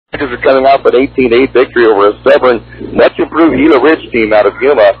Tigers are coming off an 18-8 victory over a stubborn, much-improved Gila Ridge team out of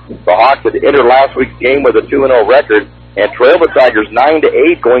Yuma. The Hawks had entered last week's game with a 2-0 record and trailed the Tigers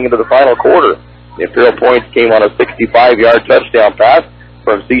 9-8 going into the final quarter. The Imperial points came on a 65-yard touchdown pass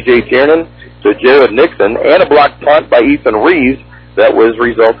from C.J. Tiernan to Jared Nixon and a blocked punt by Ethan Reeves that was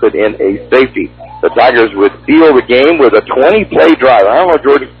resulted in a safety. The Tigers would seal the game with a 20-play drive. I don't know,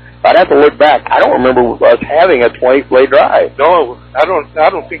 George, I'd have to look back. I don't remember us having a 20-play drive. No, I don't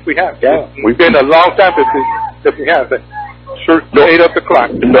think we have. Yeah. We've been a long time since we have. Sure, ate up the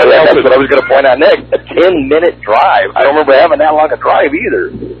clock. No, that's what I was going to point out next. A 10-minute drive. I don't remember having that long a drive either.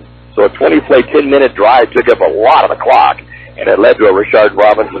 So a 20-play, 10-minute drive took up a lot of the clock, and it led to a Rashard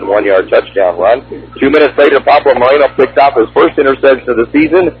Robinson 1-yard touchdown run. 2 minutes later, Pablo Moreno picked off his first interception of the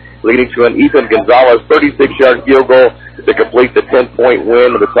season, leading to an Ethan Gonzalez 36-yard field goal to complete the 10-point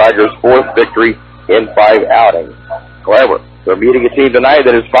win of the Tigers' fourth victory in 5 outings. However, they're meeting a team tonight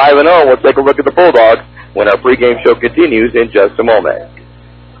that is 5-0. We'll take a look at the Bulldogs when our pregame show continues in just a moment.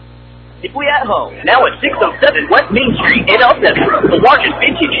 Simply at Home, now at 607 West Main Street in El Centro. The largest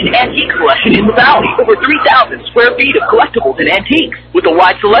vintage and antique collection in the valley. Over 3,000 square feet of collectibles and antiques. With a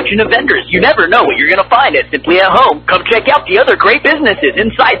wide selection of vendors, you never know what you're going to find at Simply at Home. Come check out the other great businesses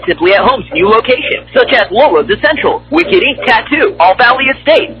inside Simply at Home's new location, such as Lola's Essentials, Wicked Ink Tattoo, All Valley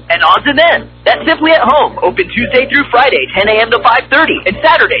Estates, and Odds and Ends. That's Simply at Home, open Tuesday through Friday, 10 a.m. to 5:30, and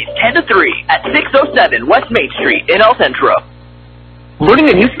Saturdays, 10 to 3, at 607 West Main Street in El Centro.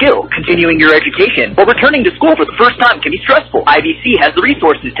 Learning a new skill, continuing your education, or returning to school for the first time can be stressful. IBC has the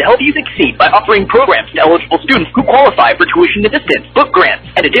resources to help you succeed by offering programs to eligible students who qualify for tuition assistance, book grants,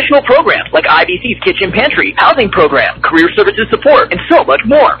 and additional programs like IBC's Kitchen Pantry, Housing Program, Career Services Support, and so much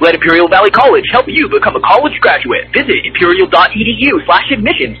more. Let Imperial Valley College help you become a college graduate. Visit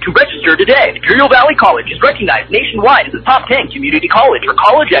imperial.edu/admissions to register today. Imperial Valley College is recognized nationwide as a top 10 community college for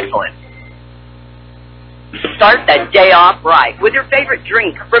college excellence. Start that day off right with your favorite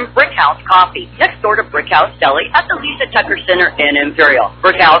drink from Brickhouse Coffee, next door to Brickhouse Deli at the Lisa Tucker Center in Imperial.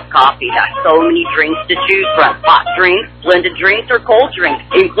 Brickhouse Coffee has so many drinks to choose from. Hot drinks, blended drinks, or cold drinks,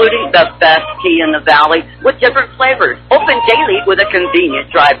 including the best tea in the valley with different flavors. Open daily with a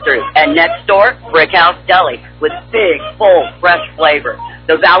convenient drive-thru. And next door, Brickhouse Deli with big, full, fresh flavor.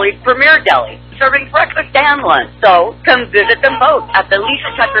 The Valley's premier deli, serving breakfast and lunch. So, come visit them both at the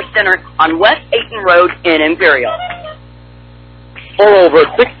Lisa Tucker Center on West Ayton Road in Imperial. For over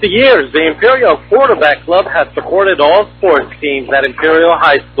 60 years, the Imperial Quarterback Club has supported all sports teams at Imperial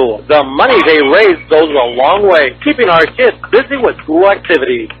High School. The money they raise goes a long way, keeping our kids busy with school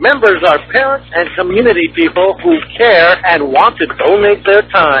activities. Members are parents and community people who care and want to donate their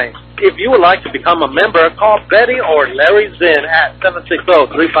time. If you would like to become a member, call Betty or Larry Zinn at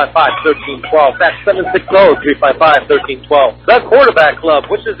 760-355-1312. That's 760-355-1312. The Quarterback Club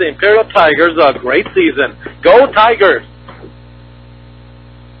wishes the Imperial Tigers a great season. Go Tigers!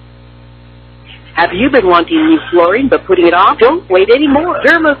 Have you been wanting new flooring but putting it off? Don't wait anymore.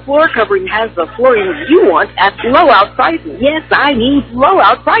 Derma Floor Covering has the flooring you want at blowout prices. Yes, I mean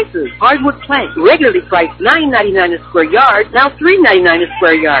blowout prices. Hardwood plank, regularly priced $9.99 a square yard, now $3.99 a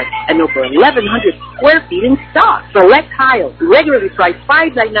square yard, and over 1,100 square feet in stock. Select tiles, regularly priced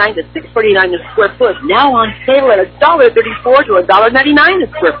 $5.99 to $6.49 a square foot, now on sale at $1.34 to $1.99 a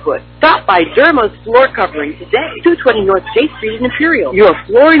square foot. Stop by Derma's Floor Covering today, 220 North J Street in Imperial. Your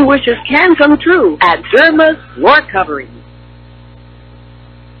flooring wishes can come true at Derma's Floor Covering.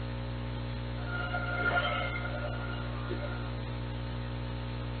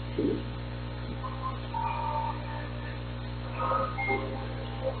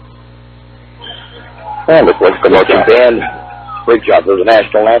 And the Calexico marching band, great job. There's a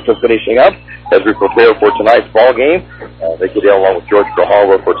national anthem finishing up as we prepare for tonight's ball game. They get in along with George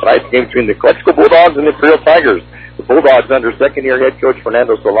Grijalva for tonight's game between the Calexico Bulldogs and the Imperial Tigers. The Bulldogs, under second-year head coach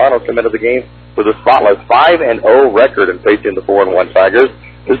Fernando Solano, come into the game with a spotless 5-0 record in facing the 4-1 Tigers.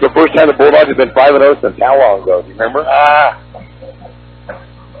 This is the first time the Bulldogs have been 5-0 since how long ago? Do you remember?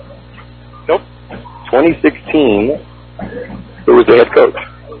 Nope. 2016. Who was the head coach?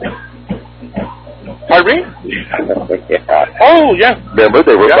 Pardon me? Yeah. Oh, yeah. Remember,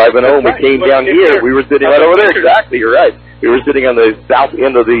 they were 5-0 when we came down here. We were sitting right over there. Exactly, you're right. We were sitting on the south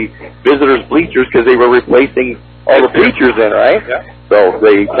end of the visitors' bleachers because they were replacing all the bleachers in, right? Yeah. So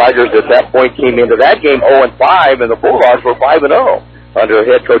the Tigers at that point came into that game 0-5, and the Bulldogs were 5-0 under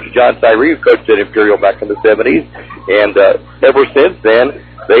head coach John Tyree, who coached at Imperial back in the 70s. And ever since then,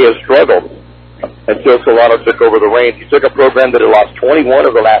 they have struggled until Solano took over the reins. He took a program that had lost 21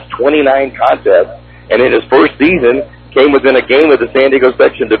 of the last 29 contests, and in his first season came within a game of the San Diego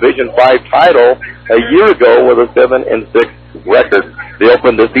Section Division 5 title a year ago with a 7-6 record. They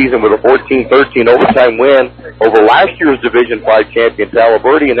opened the season with a 14-13 overtime win over last year's Division 5 champion Palo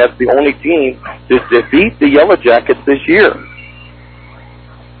Verde, and that's the only team to defeat the Yellow Jackets this year.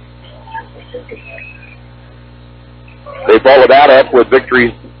 They followed that up with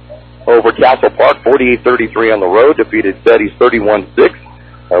victories over Castle Park, 48-33 on the road, defeated Betty's 31-6.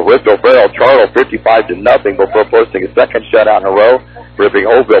 Risto Farrell Charlo 55-0 before posting a second shutout in a row, ripping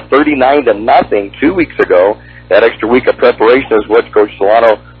Holville 39-0 2 weeks ago. That extra week of preparation is what Coach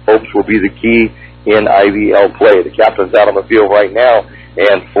Solano hopes will be the key in IVL play. The captain's out on the field right now,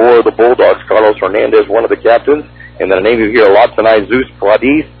 and for the Bulldogs, Carlos Hernandez, one of the captains, and then a name you hear a lot tonight, Zeus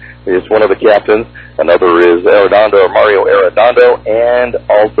Pradis, is one of the captains. Another is Mario Arredondo, and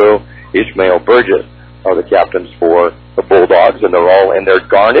also Ishmael Burgess are the captains for the Bulldogs, and they're all in their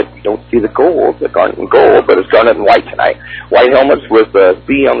garnet. You don't see the gold, the garnet and gold, but it's garnet and white tonight. White helmets with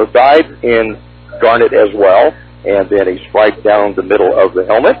C on the side in garnet as well, and then a stripe down the middle of the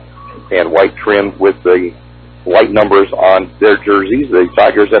helmet, and white trim with the white numbers on their jerseys. The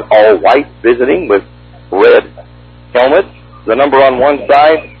Tigers in all white, visiting with red helmets, the number on one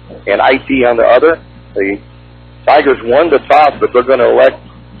side and IT on the other. The Tigers won the toss, but they're going to elect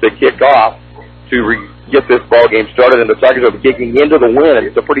to kick off to get this ball game started, and the Tigers will be kicking into the wind, and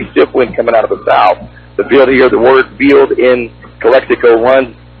it's a pretty stiff wind coming out of the south. The field here, the word field in Calexico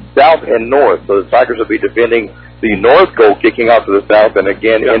runs south and north, so the Tigers will be defending the north goal, kicking out to the south, and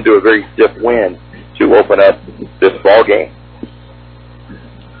again into a very stiff wind to open up this ball game.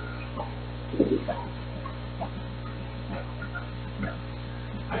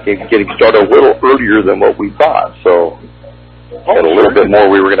 Getting started a little earlier than what we thought, so had a little bit more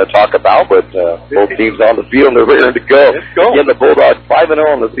we were going to talk about, but both teams on the field, and they're ready to go. Again, the Bulldogs 5-0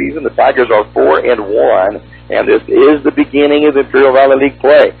 on the season. The Tigers are 4-1, and this is the beginning of Imperial Valley League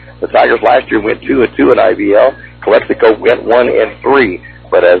play. The Tigers last year went 2-2 in IVL. Calexico went 1-3.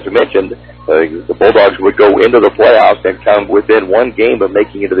 But as we mentioned, the Bulldogs would go into the playoffs and come within one game of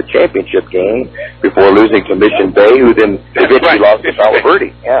making it to the championship game before losing to Mission Bay, who then eventually lost to Palo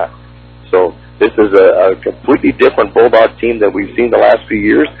Verde. Yeah. So this is a completely different Bulldog team than we've seen the last few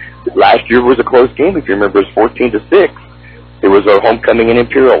years. Last year was a close game, if you remember. It was 14-6. It was our homecoming in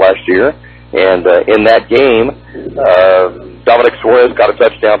Imperial last year. And in that game, Dominic Suarez got a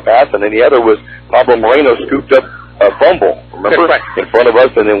touchdown pass, and then the other was Pablo Moreno scooped up a fumble, remember, in front of us,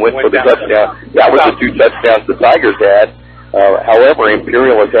 and then went for the touchdown. That was the two touchdowns the Tigers had. However,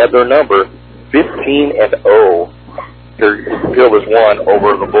 Imperial has had their number, 15-0. Imperial has won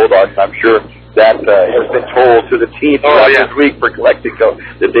over the Bulldogs. I'm sure that has been told to the team this week for Calexico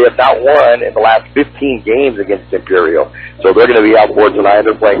that they have not won in the last 15 games against Imperial. So they're going to be out for it tonight.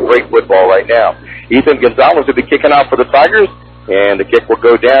 They're playing great football right now. Ethan Gonzalez will be kicking out for the Tigers, and the kick will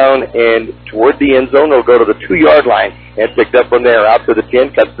go down and toward the end zone. It'll go to the 2-yard line and picked up from there out to the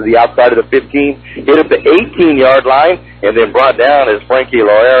 10, cuts to the outside of the 15, hit up the 18-yard line, and then brought down is Frankie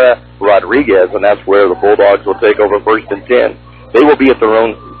Loera Rodriguez, and that's where the Bulldogs will take over 1st and 10. They will be at their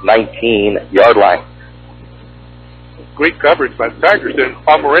own 19-yard line. Great coverage by the Tigers and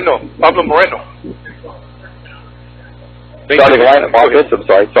Pablo Moreno. Starting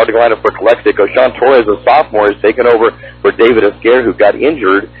lineup for Calexico. Sean Torres, a sophomore, has taken over for David Esquer, who got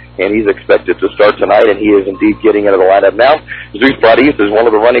injured, and he's expected to start tonight, and he is indeed getting into the lineup now. Zeus Pradis is one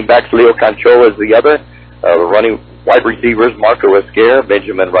of the running backs. Leo Cancho is the other. The running wide receivers, Marco Esquer,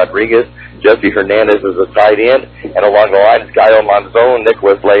 Benjamin Rodriguez, Jesse Hernandez is a tight end, and along the line, Gaio Monzon,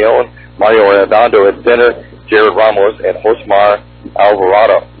 Nicolas Leon, Mario Arredondo at center, Jared Ramos, and Josmar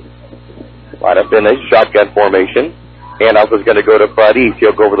Alvarado. Line up in a shotgun formation. Handoff is going to go to Pradis.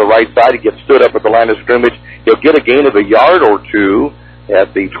 He'll go over the right side. He gets stood up at the line of scrimmage. He'll get a gain of a yard or two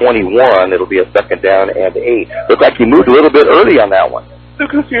at the 21. It'll be a 2nd down and 8. Looks like he moved a little bit early on that one.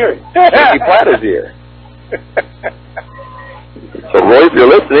 Look who's here. Ricky Platt is here. So, Roy, if you're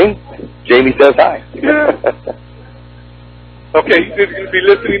listening, Jamie says hi. Yeah. Okay, you'll be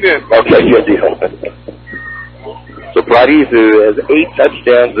listening in. Okay, good deal. So Pradis, who has 8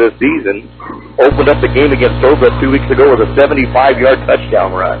 touchdowns this season, opened up the game against Toba 2 weeks ago with a 75-yard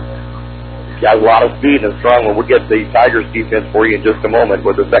touchdown run. Got a lot of speed and strong. We'll get the Tigers defense for you in just a moment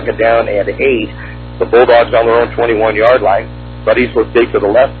with a 2nd down and 8. The Bulldogs on their own 21-yard line. Pradis will take to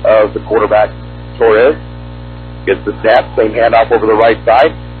the left of the quarterback, Torres. Gets the snap, same handoff over the right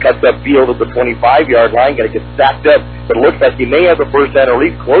side. Cuts up field at the 25-yard line. Going to get stacked up. But it looks like he may have the first down, or at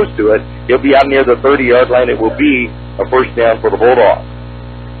least close to it. He'll be out near the 30-yard line. It will be a first down for the Bulldogs.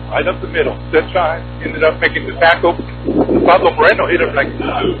 Right up the middle. That time ended up making the tackle. Pablo Moreno hit him like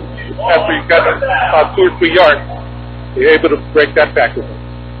after he got about 2 or 3 yards. They were able to break that tackle.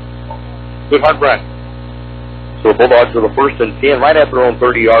 Good hard run. So the Bulldogs are the first and 10 right at their own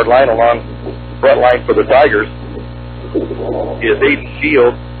 30-yard line along the front line for the Tigers. Is Aiden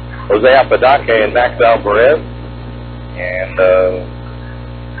Shields, Jose Apodaca, and Max Alvarez. And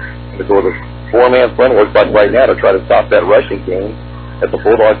going to go to the four-man front, looks like right now, to try to stop that rushing game that the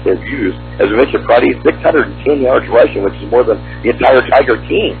Bulldogs have used. As we mentioned, Friday, 610 yards rushing, which is more than the entire Tiger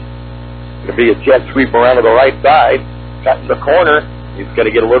team. It'll be a jet sweep around to the right side, cut in the corner. He's going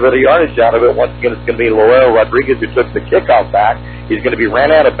to get a little bit of yardage out of it. Once again, it's going to be Laurel Rodriguez who took the kickoff back. He's going to be ran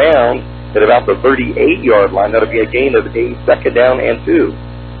out of bounds at about the 38-yard line. That'll be a gain of 8, second down and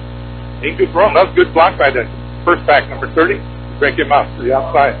 2. Ain't good wrong. That was a good block by the first back, number 30. Break him out to the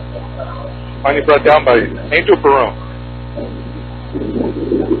outside. Finally brought down by Angel Perron.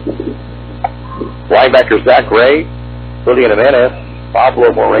 Linebacker Zach Ray, Julian Jimenez,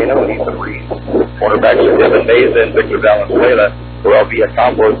 Pablo Moreno, and Ethan Reed. Cornerbacks are Devin Mays and Victor Valenzuela. Joel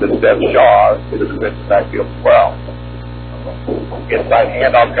Villacampos and Seth Shaw to the defensive backfield as well. Inside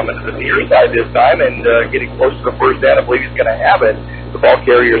handoff coming to the near side this time and getting close to the first down. I believe he's going to have it. The ball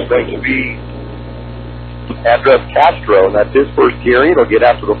carrier is going to be Andres Castro, and that's his first carry. It'll get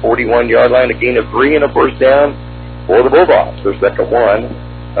out to the 41-yard line, a gain of 3 and a first down for the Bulldogs. Their second one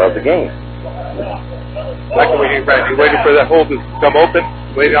of the game. Like you waiting for that hole to come open,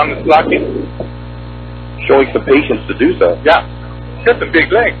 waiting on the blocking. Showing some patience to do so. Yeah. He's got some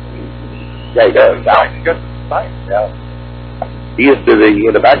big legs. Yeah, he does. He's got some size. Yeah. He is to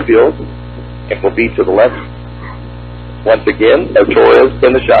in the backfield and will be to the left. Once again, Torres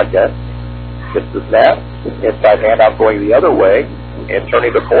in the shotgun. Gets the snap. Inside handoff going the other way and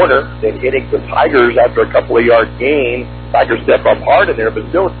turning the corner, then hitting the Tigers after a couple of yard gain. Tigers step up hard in there, but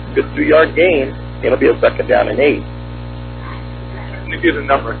still a good 2-yard gain. It'll be a second down and 8. Let me see the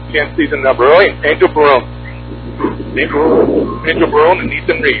number. Can't see the number. Oh, Angel Perron. Angel Perron and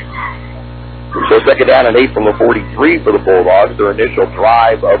Ethan Reed. So second down and 8 from the 43 for the Bulldogs. Their initial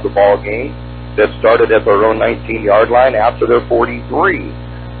drive of the ball game that started at their own 19-yard line after their 43.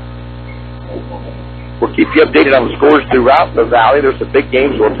 We'll keep you updated on the scores throughout the Valley. There's some big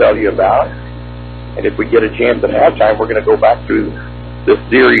games we'll tell you about. And if we get a chance at halftime, we're going to go back through this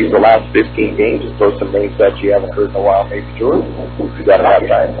series, the last 15 games, and throw some names that you haven't heard in a while, maybe, George. We got at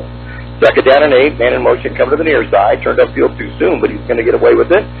halftime. Second down and 8, man in motion coming to the near side. Turned upfield too soon, but he's going to get away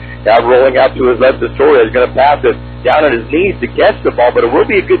with it. Now rolling out to his left is Torres. He's going to pass it down on his knees to catch the ball, but it will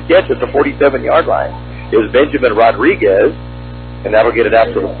be a good catch at the 47-yard line. It was Benjamin Rodriguez, and that'll get it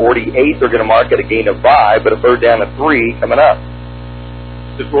out to the 48. They're going to mark it a gain of 5, but a third down and 3 coming up.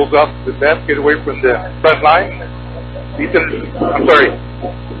 Just rolls off the net, get away from the front line.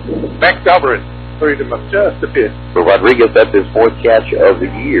 Max Alvarez hurried him up just a bit. So Rodriguez, that's his 4th catch of the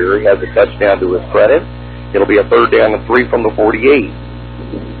year. He has a touchdown to his credit. It'll be a third down and 3 from the 48.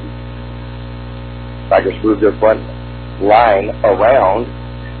 Tigers move their front line around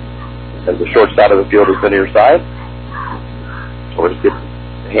as the short side of the field is the near side. So let's get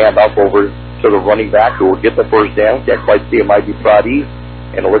the handoff over to the running back who will get the first down. Can't quite see it, might be Pradi.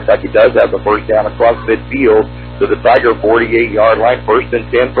 And it looks like he does have the first down across midfield to the Tiger 48-yard line. First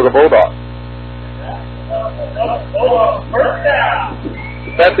and 10 for the Bulldogs.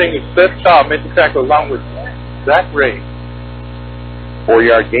 That thing is Seth Shaw made the tackle along with Zach Ray.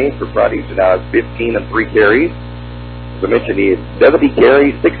 4-yard gain for Pradi. So now it's 15 and 3 carries. As I mentioned, he had 70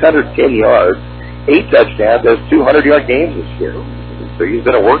 carries, 610 yards, 8 touchdowns. Has 200-yard games this year. So he's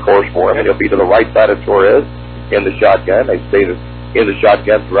been a workhorse for him, and he'll be to the right side of Torres in the shotgun. They stayed in the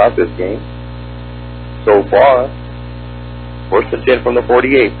shotgun throughout this game. So far, first and 10 from the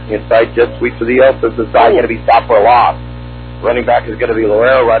 48. Inside jet sweep to the opposite side, going to be stopped for a loss. Running back is going to be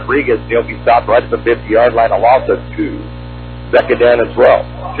Laurel Rodriguez. He'll be stopped right at the 50-yard line, a loss of 2. Second down and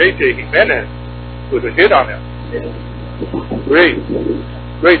 12. J.J. Jimenez with a hit on him. Great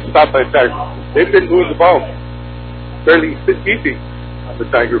stop by Tiger. They've been moving the ball fairly easy on the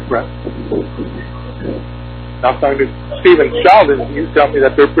Tiger front. Now talking to Steven Sheldon, you tell me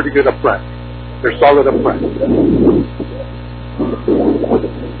that they're pretty good up front. They're solid up front.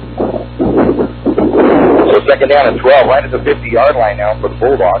 So second down and 12, right at the 50-yard line now for the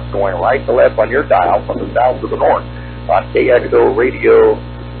Bulldogs, going right to left on your dial from the south to the north on KXO Radio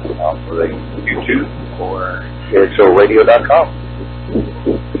for the YouTube or KXORadio.com.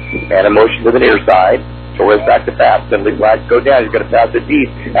 Man in motion to the near side. Torres back to pass. Finley Black go down. He's going to pass it deep.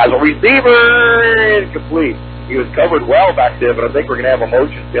 As a receiver, incomplete. He was covered well back there, but I think we're going to have a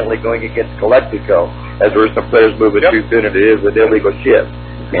motion penalty going against Calexico as there are some players moving too soon, and it is an illegal shift.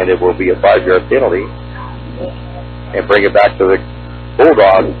 And it will be a 5-yard penalty. And bring it back to the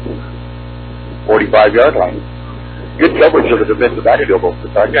Bulldogs 45-yard line. good coverage of the defensive backfield both the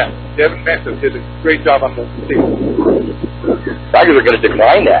Tigers. Yeah, Devin Manson did a great job on the team. Tigers are going to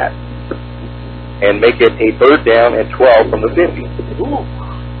decline that and make it a 3rd down and 12 from the 50. Ooh.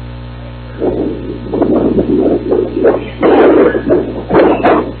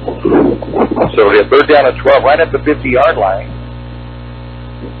 So a 3rd down and 12 right at the 50-yard line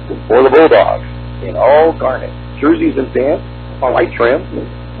for the Bulldogs. In all Karne. Jerseys and pants, white trim.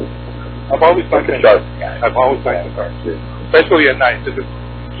 I've always liked it. Sharp. I've always liked it. Especially at night. It's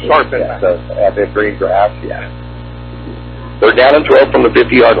sharp at night. At that green grass, yeah. 3rd down and 12 from the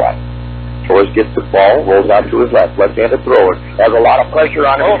 50-yard line. Torres gets the ball, rolls out to his left-handed thrower. Has a lot of pressure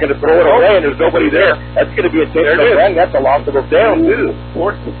on him. He's going to throw it away, and there's nobody there. That's going to be a intentional run. That's a loss of a down, too.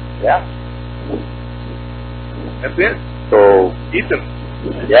 Yeah. That's it. So, Ethan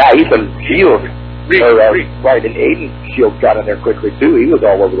Shields. Right, and Aiden Shields got in there quickly, too. He was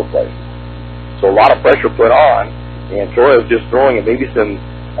all over the place. So a lot of pressure put on, and Torres just throwing it. Maybe some,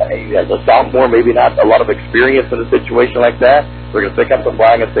 as a sophomore, maybe not a lot of experience in a situation like that. They're going to pick up the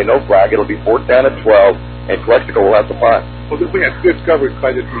flag and say no flag. It'll be 4th down and 12, and Calexico will have the punt. Well, we had good coverage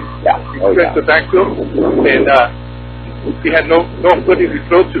by the team. Yeah. He stretched the backfield, and he had no footing to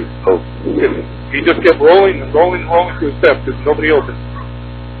throw to. He just kept rolling to his step because nobody opened.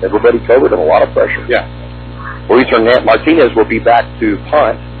 Everybody covered and a lot of pressure. Yeah. Luis Martinez will be back to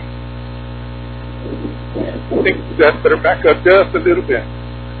punt. I think that's better back up just a little bit.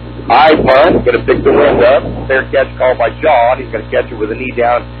 High punt, going to pick the wind up. Fair catch called by John. He's going to catch it with a knee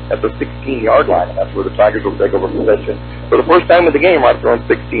down at the 16-yard line, and that's where the Tigers will take over possession. For the first time in the game, right there on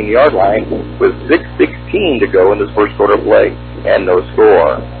 16-yard line with 6:16 to go in this first quarter play, and no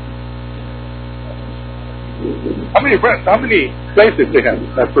score. How many plays did they have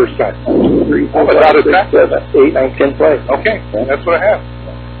that first time? 3, 4, 5, 6, 7, 8, 9, 10 plays. Okay, that's what I have.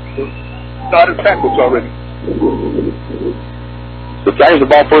 Not a tackles already. The Tigers the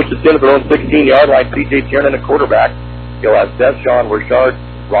ball first and 10 at their own 16-yard line. C.J. Tiernan, the quarterback. He'll have Deshaun, Richard,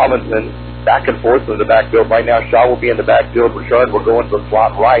 Robinson back and forth in the backfield. Right now, Shaw will be in the backfield. Richard will go into the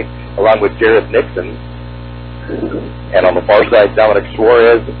slot right, along with Jared Nixon. And on the far side, Dominic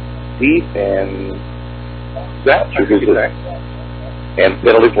Suarez, Heath, and Zach. And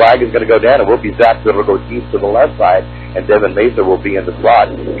penalty flag is going to go down. It will be Zach that will go deep to the left side, and Devin Mesa will be in the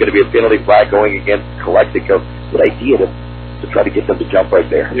slot. It's going to be a penalty flag going against Calexico. Good idea to try to get them to jump right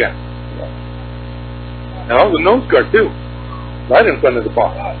there. Yeah. Now the nose guard too, right in front of the ball.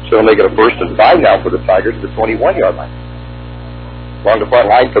 So they'll make it a 1st and 5 now for the Tigers at the 21-yard line. Along the front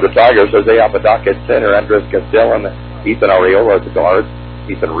line for the Tigers, Jose Apodaca at center, Andres Castell and Ethan Areola at the guards,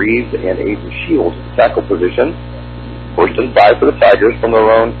 Ethan Reeves and Aiden Shields at the tackle position. 1st and 5 for the Tigers from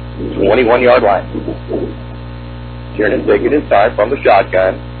their own 21-yard line. Tiernan taking his time from the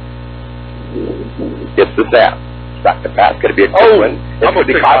shotgun. Gets the snap. Back to pass. Going to be a quick one. It's going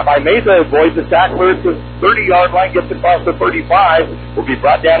to be caught by Mesa. Avoids the tackler at the 30-yard line. Gets across the 35. Will be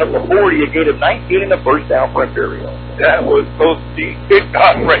brought down at the 40. A gain of 19 and a 1st down for Imperial. That was supposed to be big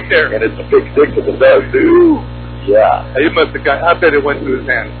time right there. And it's a big 6 at the does, too. Yeah. He must have got, I bet it went through his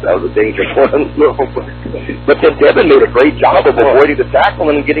hands. That was a dangerous one. But then Devin made a great job of avoiding the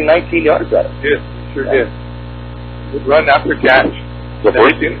tackle and getting 19 yards out of it. Yes, sure did. Good run after catch.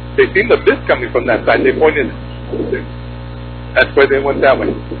 They seen the blitz coming from that side. They pointed. That's why they went that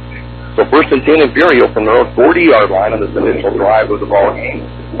way. So 1st and 10 Imperial from their own 40-yard line on this initial drive of the ball game.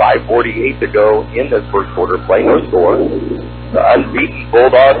 5:48 to go in this first quarter play. No score. The unbeaten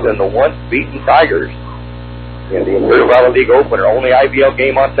Bulldogs and the once beaten Tigers in the Imperial Valley League opener. Only IVL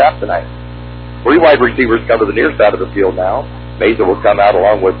game on tap tonight. 3 wide receivers come to the near side of the field now. Mesa will come out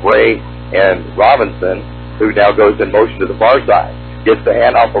along with Ray and Robinson, who now goes in motion to the far side. Gets the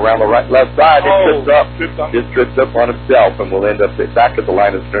handoff around the left side. It trips up on himself and will end up back at the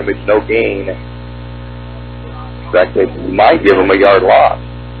line of scrimmage. No gain. In fact, they might give him a yard loss.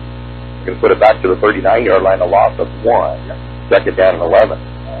 Going to put it back to the 39-yard line, a loss of 1. 2nd down and 11.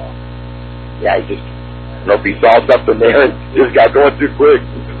 Yeah, I don't know if he saw something there and just got going too quick.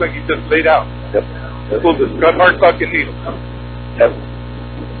 Looks like he just laid out. Yep. Pulled his hard fucking needle. Yep.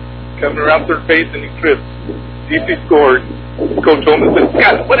 Coming around third base and he tripped. DC scored. Coach Holman said,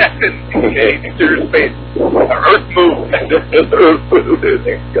 God, what happened? Okay, he's serious space. The earth moved.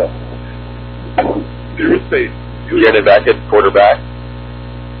 There you go. Serious space. Getting back at quarterback.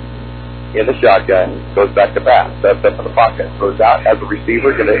 In the shotgun. Goes back to pass. Steps up in the pocket. Throws out. Has a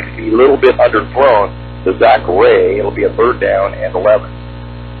receiver. Going to be a little bit underthrown to Zach Ray. It'll be a 3rd down and 11.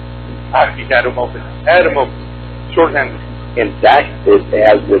 He had him open. Short-handed. And Zach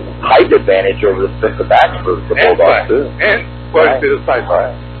has this height advantage over the backs for the Bulldogs, too. And quite a bit of size.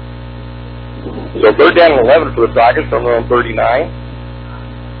 So third down and 11 for the Tigers from their own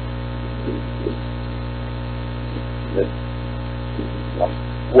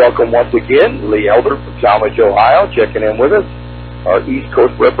 39. Welcome once again, Lee Elder from Talmadge, Ohio, checking in with us. Our East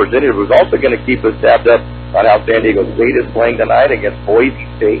Coast representative, who's also going to keep us tabbed up on how San Diego State is playing tonight against Boise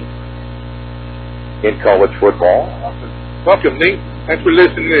State in college football. Welcome, Lee. Thanks for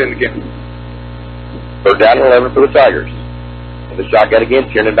listening in again. Third down and 11 for the Tigers. And the shotgun again,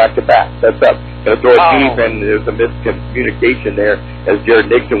 turning back to back. That's up. Going to throw it deep, and there's a miscommunication there as Jared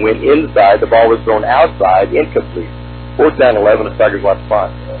Nixon went inside. The ball was thrown outside, incomplete. Fourth down 11, the Tigers left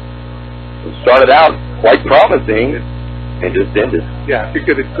fun. It started out quite promising and just ended. Yeah, he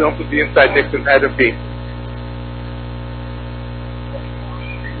could have jumped with the inside. Nixon had him beat.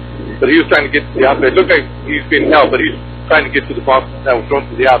 But he was trying to get to the outside. It looked like he's being held, but he's trying to get to the ball that was thrown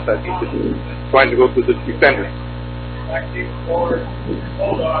to the outside. He's just trying to go to the defender.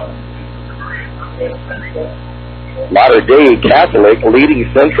 Modern Day Catholic leading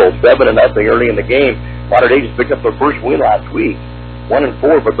Centro 7-0 early in the game. Modern Day just picked up their first win last week,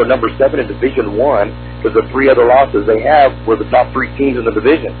 1-4, but they're number 7 in Division 1 because the 3 other losses they have were the top 3 teams in the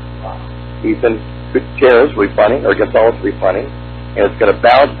division. Ethan Gutierrez will be punting, or Gonzalez will be punting, and it's going to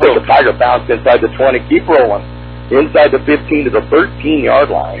bounce. The Tiger bounce inside the 20. Keep rolling. Inside the 15 to the 13-yard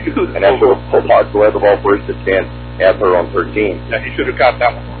line, and that's where Bulldogs will have the ball first at 10 at her on 13. Yeah, he should have got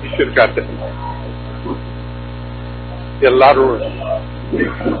that one. He should have got that one. He had a lot of room.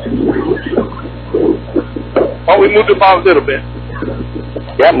 Oh, we moved the ball a little bit.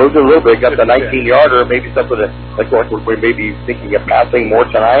 Yeah, moved it a little bit. Got the 19-yarder, maybe something that we may be thinking of passing more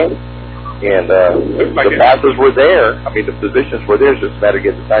tonight. And the passes were there. I mean, the positions were there. It's just a matter of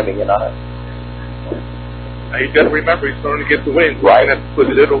getting the timing in on it. Now, you got to remember, he's starting to get the wind. Right. He's going to have to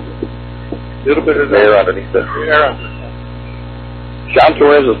put a little bit of air underneath it. Air under. Sean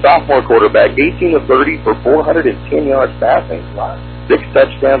Torres, a sophomore quarterback, 18 of 30 for 410 yards passing, 6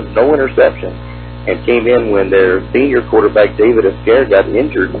 touchdowns, no interceptions, and came in when their senior quarterback, David Esquer, got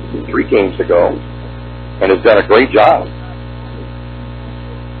injured 3 games ago, and has done a great job.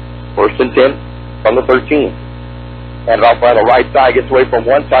 First and 10 from the 13. Handed off by the right side, gets away from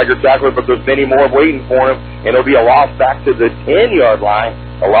one Tiger tackler, but there's many more waiting for him, and it'll be a loss back to the 10-yard line,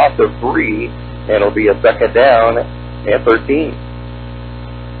 a loss of 3, and it'll be a second down and 13.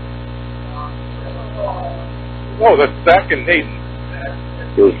 Oh, that's Zach and Hayden.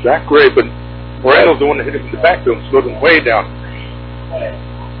 It was Zach Gray, but Moreno's the one that hit him in the backfield and slowed him way down. I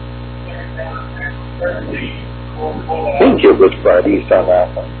think it was Friday on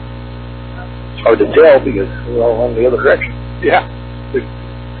that one. It's hard to tell because we're all on the other direction. Yeah.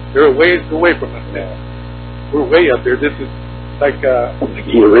 They're a ways away from us now. We're way up there. This is like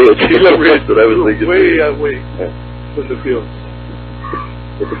Gila Ridge. Gila Ridge. So that was like way away from the field.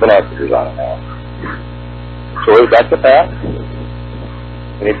 With the binoculars on it now. So it was back to pass.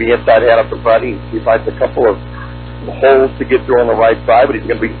 And he'd be inside head up to front. He finds a couple of holes to get through on the right side, but he's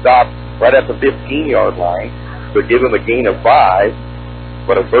going to be stopped right at the 15-yard line. So give him a gain of 5,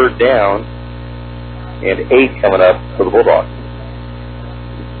 but a third down and 8 coming up for the Bulldogs.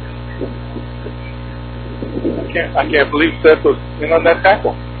 I can't believe Seth was in on that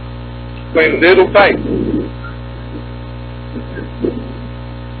tackle. Playing a little tight.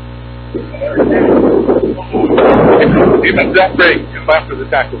 Even Zach Gray is after the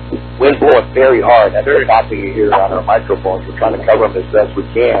tackle. Wind's blowing very hard. That's the topic you hear on our microphones. We're trying to cover them as best we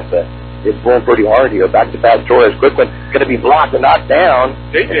can, but it's blowing pretty hard here. Back to pass Torres. Quick one. Going to be blocked and knocked down.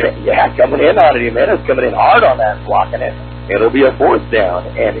 Yeah, coming in on it. Jimenez coming in hard on that, blocking it. And it'll be a 4th down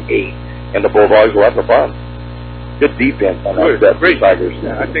and 8. And the Bulldogs will have the fun. Good defense on that. Great Tigers.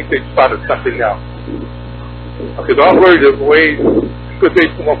 Yeah, I think they spotted something now. Because I'm worried of the way, because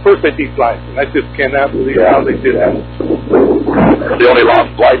first they beat Blythe, and I just cannot believe how they did that. The only loss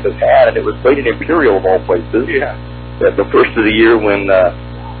Blythe has had, and it was played in Imperial of all places. Yeah. At the first of the year when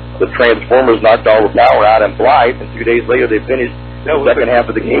the Transformers knocked all the power out in Blythe, and 2 days later they finished the second half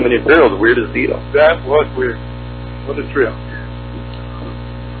of the game in Imperial. The weirdest deal. That was weird. What a trip.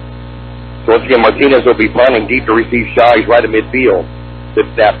 So once again, Martinez will be punting deep to receive Shaw. He's right at midfield. Good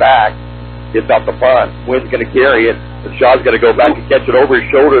snap back. Gets out the punt. Wynn's going to carry it. And Shaw's going to go back and catch it over his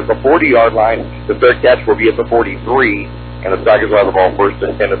shoulder at the 40-yard line. The fair catch will be at the 43. And the Tigers will have the ball first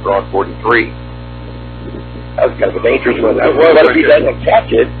and 10 to throw on 43. That was kind of a dangerous one. But if he doesn't catch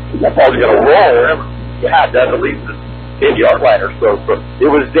it, that ball's going to roll. Yeah, it does at least the 10-yard line or so. So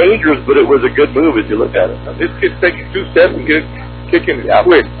it was dangerous, but it was a good move as you look at it. This kid's taking 2 steps and kicking it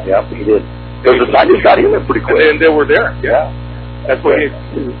quick. Yeah, he did. Because the Tigers got in there pretty quick. And they were there. Yeah. That's what he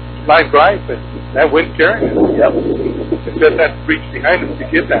line drive, and that went carrying it. Yep. and just had to reach behind him to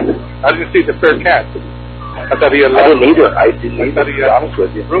get that. I didn't see the fair catch. I thought he had I didn't either, to be honest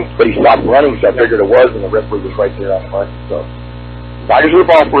with you. But he stopped running, so I figured it was, and the referee was right there on the mark. So, Tigers with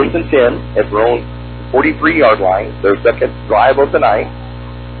the ball first and 10 at their own 43-yard line. Their second drive of the night.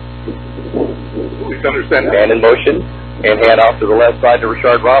 We understand that. Man in motion, and hand off to the left side to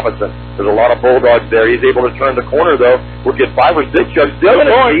Richard Robinson. There's a lot of Bulldogs there. He's able to turn the corner, though. We'll get 5 or 6 yards. Still in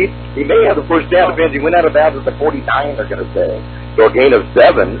the lead. He may have the first down. Depends. He went out of bounds at the 49, they're going to say. So a gain of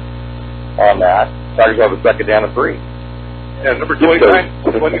 7 on that. Tigers have a second down and 3. Yeah, number 29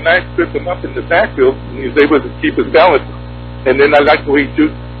 tripped him up in the backfield, and he was able to keep his balance. And then I like the way he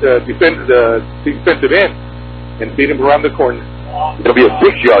defended the defensive end and beat him around the corner. It'll be a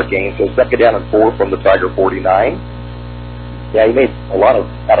 6-yard gain, so second down and 4 from the Tiger 49. Yeah, he made a lot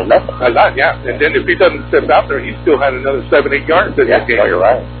out of nothing. A lot, yeah. And then if he doesn't step out there, he still had another 7-8 yards in that game. Yeah, you're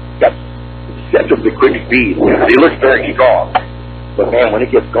right. Got such a quick speed. He looks very strong. But, man, when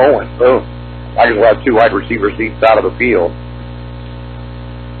it gets going, boom. Tigers will have 2 wide receiver seats out of the field.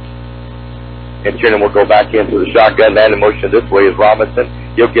 And Tiernan will go back into the shotgun. Man in motion this way is Robinson.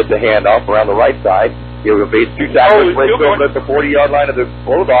 He'll get the handoff around the right side. He'll evade 2 tackles, breaks over at the 40-yard line of the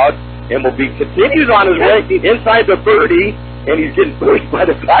Bulldogs, and continues on his way inside the 30, and he's getting pushed by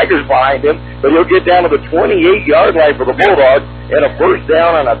the Tigers behind him, but he'll get down to the 28-yard line for the Bulldogs, and a first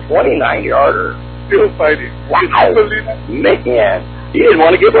down on a 29-yarder. Still fighting. Wow. Man, he didn't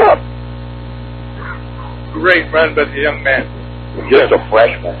want to give up. Great run by the young man. Just a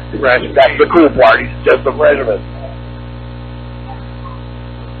freshman. That's the cool part. He's just a freshman.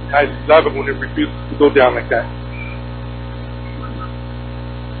 I love it when it refuses to go down like that.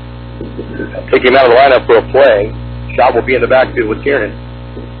 Take him out of the lineup for a play. Shot will be in the backfield with Tiernan.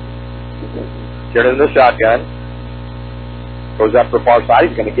 Tiernan in the shotgun. Goes up the far side.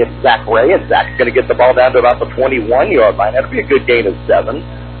 He's going to get Zach Ray, and Zach's going to get the ball down to about the 21-yard line. That'll be a good gain of 7.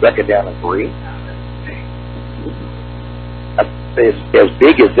 Second down and 3. As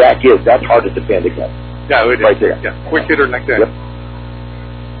big as Zach is, that's hard to defend against. Yeah, it is. Right there. Yeah, quick hitter like that. Yep.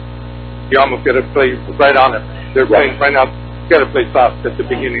 You almost got to play right on it. They're playing right now. You got to play soft at the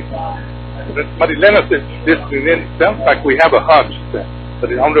beginning. Marilena says this, and then it sounds like we have a hunch. But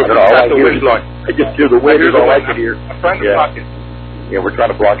I don't know if that's the wind blowing. I just hear the wind. I don't like it here. I'm trying to block it. Yeah, we're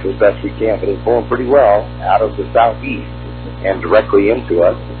trying to block it as best we can, but it's blowing pretty well out of the southeast and directly into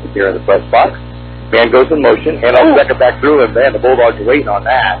us here in the press box. Man goes in motion, and I'll second back through, and man, the Bulldogs are waiting on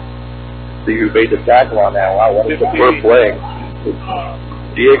that. See who made the tackle on that. Wow, what a superb play.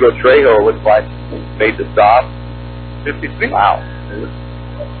 Diego Trejo looks like made the stop. 53? Wow.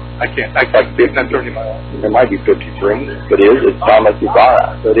 I can't turn him out. It might be 53, but it's Thomas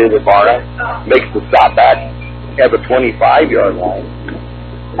Ibarra. So it is Ibarra. Makes the stop back at the 25-yard line.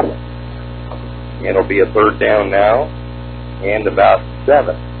 And it'll be a third down now, and about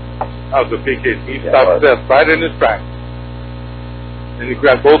 7. That was a big hit. He stopped that right in his track. And he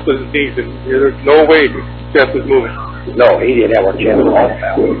grabbed both of his knees, and there's no way his chest was moving. No, he didn't have a chance at all.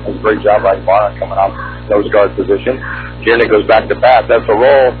 That was a great job by Barr coming off nose guard position. Tiernan goes back to pass. That's a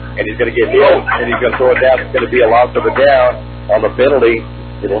roll, and he's going to get hit, and he's going to throw it down. It's going to be a loss of a down on the penalty.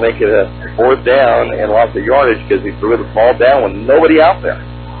 It'll make it a fourth down and loss of yardage because he threw the ball down with nobody out there.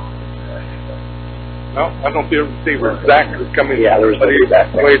 No, I don't see a receiver. Zach is coming. Yeah, there's nobody back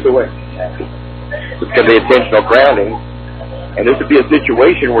there. Ways away. It's going to be intentional grounding. And this would be a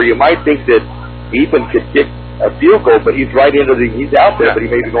situation where you might think that Ethan could kick a field goal, but he's right into he's out there, but he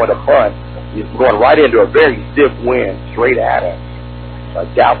may be going to punt. He's going right into a very stiff wind straight at him. I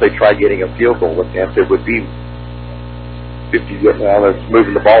doubt they try getting a field goal with him. It would be 50. Now they're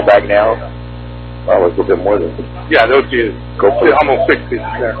moving the ball back now. Well, it's a little bit more than. Yeah, those kids. Almost 60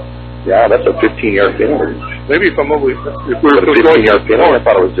 there. Yeah, that's a 15-yard penalty. Maybe if we were a 15-yard penalty, I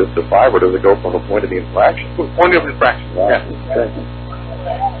thought it was just a 5, or does it go from the point of the infraction? Point of infraction. Yeah. Okay.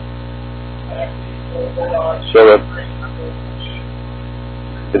 So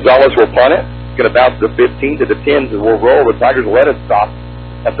Gonzalez will punt it. It's going to bounce to the 15 to the 10, and we'll roll. The Tigers will let it stop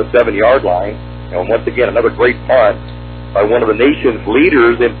at the 7-yard line. And once again, another great punt by one of the nation's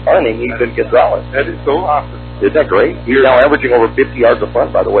leaders in punting, Ethan Gonzalez. That is so awesome. Isn't that great? He's now averaging over 50 yards a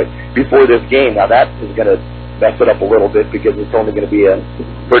punt, by the way, before this game. Now, that is going to mess it up a little bit because it's only going to be a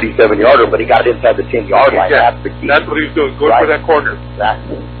 37-yarder, but he got it inside the 10-yard line. Yeah, that's the key. That's what he's doing, going for that corner.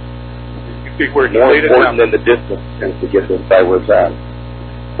 Exactly. You see where he more laid it important down. than the distance is to get inside where it's at.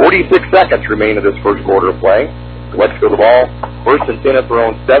 46 seconds remain in this first quarter of play. Let's go the ball. First and 10 at their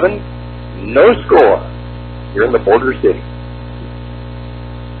own 7. No score here in the Border City.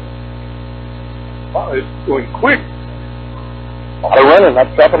 Wow, it's going quick. A lot of running.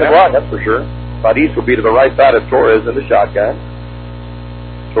 That's tough on the block, that's for sure. Fadis will be to the right side of Torres in the shotgun.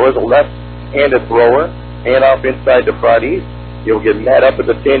 Torres, a left-handed thrower, hand off inside to Fadis. He'll get met up at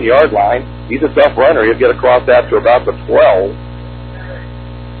the 10-yard line. He's a tough runner. He'll get across that to about the 12.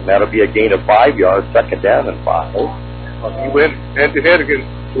 And that'll be a gain of 5 yards, second down and 5. He went head-to-head against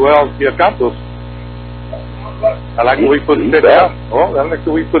Joel Giacantos. I like the way he put his head down. Oh, I like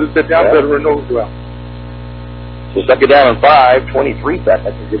the way he put his head down. Better than Joel. So second down and 5, 23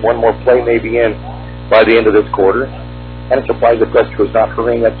 seconds. We'll get one more play maybe in by the end of this quarter. And I'm surprised that Calexico's not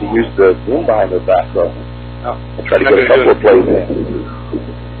hurrying up to use the room behind their back row. No. And try to get a couple of plays in.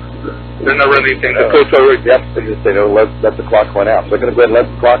 They're not running anything. The coach already. Yep, they just say, no, let the clock run out. So they're going to go ahead and let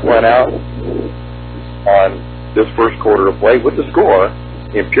the clock run out on this first quarter of play with the score,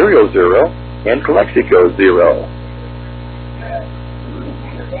 Imperial 0 and Calexico 0.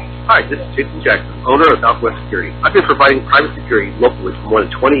 Hi, this is Jason Jackson, owner of Southwest Security. I've been providing private security locally for more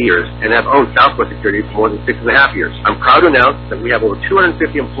than 20 years and have owned Southwest Security for more than 6.5 years. I'm proud to announce that we have over 250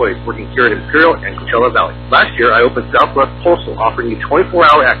 employees working here in Imperial and Grijalva Valley. Last year, I opened Southwest Postal, offering you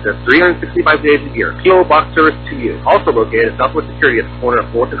 24-hour access 365 days a year. P.O. Box service to you. Also located at Southwest Security at the corner of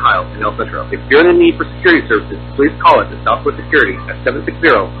 4th and Hiles in El Centro. If you're in the need for security services, please call us at Southwest Security at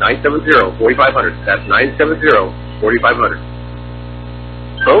 760-970-4500. That's 970-4500.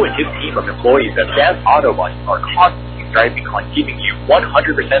 Bo and his team of employees at Dan's Auto Body are constantly striving on giving you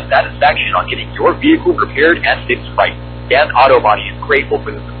 100% satisfaction on getting your vehicle repaired and fixed right. Dan's Auto Body is grateful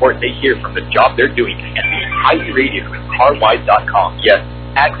for the support they hear from the job they're doing and being highly rated with CarWise.com. Yes,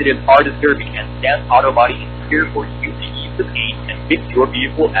 accidents are disturbing, and Dan's Auto Body is here for you to ease the pain and fix your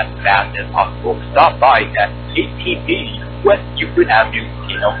vehicle as fast as possible. Stop by at 1880 West Euclid Avenue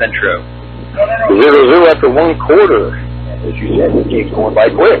in El Centro. 0-0 after one quarter. As you said, the game's going by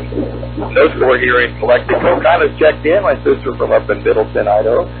quick. No score here in Calexico. Kind of checked in. My sister from up in Middleton,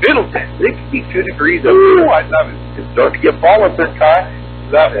 Idaho. Middleton, 62 degrees up there. I love it. It's starting to get fall at this time.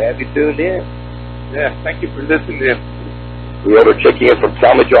 Love it. Have you tuned in? Yeah, thank you for listening in. We had a check in from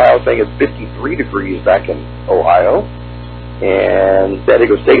Talmadge, Ohio, saying it's 53 degrees back in Ohio. And San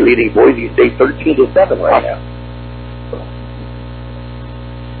Diego State leading Boise State 13-7 right now.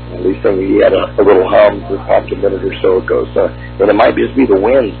 At least we had a little hum just popped a minute or so ago. So, and it might just be the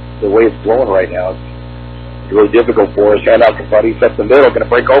wind, the way it's blowing right now. It's really difficult for us. Hand out to Buddy, up the middle, going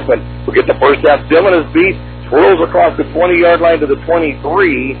to break open. We'll get the first down. Still in his feet, twirls across the 20-yard line to the 23,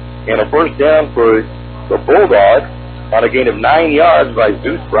 and a first down for the Bulldogs on a gain of 9 yards by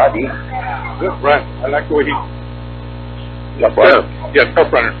Zeus Brady. Good run. I like the way he. Tough runner. Yeah,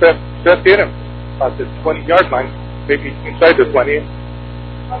 tough runner. Seth hit him at the 20-yard line, maybe inside the 20.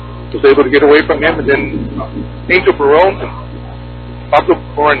 Was able to get away from him, and then Angel Barone and Pablo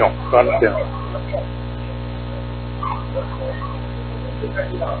Moreno got him down.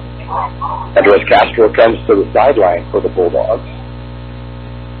 Andres Castro comes to the sideline for the Bulldogs.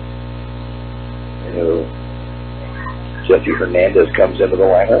 Jesse Hernandez comes into the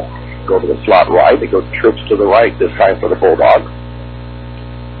lineup. Go to the slot right. They go trips to the right this time for the Bulldogs.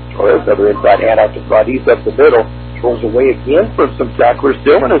 Torres, another inside handout to Fadis up the middle. Rolls away again from some tacklers.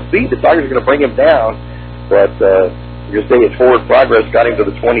 Still in his feet. The Tigers are going to bring him down. But you're going to say his forward progress got him to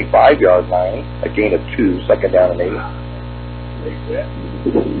the 25-yard line. A gain of 2, second down and 8.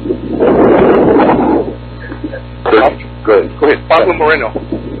 Good. Go ahead. Pablo Moreno.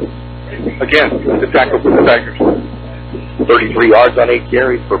 Again, the tackle for the Tigers. 33 yards on 8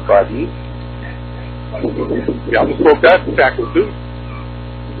 carries for Pradi. Yeah, almost broke that tackle, too.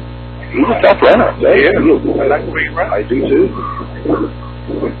 He's a tough runner. Yeah, I like the way he runs. I do too.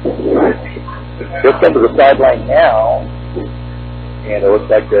 He'll come to the sideline now, and it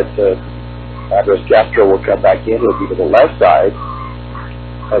looks like that Andres Castro will come back in. He'll be to the left side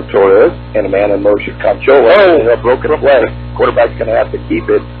of Torres, and a man in motion, Conchola. Oh, a broken play. Quarterback's going to have to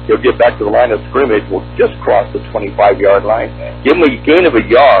keep it. He'll get back to the line of scrimmage. We'll just cross the 25-yard line. Give him a gain of a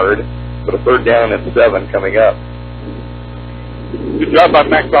yard, but a third down and 7 coming up. Good job by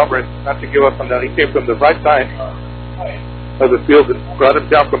Max Alvarez not to give up on that. He came from the right side of the field and brought him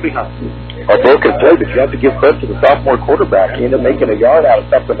down from behind. A broken play, but you have to give credit to the sophomore quarterback. He ended up making a yard out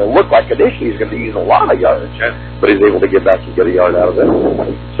of something that looked like initially he's going to use a lot of yardage, but he's able to get back and get a yard out of it.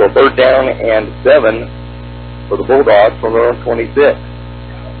 So third down and 7 for the Bulldogs from their own 26.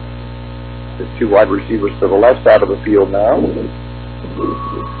 There's 2 wide receivers to the left side of the field now.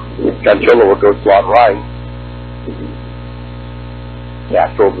 Conchola will go slot right.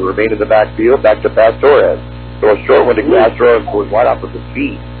 Castro will remain in the backfield. Back to Torres. Throw a short one to Castro and goes right off of his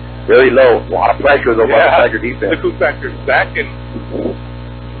feet. Very low. A lot of pressure though by the Tiger defense. The two factors back and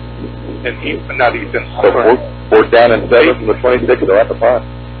not Ethan. So fourth down and 7 from the 26. They're at the punt.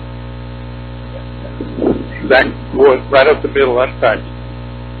 Zach going right up the middle untouched.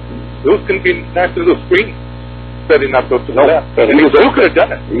 Those can be nice little screens setting up those to the left. And he could have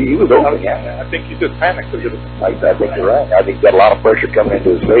done it. He was open, yeah. I think he just panicked a little bit. I think you're right. I think he got a lot of pressure coming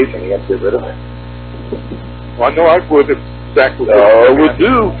into his face, and he had to get rid of it. Well, I know I would if Zach was. Oh, would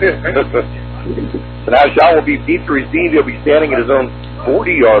do. So now Sean will be deep to receive. He'll be standing at his own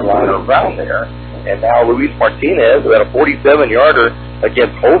 40-yard line around there. And now Luis Martinez, who had a 47-yarder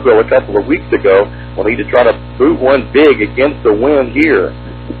against Holville a couple of weeks ago, will need to try to boot one big against the wind here.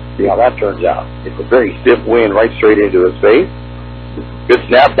 See how that turns out. It's a very stiff wind right straight into his face. Good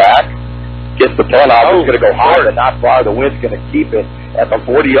snap back. Gets the punt off. It's going to go hard and not far. The wind's going to keep it at the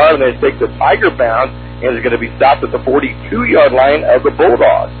 40-yard, and then it takes a Tiger bounce, and it's going to be stopped at the 42-yard line of the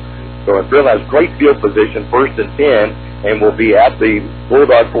Bulldogs. So Imperial has great field position, 1st and 10, and will be at the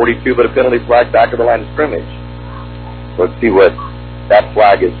Bulldog 42, but a penalty flag back of the line of scrimmage. Let's see what that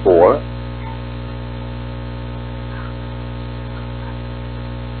flag is for.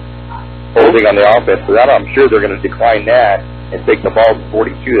 Holding on the offense. So that I'm sure they're going to decline that and take the ball to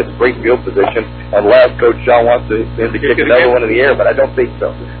 42. That's a great field position, unless Coach Shaw wants to kick another one in the air, but I don't think so.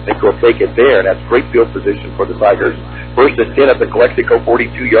 I think we'll take it there, and that's great field position for the Tigers. 1st and 10 at the Calexico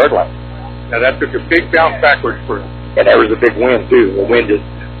 42-yard line. Now that took a big bounce backwards for him. And there was a big wind, too. The wind just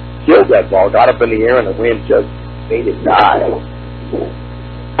killed that ball, got up in the air, and the wind just made it die.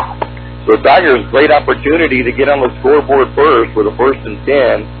 So Tigers, great opportunity to get on the scoreboard first with a 1st and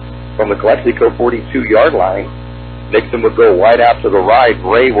 10 from the Calexico 42-yard line. Nixon would go wide out to the right.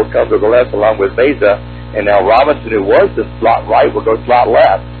 Ray will come to the left along with Mesa. And now Robinson, who was the slot right, will go slot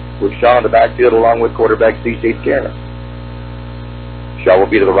left with Shaw in the backfield along with quarterback C.J. Karne. Shaw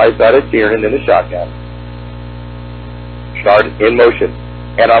will be to the right side of Tiernan in the shotgun. Start in motion.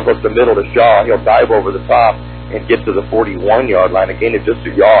 Hand off up the middle to Shaw. He'll dive over the top and get to the 41-yard line. A gain of just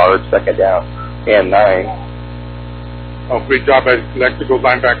a yard. 2nd down and 9. Oh, great job by Calexico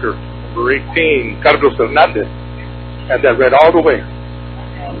linebacker number 18, Carlos Hernandez. Had that read all the way.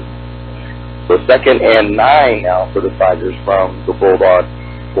 So 2nd and 9 now for the Tigers from the Bulldog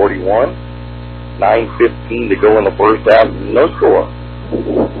 41. 9:15 to go in the first half. No score.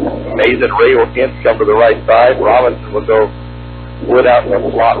 Mays and Ray will come to the right side. Robinson will go split out in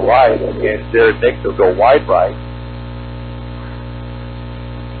the slot right, and Jared Nix will go wide right.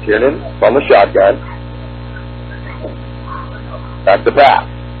 Tiernan from the shotgun. Back to pass.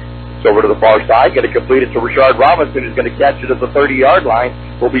 It's over to the far side. Going to complete it to Rashard Robinson, who's going to catch it at the 30-yard line.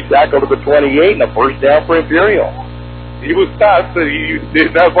 Will be tackled at the 28, and a 1st down for Imperial. He was fast, but he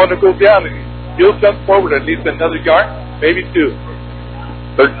did not want to go down. He'll jump forward at least another yard, maybe 2.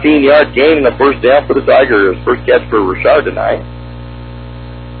 13-yard gain and a 1st down for the Tigers. First catch for Rashard tonight.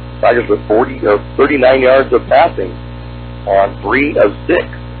 Tigers with 39 yards of passing on 3 of 6.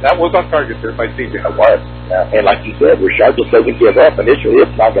 That was on target there by CJ. It was. And like you said, Rashard just doesn't give up. Initially,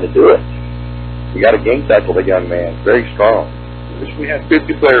 it's not going to do it. You got to game tackle the young man. Very strong. Wish we had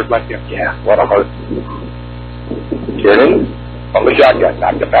 50 players like him. Yeah, what a heart. Tiernan on the shotgun.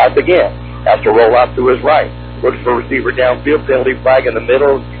 Knocked the pass again. Has to roll out to his right. Looks for receiver downfield, penalty flag in the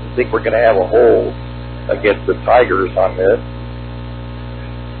middle. I think we're going to have a hold against the Tigers on this.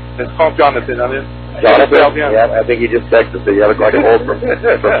 Let's call Jonathan on this. Jonathan? Yeah, I think he just texted that. He looked like a hold from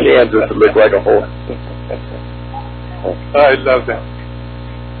Kansas. It looked like a hold. I love that.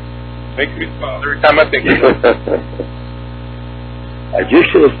 Makes me smile every time I think of it. I just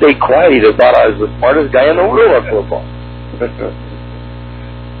should have stayed quiet. He'd have thought I was the smartest guy in the world at football.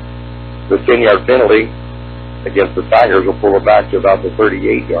 The 10-yard penalty against the Tigers will pull it back to about the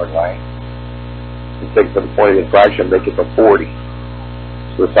 38-yard line. It takes them a point of infraction, make it the 40.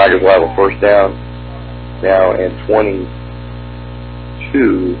 So the Tigers will have a 1st down now and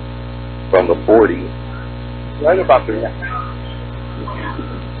 22 from the 40. Right about there.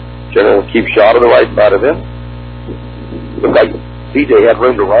 General will keep Shaw to the right side of him. Looks like CJ had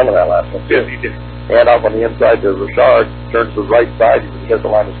room to run on that last one. Yes, he did. Hand off on the inside to Rashard, turns to the right side, he hits the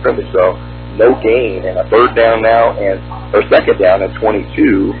line of scrimmage, so no gain, and a 3rd down now, or 2nd down at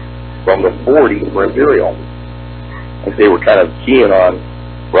 22 from the 40 for Imperial. I think they were kind of keying on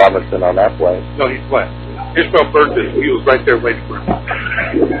Robinson on that play. No, he's playing. Ishmael Burgess, he was right there waiting for him.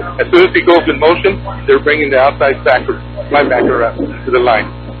 As soon as he goes in motion, they're bringing the outside linebacker up to the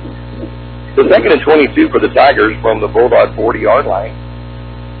line. So 2nd and 22 for the Tigers from the Bulldog 40-yard line.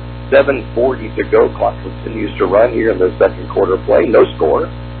 7:40 to go. Clock continues to run here in the 2nd quarter play. No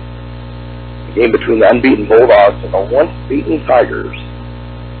score. The game between the unbeaten Bulldogs and the once-beaten Tigers.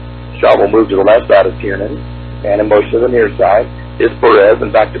 Shaw will move to the left side of Tiernan, and in motion to the near side is Perez,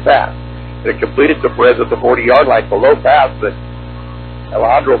 and back to pass. They completed to Perez at the 40-yard line. Below pass, but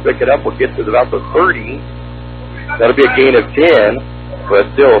Alejandro will pick it up. Will get to about the 30 That'll be a gain of 10,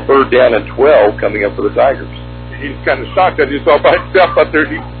 but still a 3rd down and 12 coming up for the Tigers. He's kind of shocked that he's all by himself out there.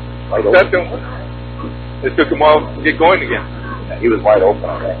 It took him a while to get going again. Yeah, he was wide open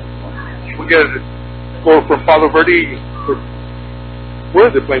on that. We get a score from Palo Verde. Where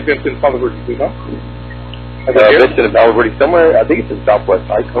is it playing? Vincent Palo Verde, do you know? Vincent and Palo Verde somewhere. I think it's in Southwest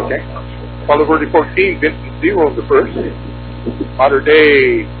High School. Okay. Palo Verde 14, Vincent 0 the first. Mater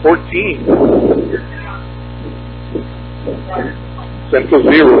Dei 14. Centro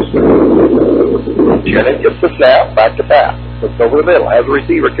 0. Shannon gets the snap, back to pass. Looks over the middle, has a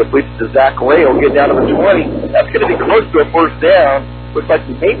receiver, completes to Zach Ray. He'll get down to the 20. That's going to be close to a 1st down. Looks like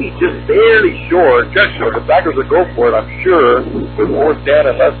maybe just barely short. Just short. The Tigers will go for it, I'm sure, with 4th down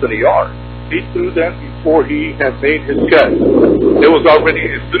and less than a yard. He threw that before he had made his cut. It was already,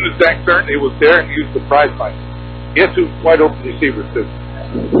 as soon as Zach turned, it was there, and he used the prize find. He had 2 wide open receivers, too.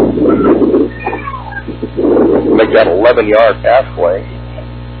 Make that 11-yard pass play.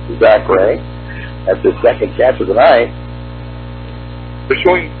 Zach Ray. That's his 2nd catch of the night. They're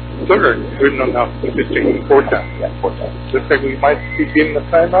showing 3rd. No, it's taking 4th down. Yeah, 4th down. Looks like we might be getting a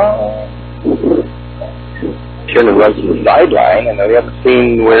timeout. Shannon runs to the sideline, and we haven't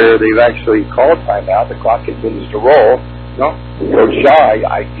seen where they've actually called timeout. The clock continues to roll. No. Coach Shaw,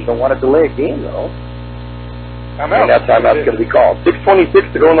 you don't want to delay a game, though. Timeout. And that timeout's going to be called.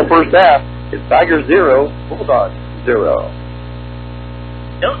 6:26 to go in the 1st half. It's Tigers 0, Bulldogs 0.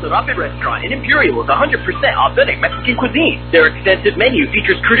 El Zarape restaurant in Imperial is 100% authentic Mexican cuisine. Their extensive menu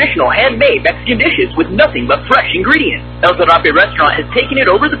features traditional handmade Mexican dishes with nothing but fresh ingredients. El Zarape restaurant has taken it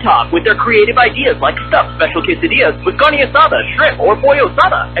over the top with their creative ideas like stuffed special quesadillas with carne asada, shrimp, or pollo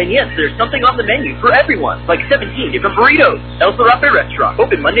asada. And yes, there's something on the menu for everyone, like 17 different burritos. El Zarape restaurant,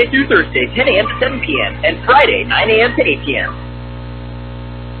 open Monday through Thursday, 10 a.m. to 7 p.m. and Friday, 9 a.m. to 8 p.m.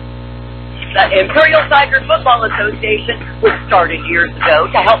 The Imperial Tiger Football Association was started years ago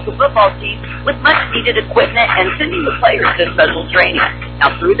to help the football team with much-needed equipment and sending the players to special training.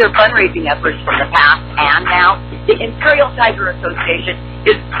 Now, through their fundraising efforts from the past and now, the Imperial Tiger Association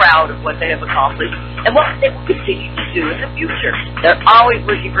is proud of what they have accomplished and what they will continue to do in the future. They're always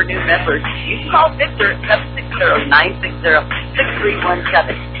looking for new members. You can call Victor at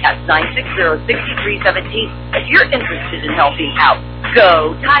 760-960-6317. That's 960-6317 if you're interested in helping out.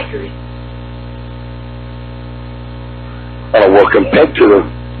 Go Tigers! Welcome, Peg, to the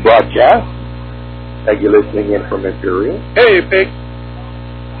broadcast. Thank you listening in from Imperial. Hey, Peg.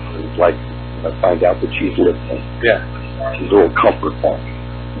 It's like I find out that she's listening. Yeah. She's a little comfort phone.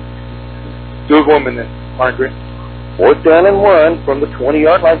 Good woman, Margaret. 4th down and 1 from the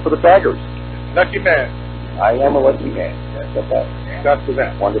 20-yard line for the Tigers. Lucky man. I am a lucky man. That's that. Got to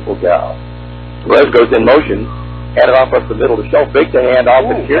that. Wonderful gal. Perez goes in motion. Hand it off up the middle to Shaw. Fake the hand off,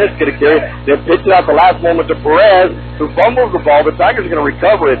 and Kieran's going to carry it. Then pitch it out the last moment to Perez, who fumbles the ball. The Tigers are going to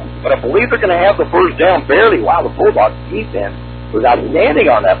recover it, but I believe they're going to have the 1st down barely. Wow, the Bulldogs defense was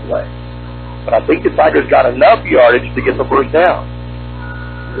outstanding on that play. But I think the Tigers got enough yardage to get the 1st down.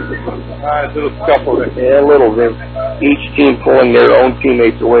 A little scuffle there. Yeah, a little bit. Each team pulling their own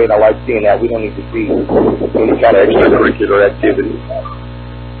teammates away, and I like seeing that. We don't need to see any kind of extracurricular activity.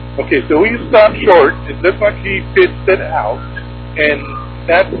 Okay, so he stopped short. It looks like he pitched it out, and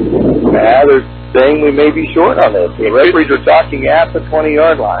that's... They're saying we may be short on this. The referees are talking at the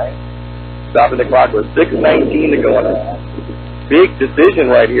 20-yard line, stopping the clock with 6:19 to go on. Big decision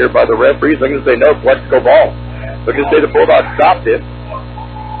right here by the referees. They're going to say, no, let's go ball. They're going to say the Bulldogs stopped it.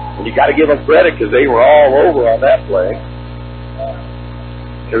 And you got to give them credit because they were all over on that play.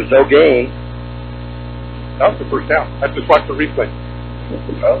 There's no gain. That's the 1st down. I just watched the replay.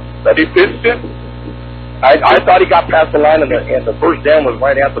 That he pitched it? I thought he got past the line, and the 1st down was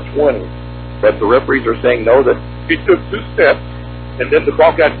right at the 20. But the referees are saying no, that he took 2 steps, and then the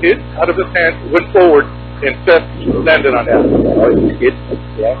ball got hit out of his hands, went forward, and Seth landed on that.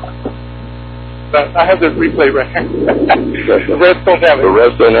 Yeah. I have the replay right here. The Reds don't have it. The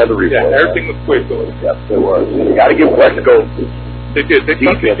Reds don't have the replay. Yeah, everything was quick, though. Yes, it was. You got to give Calexico They did. They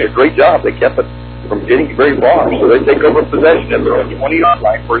defense a great job. They kept it from getting very far. So they take over possession at their own 20-yard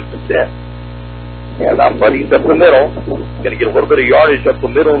line, 1st and 10. And now Buddy's up the middle. Going to get a little bit of yardage up the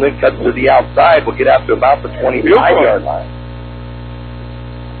middle and then cuts to the outside. We'll get out to about the 25-yard line.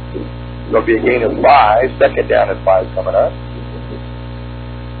 There'll be a gain of 5. 2nd down and 5 coming up.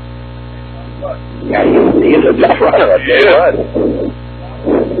 Yeah, he's a tough runner. I'll tell you what.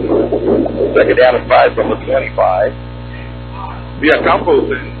 2nd down and 5 from the 25. Yeah, Campos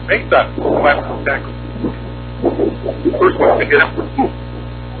and Mesa went from tackle. The first one to get him.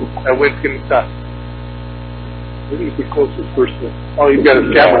 And Wynn's getting stopped. We need to be closer first. Oh, he's got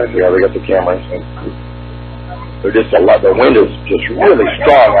his camera. Yeah, they got the camera. They're just a lot. The wind is just really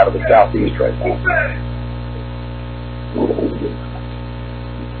strong out of the southeast right now.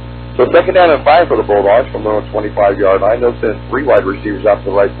 So second down and 5 for the Bulldogs from their own 25-yard line. They'll send 3 wide receivers out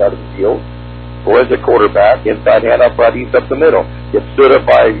to the right side of the field. Flores at quarterback, inside handoff right east up the middle. Gets stood up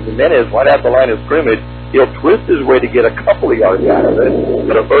by Jimenez right at the line of scrimmage. He'll twist his way to get a couple of yards out of it.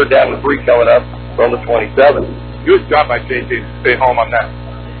 But a third down and 3 coming up from the 27. Good job by JJ to stay home on that.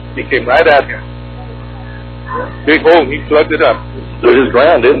 He came right at him. Big hole, he plugged it up. Stood his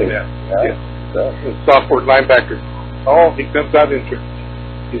ground, didn't he? Yeah. Sophomore linebacker. Oh, he comes out in.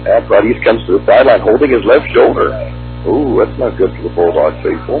 Yeah, right east comes to the sideline holding his left shoulder. Ooh, that's not good for the Bulldog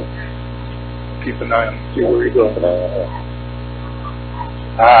faithful. Keep an eye on him, see where he goes.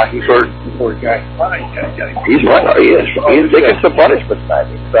 He's hurt. Poor guy. He's right. He is. He's taking some punishment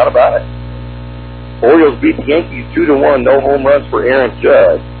tonight. There's not about it. Orioles beat the Yankees 2-1. No home runs for Aaron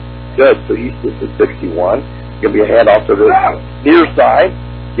Judd. So he's just at 61. Going to be a handoff to the near side.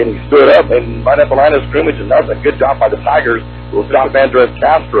 Getting stood up and right at the line of scrimmage. And that's a good job by the Tigers. Will stop Andres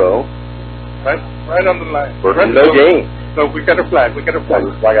Castro. Right on the line. Right no game. No, we got a flag. We got a flag.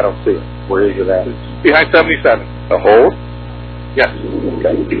 Flag, I don't see it. Where is it at? It's behind 77. A hold? Yes.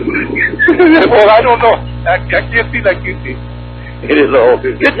 Okay. Well, I don't know. I can't see like you see. It is a hold.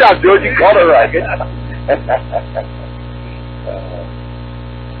 Good job, George. You caught it right. Good job.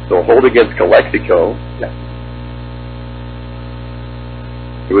 So hold against Calexico. Yeah.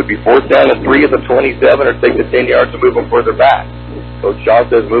 It would be 4th down and 3 at the 27, or take the 10 yards and move them further back. Coach Shaw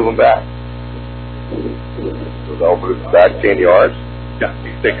says move them back. So they'll move them back 10 yards. Yeah,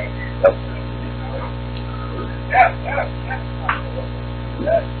 he's taking it. Yep.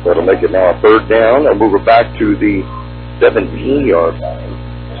 So it'll make it now a 3rd down. They'll move it back to the 17-yard line.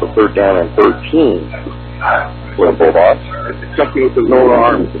 So 3rd down and 13 for the Bulldogs. It's something with the lower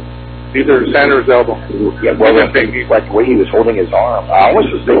arm. Either center or elbow. Yeah, well, I think like the way he was holding his arm. I was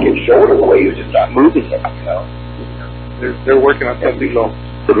just thinking shoulder, the way he was just not moving it, you know. They're working on something low.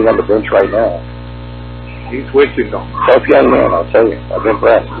 Sitting on the bench right now. He's wasting though. Tough young man, I'll tell you. I've been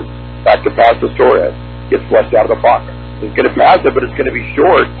impressed. Back to pass to Torres. Gets flushed out of the pocket. He's going to pass it, but it's going to be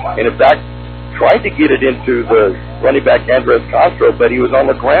short. And in fact, tried to get it into the running back Andres Castro, but he was on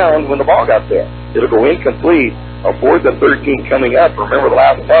the ground when the ball got there. It'll go incomplete. A 4th and 13 coming up. Remember the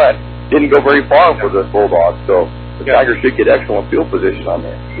last punt didn't go very far for the Bulldogs, so the Tigers should get excellent field position on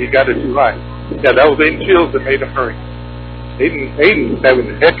there. He got it too high. Yeah, that was Aiden Shields that made him hurry. Aiden's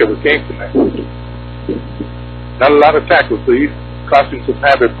having a heck of a game tonight. Not a lot of tackles, so he's costing some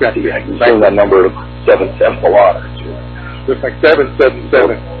habit practice. Yeah, he's saying that number of 7-7 a lot. Just like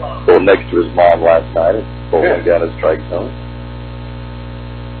 7-7-7. Pulled next to his mom last night and bowling down his strike zone.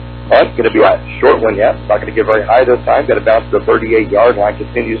 Punt, going to be a short one yet. Not going to get very high this time. Got to bounce to the 38-yard line.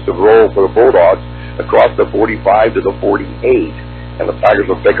 Continues to roll for the Bulldogs across the 45 to the 48. And the Tigers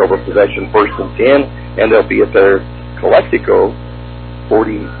will take over possession 1st and 10. And they'll be at their Calexico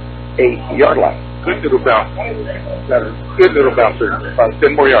 48-yard line. Good little bounce. Good little bouncer. About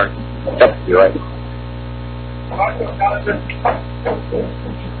 10 more yards. Yep, you're right.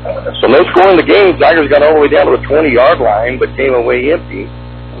 So no score in the game. Tigers got all the way down to the 20-yard line, but came away empty.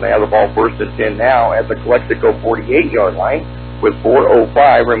 They have the ball 1st and 10 now at the Calexico 48-yard line with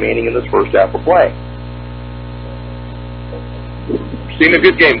 4:05 remaining in this first half of play. Seen a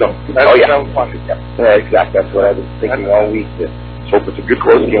good game, though. That was fun. Yeah, exactly. That's what I was thinking all week. Let's hope it's a good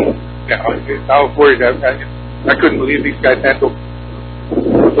close game. Yeah, I was worried. I couldn't believe these guys handled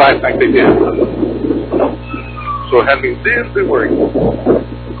life like they did. So it had me really worried.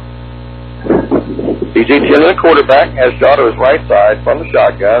 DJ Tillman, quarterback, has shot to his right side from the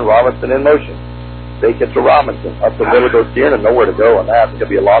shotgun. Robinson in motion. Fake it to Robinson. Up the middle goes Tiernan, nowhere to go on that. It's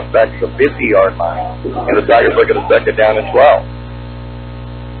going to be a loss back to the 50-yard line. And the Tigers look at a 2nd down and 12.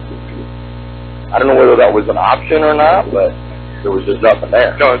 I don't know whether that was an option or not, but there was just nothing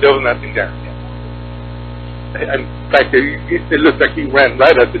there. No, there was nothing there. In fact, it looked like he ran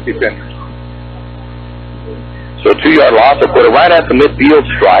right at the defender. So 2-yard loss will put it right at the midfield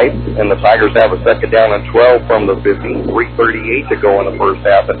stripe, and the Tigers have a 2nd down and 12 from the 15. 3:38 to go in the first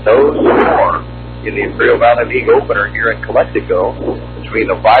half, and those are in the Imperial Valley League opener here in Calexico between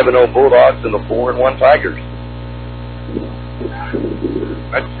the 5-0 Bulldogs and the 4-1 Tigers.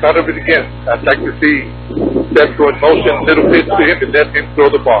 I just thought of it again. I'd like to see Seth go in motion, little pitch to him, and let him throw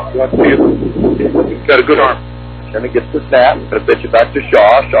the ball. You want to see it? He's got a good arm. Then he gets the snap, going to pitch it back to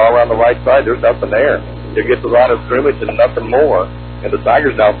Shaw. Shaw around the right side. There's nothing there. They get the line of scrimmage and nothing more. And the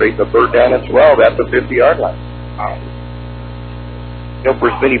Tigers now face a 3rd down and 12 at the 50-yard line. You know,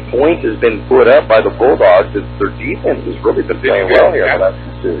 for as many points has been put up by the Bulldogs, their defense has really been playing well here. Yeah.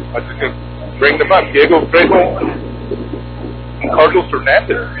 bring them up. Diego Fredo and Carlos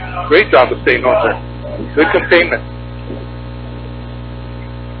Hernandez. Great job of staying on there. Good containment.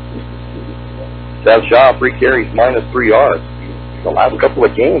 That shot, 3 carries, -3 yards. The last couple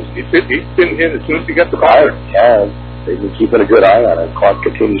of games. He's been in as soon as he got the ball. Yeah, they've been keeping a good eye on it. Clock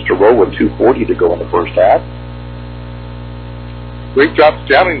continues to roll with 2:40 to go in the first half. Great job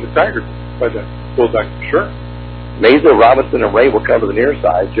jamming the Tigers by the Bulldogs, for sure. Mesa, Robinson, and Ray will come to the near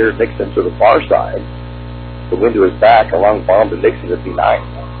side. Jared Nixon to the far side. The wind to his back, a long bomb to Nixon at B9.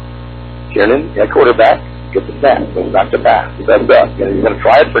 Kiernan, at quarterback, gets the snap, goes back to pass. He's up. He's going to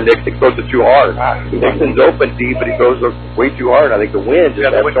try it for Nixon. He throws it too hard. Nixon's open deep, but he throws it way too hard. I think the wind just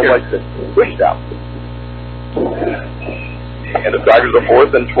has so much to push it out. And the Tigers are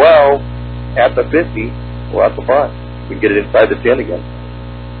 4th and 12 at the 50. Well, that's a punt. We can get it inside the 10 again.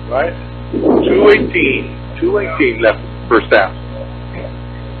 Right. 2:18 left first half.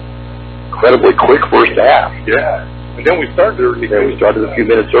 Incredibly quick first half. Yeah. And then we started early. Yeah, we started a few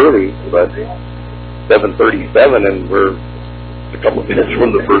minutes early, but 7:37, and we're a couple minutes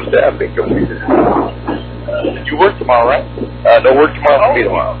from the first half being completed. You work tomorrow, right? No work tomorrow for me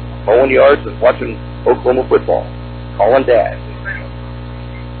tomorrow. Mowing yards and watching Oklahoma football. Calling Dad.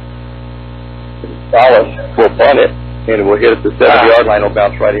 Dallas will punt it, and we'll hit at the 7-yard line. It'll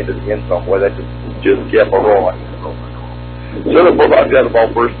bounce right into the end zone. Boy, that just kept a rolling. So the Bulldogs have the ball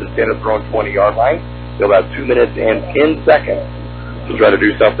first and 10 at their own 20-yard line. They'll have 2 minutes and 10 seconds to try to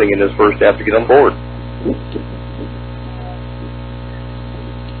do something in this first half to get on board.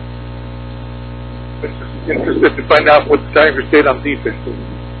 It's just interested to find out what the Tigers did on defense.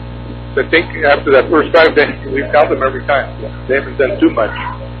 I think after that first drive, we've held them every time. They haven't done too much.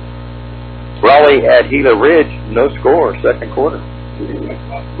 Raleigh at Gila Ridge, no score, second quarter.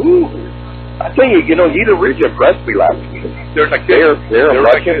 Ooh. I tell you, Gila Ridge impressed me last week. They're a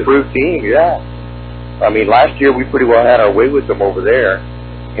much improved team, yeah. I mean, last year we pretty well had our way with them over there,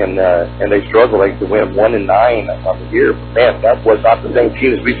 and they struggled. They went 1-9 on the year. But man, that was not the same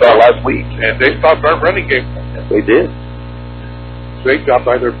team as we saw last week. And they stopped our running game. Yes, they did. Great job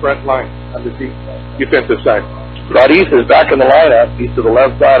by their front line on the defensive side. Rodis is back in the lineup. He's to the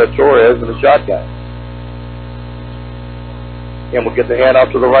left side of Torres in the shotgun. And we'll get the hand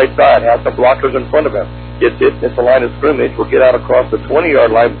out to the right side. Has some blockers in front of him. Gets it. It's the line of scrimmage. We'll get out across the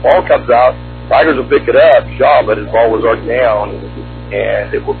 20-yard line. Ball comes out. Tigers will pick it up. Shaw, but his ball was arced down.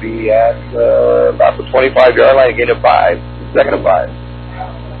 And it will be at about the 25-yard line. Again at 5. Second and 5.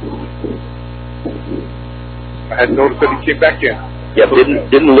 I had noticed that he came back in. Yeah,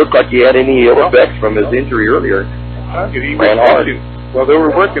 didn't look like he had any ill effects from his injury earlier. He ran hard. Well, they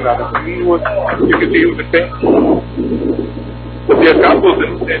were working on it. You could see he was in pain. But the Campos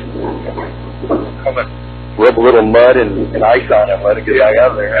in. Rub a little mud and ice on him, let it get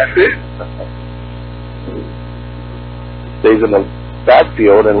out of there. That's it. Stays in the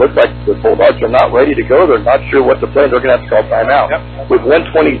backfield, and looks like the Bulldogs are not ready to go. They're not sure what to play. They're going to have to call timeout. Yep. With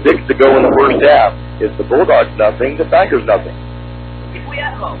 1:26 to go in the first half, it's the Bulldogs nothing, the Tigers nothing. We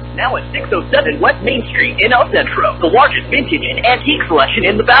at home, now at 607 West Main Street in El Centro, the largest vintage and antique selection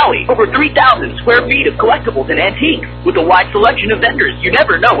in the Valley. Over 3,000 square feet of collectibles and antiques. With a wide selection of vendors, you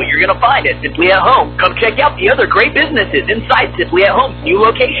never know what you're going to find at Simply at Home. Come check out the other great businesses inside Simply at Home's new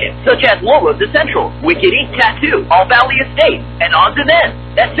location, such as Lola's Essentials, Wicked Ink Tattoo, All Valley Estates, and Odds and Ends.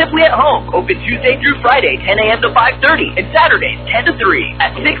 That's Simply at Home, open Tuesday through Friday, 10 a.m. to 5:30, and Saturdays, 10 to 3,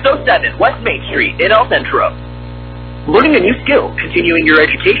 at 607 West Main Street in El Centro. Learning a new skill, continuing your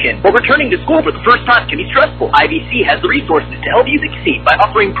education, or returning to school for the first time can be stressful. IVC has the resources to help you succeed by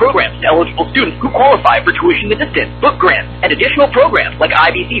offering programs to eligible students who qualify for tuition assistance, book grants, and additional programs like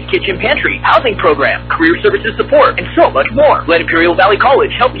IVC's Kitchen Pantry, Housing Program, Career Services Support, and so much more. Let Imperial Valley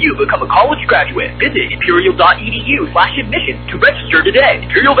College help you become a college graduate. Visit imperial.edu/admissions to register today.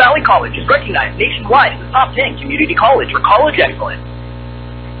 Imperial Valley College is recognized nationwide as the top 10 community college for college excellence.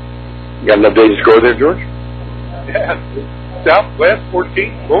 You got enough days to score there, George? Yeah, Southwest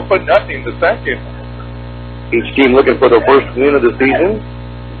 14, open nothing the second. Each team looking for their first win of the season.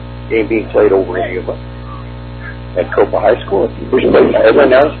 Game being played over in Yuma at Copa High School. First place ever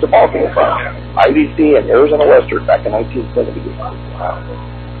announced the ball game from IVC and Arizona Western back in 1970. Wow.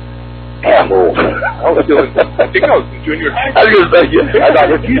 Damn old. I think I was in junior. I was going to say, I thought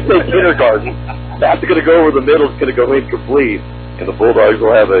if you say kindergarten, that's going to go over the middle, it's going to go incomplete, and the Bulldogs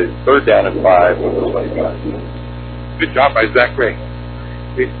will have a 3rd down and 5. Good job by Zach Ray.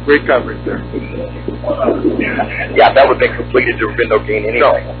 Great coverage there. Yeah, that would have been completed. There would have been no gain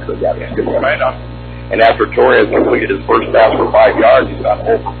anyway. So, yeah, that's good. Right on. And after Torres completed his first pass for 5 yards, he's got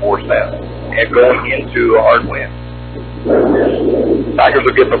 0 for 4 cents. And going into a hard win. Tigers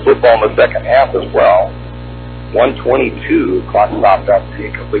will get the football in the second half as well. 1:22, clock stopped up the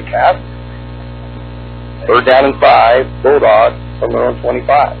incomplete pass. 3rd down and 5, Bulldogs from their own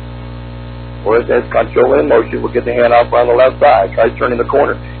 25. Flores has control in motion, will get the handoff on the left side, tries turning the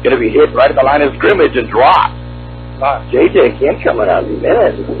corner, going to be hit right at the line of scrimmage and dropped. JJ Kent coming out in a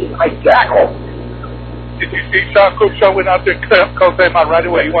minute. Nice tackle. Did you see Coach Shaw went out there and cut up Coach Amon right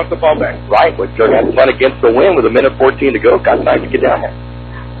away? He wants the ball back. Right, but Joe had fun against the wind with 1:14 to go. Got time to get down there.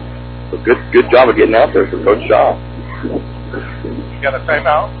 So good job of getting out there for Coach Shaw. You got a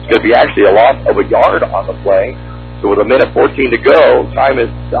timeout? It's going to be actually a loss of a yard on the play. So with 1:14 to go, time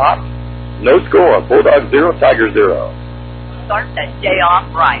is stopped. No score. Bulldogs 0, Tigers 0. Start that day off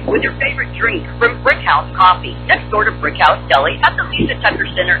right with your favorite drink from Brickhouse Coffee, next door to Brickhouse Deli at the Lisa Tucker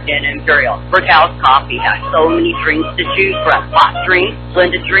Center in Imperial. Brickhouse Coffee has so many drinks to choose from: hot drinks,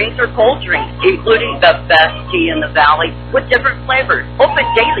 blended drinks, or cold drinks, including the best tea in the valley with different flavors. Open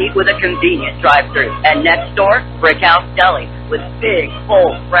daily with a convenient drive-thru. And next door, Brickhouse Deli with big,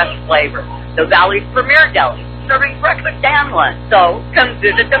 full, fresh flavors. The valley's premier deli, serving breakfast and lunch. So come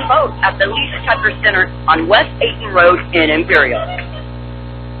visit them both at the Lisa Tucker Center on West Ayton Road in Imperial.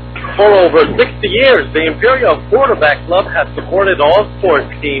 For over 60 years, the Imperial Quarterback Club has supported all sports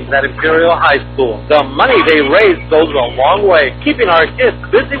teams at Imperial High School. The money they raise goes a long way, keeping our kids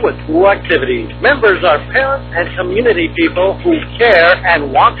busy with school activities. Members are parents and community people who care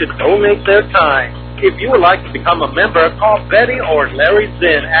and want to donate their time. If you would like to become a member, call Betty or Larry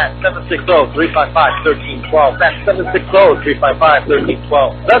Zinn at 760-355-1312. That's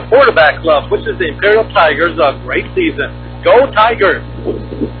 760-355-1312. The Quarterback Club wishes the Imperial Tigers a great season. Go Tigers!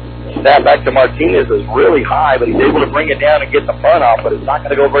 Snap back to Martinez is really high, but he's able to bring it down and get the punt off, but it's not going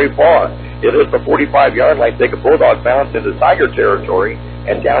to go very far. It is the 45-yard line. Take a Bulldog bounce into Tiger territory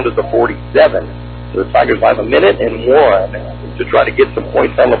and down to the 47. So the Tigers have 1 minute and 1 to try to get some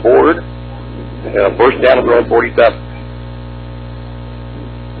points on the board. First down and throw 47.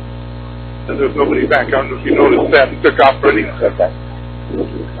 And there's nobody back. I don't know if you noticed that. He took off running. Okay.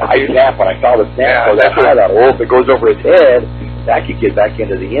 I snap when I saw the snap. So that's what I thought. Oh, if it goes over his head, that could get back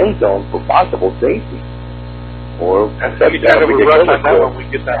into the end zone for possible safety. Or that's kind of a rush on that one. We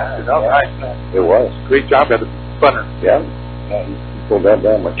get that. Nice. It was. Great job at the punter. Yeah. He pulled that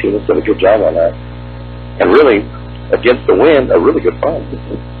down. Martinez did a good job on that. And really, against the wind, a really good punt.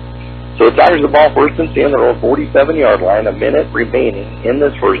 So the Tigers the ball 1st and 10, their own 47-yard line, 1 minute remaining in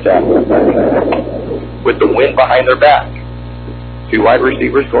this first half with the wind behind their back. 2 wide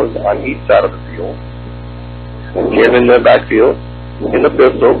receivers going on each side of the field. Jim in the backfield, in the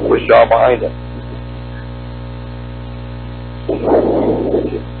pistol, with Shaw behind him.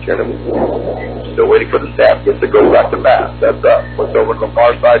 Still waiting for the snap, gets to go back to pass. That's up. Looks over to the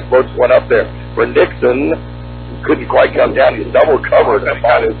far side, floats one up there for Nixon. Couldn't quite come down. He's double covered, and the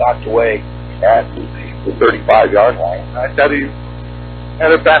ball is knocked away at the 35-yard line. I thought he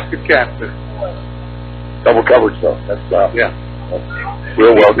had a basket catch there. Double coverage, though. That's yeah.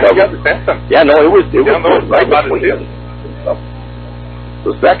 Real well covered. Yeah, no, it was right between them.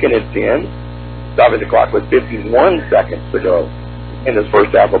 So 2nd and 10. Stopping the clock with 51 seconds to go in this first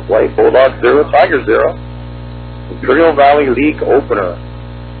half of play. Bulldogs 0, Tigers 0. Imperial Valley League opener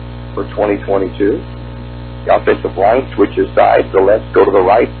for 2022. The offensive line switches sides, so let's go to the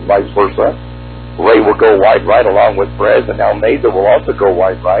right, vice versa. Ray will go wide right along with Perez, and now Meza will also go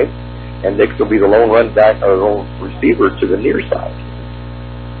wide right, and Nix will be the lone run back or lone receiver to the near side.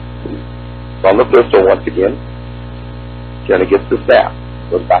 So on the pistol once again. Jenna gets the snap,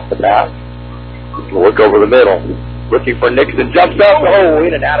 goes back to pass. Look over the middle. Looking for Nixon, jumps up,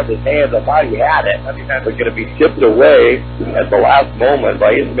 in and out of his hands. I thought he had it. But going to be tipped away at the last moment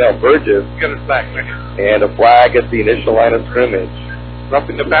by Ismail Burgess. Get it back, man. And a flag at the initial line of scrimmage.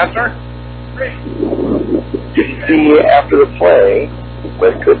 Roughing the passer? Didn't see after the play,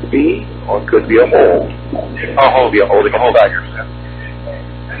 but it could be, or it could be a hold. A hold. Be a holding of Tigers.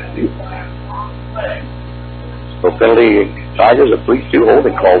 So penalty, Tigers, at least 2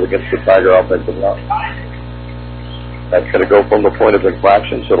 holding calls against the Tiger offensive line. That's going to go from the point of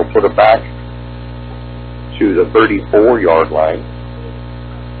infraction, so it'll put it back to the 34-yard line.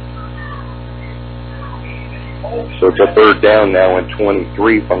 So it's a 3rd down now and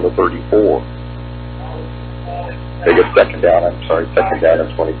 23 from the 34. Take a 2nd down, 2nd down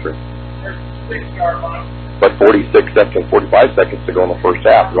and 23. But 45 seconds to go in the first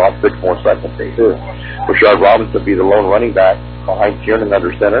half. We'll have 6 more seconds to do. Rashard Robinson will be the lone running back behind Kiernan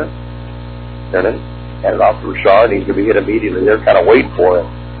under center. Kiernan. Hand it off to Rashard, and he's going to be hit immediately. They're kind of waiting for him.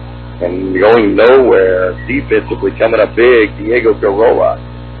 And going nowhere, defensively coming up big, Diego Garola.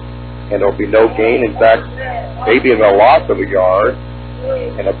 And there'll be no gain. In fact, maybe a loss of a yard,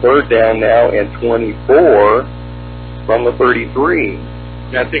 and a third down now and 24 from the 33.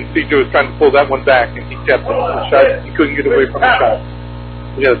 Yeah, I think CJ was trying to pull that one back, and he kept the shot. He couldn't get away from the shot.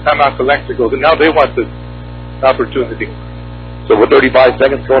 Yeah, the timeout Calexico, and now they want the opportunity. So with 35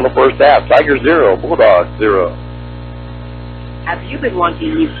 seconds to go in the first half, Tigers 0, Bulldogs 0. Have you been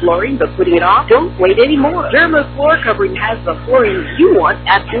wanting new flooring but putting it off? Don't wait anymore. Derma floor covering has the flooring you want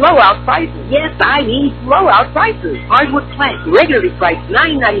at blowout prices. Yes, I mean blowout prices. Hardwood plank, regularly priced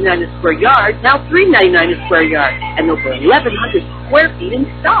 $9.99 a square yard, now $3.99 a square yard, and over 1,100 square feet in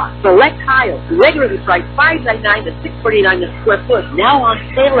stock. Select tiles, regularly priced $5.99 to $6.49 a square foot, now on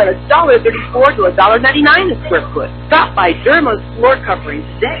sale at $1.34 to $1.99 a square foot. Stop by Derma's floor covering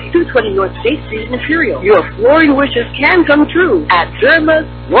today, 220 North State Street in Imperial. Your flooring wishes can come true at Derma's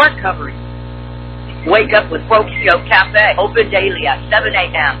floor covering. Wake up with KXO Café, open daily at 7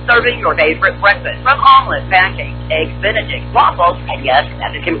 a.m., serving your favorite breakfast, from omelets, pancakes, eggs benedict, waffles, and yes,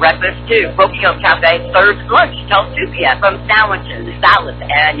 Mexican breakfast too. KXO Café serves lunch till 2 p.m. from sandwiches, salads,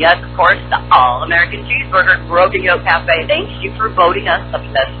 and yes, of course, the all-American cheeseburger. KXO Café thanks you for voting us the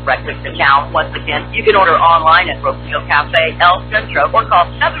best breakfast in town. Once again, you can order online at KXO Café, El Centro, or call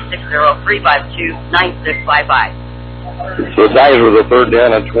 760-352-9655. So the Tigers with a third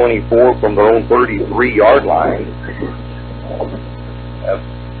down and 24 from their own 33-yard line. Have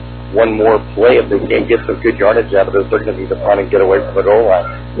one more play. If they can't get some good yardage out of this, they're going to need to punt and get away from the goal line.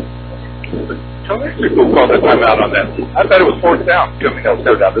 Calexico called a timeout on that. I thought it was fourth down.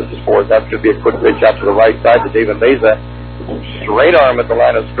 This is fourth. That could be a quick pitch out to the right side to David Meza. Straight arm at the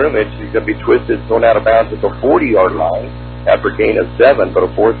line of scrimmage. He's going to be twisted, thrown out of bounds at the 40-yard line after gain of 7, but a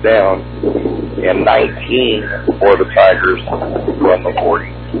fourth down and 19 for the Tigers from the 40.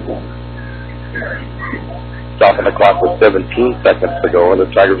 Stopping the clock with 17 seconds to go, and the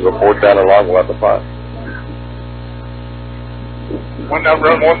Tigers with a fourth down and long will have the punt. One down,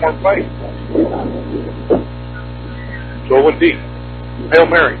 run one more play. Going deep. Hail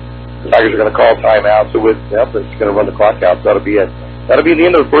Mary. The Tigers are going to call timeout, so with it's going to run the clock out. So that'll be it. That'll be the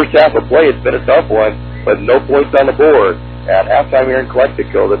end of the first half of play. It's been a tough one, but no points on the board. At halftime here in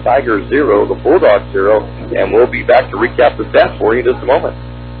Calexico, the Tigers 0, the Bulldogs 0, and we'll be back to recap the stats for you in just a moment.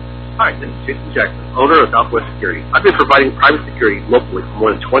 Hi, this is Jason Jackson, owner of Southwest Security. I've been providing private security locally for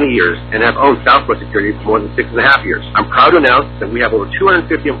more than 20 years and have owned Southwest Security for more than 6.5 years. I'm proud to announce that we have over 250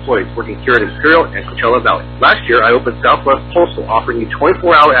 employees working here at Imperial and Coachella Valley. Last year, I opened Southwest Postal, offering you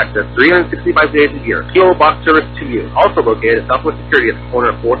 24-hour access 365 days a year. PO box service to you. Also located at Southwest Security at the corner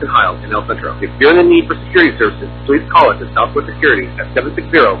of 4th and Hiles in El Centro. If you're in the need for security services, please call us at Southwest Security at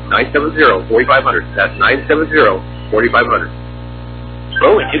 760-970-4500. That's 970-4500.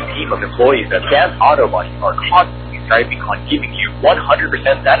 Bo and his team of employees at Dan's Auto Body are constantly striving on giving you 100%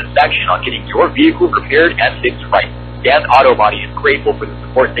 satisfaction on getting your vehicle repaired and fixed right. Dan's Auto Body is grateful for the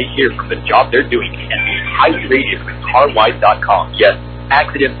support they hear from the job they're doing and being highly rated with CarWise.com. Yes,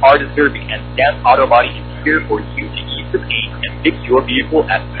 accidents are disturbing, and Dan's Auto Body is here for you to ease the pain and fix your vehicle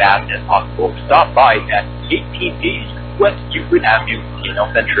as fast as possible. Stop by at 1880 West Euclid Avenue in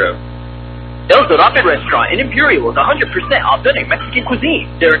El Centro. El Zarape restaurant in Imperial is 100% authentic Mexican cuisine.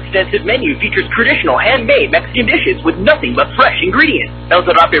 Their extensive menu features traditional handmade Mexican dishes with nothing but fresh ingredients. El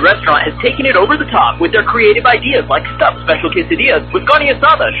Zarape restaurant has taken it over the top with their creative ideas like stuffed special quesadillas with carne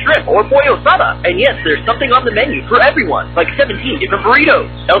asada, shrimp, or pollo asada. And yes, there's something on the menu for everyone, like 17 different burritos.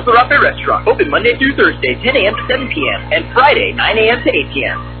 El Zarape restaurant, open Monday through Thursday, 10 a.m. to 7 p.m. and Friday, 9 a.m. to 8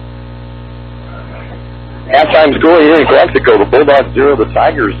 p.m. Halftime score here in Calexico, the Bulldogs 0, the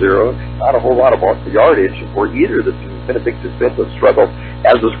Tigers 0. Not a whole lot of yardage for either of the teams. It's been a big defensive struggle,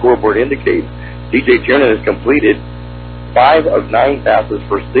 as the scoreboard indicates. DJ Tiernan has completed 5 of 9 passes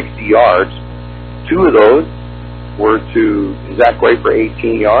for 60 yards. 2 of those were to Zach Way for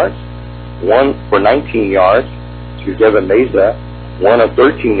 18 yards, 1 for 19 yards to Devin Meza, 1 of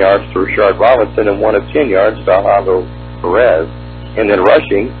 13 yards to Rashard Robinson, and 1 of 10 yards to Alejandro Perez. And then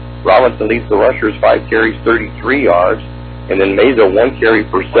rushing, Robinson leads the rushers, 5 carries, 33 yards. And then Meza, 1 carry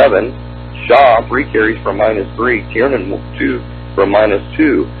for 7. Shaw, 3 carries for -3. Tiernan, 2 for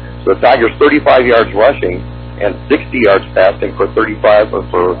 -2. So the Tigers 35 yards rushing and 60 yards passing for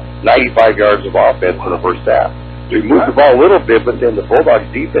 95 yards of offense in the first half. We moved the ball a little bit, but then the Bulldogs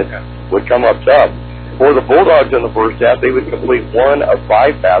defense would come up tough. For the Bulldogs in the first half, they would complete 1 of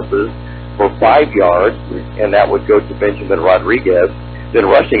 5 passes for 5 yards, and that would go to Benjamin Rodriguez. Then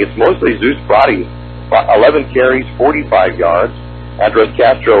rushing, it's mostly Zeus Brady, 11 carries, 45 yards. Andres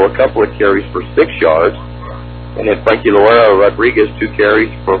Castro, a couple of carries for 6 yards. And then Frankie Loera Rodriguez, 2 carries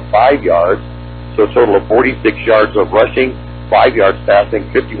for 5 yards. So a total of 46 yards of rushing, 5 yards passing,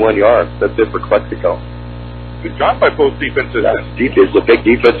 51 yards. That's it for Calexico. good job by both defenses. It's a big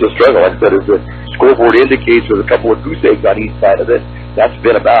defensive struggle. Like I said, as the scoreboard indicates, with a couple of goose eggs on each side of it, that's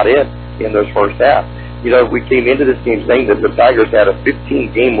been about it in those first half. You know, we came into this game saying that the Tigers had a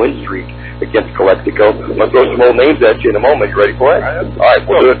 15-game win streak against Calexico. I'm going to throw some old names at you in a moment. You ready for it? All right,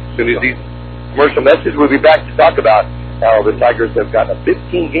 we'll do it. As soon as these commercial messages, we'll be back to talk about how the Tigers have gotten a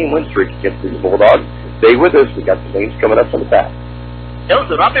 15-game win streak against these Bulldogs. Stay with us. We got some names coming up from the back. El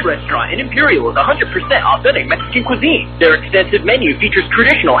Zarape restaurant in Imperial is 100% authentic Mexican cuisine. Their extensive menu features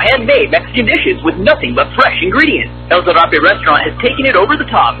traditional handmade Mexican dishes with nothing but fresh ingredients. El Zarape restaurant has taken it over the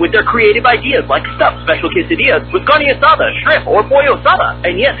top with their creative ideas like stuffed special quesadillas with carne asada, shrimp, or pollo asada.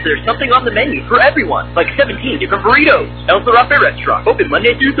 And yes, there's something on the menu for everyone, like 17 different burritos. El Zarape restaurant, open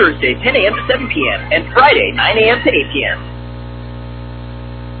Monday through Thursday, 10 a.m. to 7 p.m. and Friday, 9 a.m. to 8 p.m.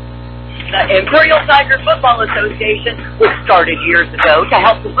 The Imperial Tiger Football Association was started years ago to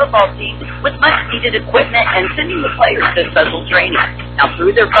help the football team with much-needed equipment and sending the players to special training. Now,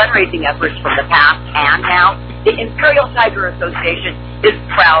 through their fundraising efforts from the past and now, the Imperial Tiger Association is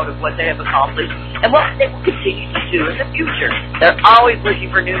proud of what they have accomplished and what they will continue to do in the future. They're always looking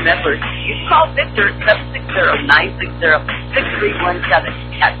for new members. You can call Victor at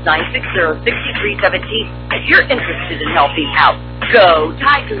 760-960-6317. That's 960-6317 if you're interested in helping out. Go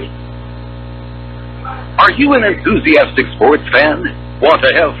Tigers! Are you an enthusiastic sports fan? Want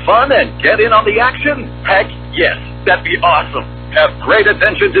to have fun and get in on the action? Heck, yes, that'd be awesome. Have great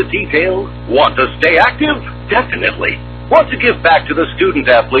attention to detail? Want to stay active? Definitely. Want to give back to the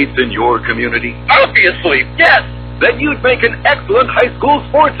student athletes in your community? Obviously, yes! Then you'd make an excellent high school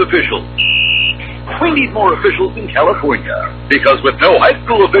sports official. We need more officials in California, because with no high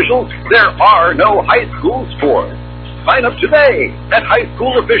school officials, there are no high school sports. Sign up today at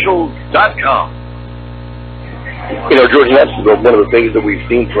highschoolofficials.com. You know, George, that's one of the things that we've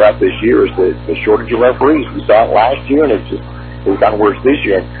seen throughout this year is the shortage of referees. We saw it last year, and it's gotten worse this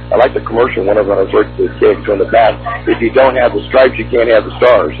year. I like the commercial, one of them I heard the KXO in the past. If you don't have the stripes, you can't have the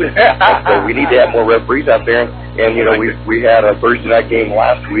stars. So we need to have more referees out there. And you know, we had a Thursday night game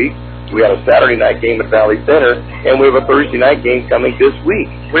last week. We had a Saturday night game at Valley Center, and we have a Thursday night game coming this week.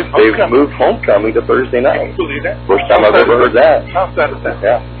 They've moved homecoming to Thursday night. First time I've ever heard that. How sad is that?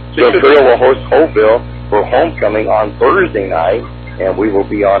 Yeah. So Imperial will host Holtville for homecoming on Thursday night, and we will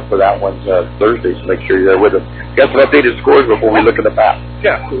be on for that one Thursday, so make sure you're there with us. Got some updated scores before we look at the map.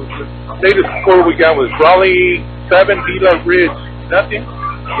 Yeah, so the latest score we got was Raleigh 7, Gila Ridge nothing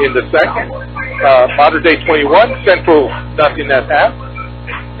in the second. Mater Dei 21, Centro nothing at half,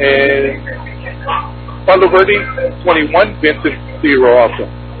 and Palo Verde 21, Vincent 0 also.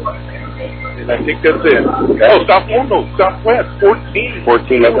 And I think that's it. Okay. Oh, Southwest 14.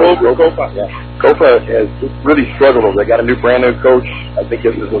 14 over Copa. Yeah. Copa has really struggled. They got a brand new coach. I think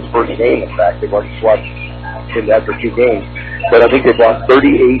this is his first game, in fact. They've already swapped him after 2 games. But I think they've lost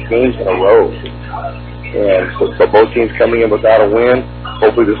 38 games in a row. And so both teams coming in without a win.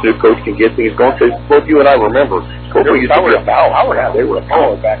 Hopefully this new coach can get things going. Because both you and I remember, Copa used to be a power. They were a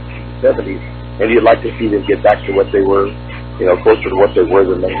power back in the 70s. And you'd like to see them get back to what they were, you know, closer to what they were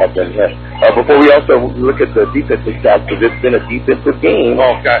than they have been yet. Before we also look at the defensive stats, because it's been a defensive game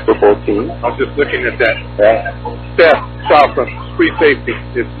for both teams. I was just looking at that. Yeah. Steph Southland, free safety,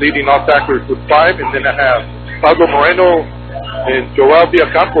 is leading all tacklers with 5, and then I have Pablo Moreno and Joel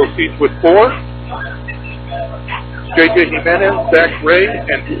Villacampos each with 4. J.J. Jimenez, Zach Ray,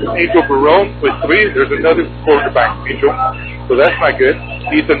 and Angel Barone with 3. There's another quarterback, Angel, so that's not good.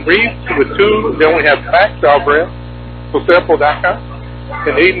 Ethan Reeves with 2. Then we have Max Alvarez, Jose Podaca,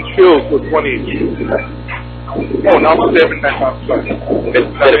 and Aiden Shields with 1 each. Oh, now 7. I'm sorry.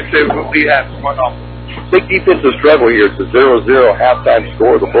 We have 1 off. Big defensive struggle here. It's a 0-0 halftime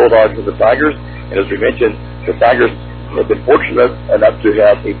score. The Bulldogs and the Tigers. And as we mentioned, the Tigers have been fortunate enough to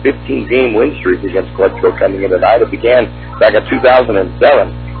have a 15-game win streak against Calexico coming in tonight. It began back in 2007.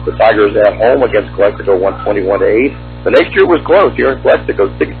 The Tigers at home against Calexico won 21-8. The next year was close here in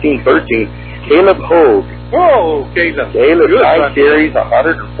Calexico, 16-13. Caleb Hogue. Whoa, Caleb. 9 carries,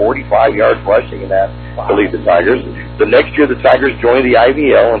 145 yards rushing in that to lead the Tigers. The next year, the Tigers joined the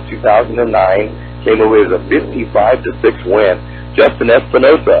IVL in 2009, came away with a 55-6 win. Justin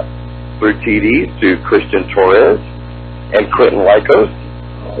Espinosa threw TDs to Christian Torres and Clinton Lycos,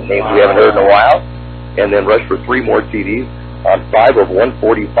 the names we haven't heard in a while, and then rushed for 3 more TDs on 5 of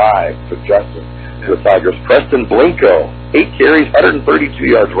 145 for Justin. The Tigers. Preston Blinko, 8 carries, 132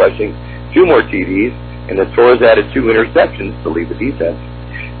 yards rushing, 2 more TDs, and then Torres added 2 interceptions to lead the defense.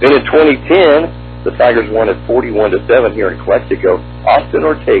 Then in 2010, the Tigers won at 41-7 here in Calexico. Austin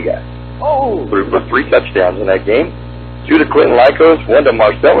Ortega threw for 3 touchdowns in that game. 2 to Clinton Lycos, 1 to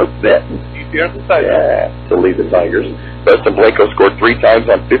Marcellus Smith. here at the side. Yeah, to lead the Tigers. Preston Blanco scored 3 times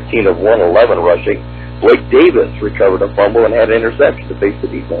on 15 of 111 rushing. Blake Davis recovered a fumble and had an interception to face the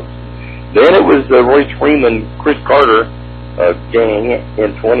defense. Then it was Royce Freeman, Chris Carter gang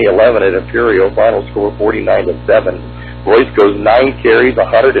in 2011 at Imperial. Final score 49-7. Royce goes 9 carries,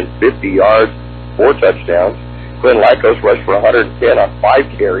 150 yards, 4 touchdowns. Quinn Lycos rushed for 110 on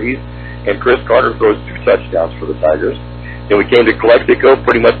 5 carries, and Chris Carter throws 2 touchdowns for the Tigers. Then we came to Calexico,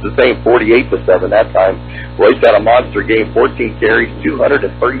 pretty much the same, 48-7 that time. Royce had a monster game, 14 carries, 236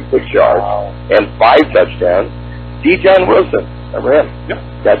 yards, and 5 touchdowns. Dejon Wilson, remember him? Yep.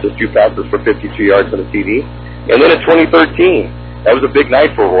 Got just 2 passes for 52 yards and a TD. And then in 2013, that was a big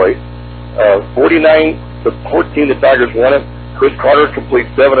night for Royce. 49-14, the Tigers won it. Chris Carter completes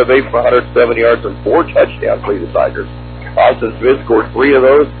 7 of 8 for 107 yards and 4 touchdowns for the Tigers. Austin Smith scored 3 of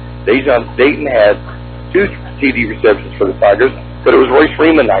those. Dejon Staten had 2 TD receptions for the Tigers, but it was Royce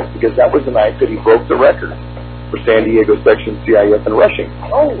Freeman night because that was the night that he broke the record for San Diego Section CIF in rushing.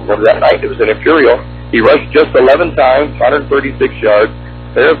 Remember that night? It was in Imperial. He rushed just 11 times, 136 yards,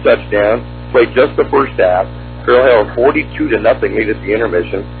 pair of touchdowns, played just the first half. Imperial held 42-0 lead at the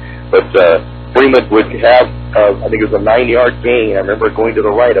intermission, but Freeman would have, I think it was a 9-yard gain. I remember going to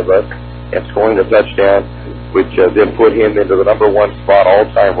the right of us and scoring the touchdown, which then put him into the number 1 spot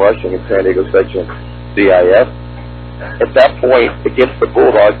all-time rushing in San Diego Section CIF. At that point, against the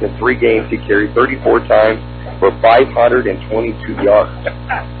Bulldogs in 3 games, he carried 34 times for 522 yards.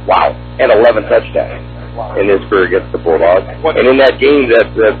 Wow. And 11 touchdowns in his career against the Bulldogs. And in that game, that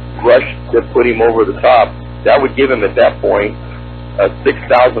rush that put him over the top, that would give him at that point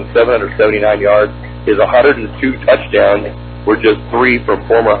 6,779 yards. His 102 touchdowns were just 3 from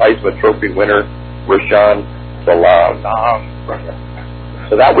former Heisman Trophy winner Rashawn Salam.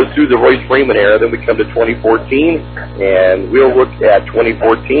 So that was through the Royce Freeman era. Then we come to 2014, and we'll look at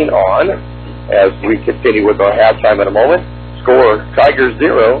 2014 on as we continue with our halftime in a moment. Score, Tigers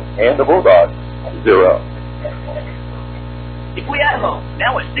 0 and the Bulldogs 0. If we at home,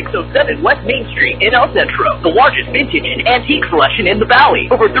 now at 607 West Main Street in El Centro, the largest vintage and antique selection in the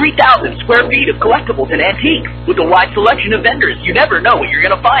Valley. Over 3,000 square feet of collectibles and antiques. With a wide selection of vendors, you never know what you're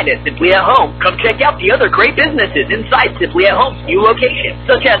going to find at Simply at Home. Come check out the other great businesses inside Simply at Home's new location,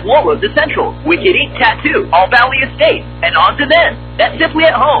 such as Lola's Essentials, Wicked Ink Tattoo, All Valley Estates, and on to then. That's Simply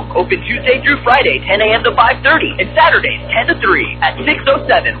at Home, open Tuesday through Friday, 10 a.m. to 5:30, and Saturdays, 10 to 3, at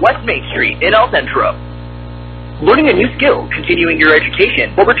 607 West Main Street in El Centro. Learning a new skill, continuing your education,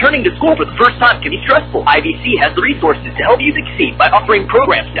 or returning to school for the first time can be stressful. IVC has the resources to help you succeed by offering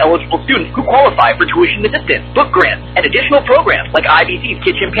programs to eligible students who qualify for tuition assistance, book grants, and additional programs like IVC's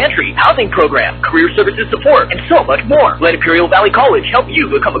Kitchen Pantry, Housing Program, Career Services Support, and so much more. Let Imperial Valley College help you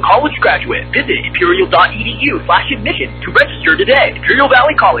become a college graduate. Visit imperial.edu/admissions to register today. Imperial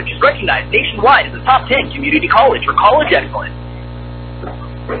Valley College is recognized nationwide as a top 10 community college for college excellence.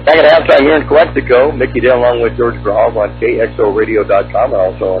 Back at halftime here in Calexico, Mickey Dale along with George Grijalva on KXO Radio.com and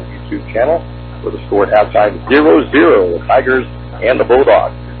also on YouTube channel with a score at halftime 0-0, the Tigers and the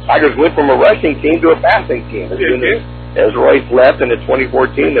Bulldogs. Tigers went from a rushing team to a passing team. As Royce left in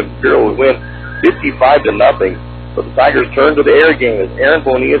 2014, the Imperial would win 55-0. But the Tigers turned to the air game as Aaron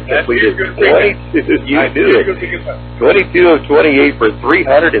Bonillas completed 22 of 28 for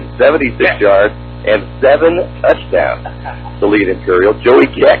 376 yards and 7 touchdowns to lead Imperial. Joey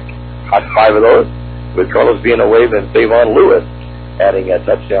Keck caught 5 of those, with Carlos Villanueva and Savon Lewis adding a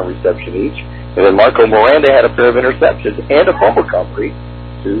touchdown reception each. And then Marco Miranda had a pair of interceptions and a fumble recovery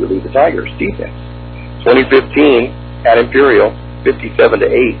to lead the Tigers defense. 2015 at Imperial,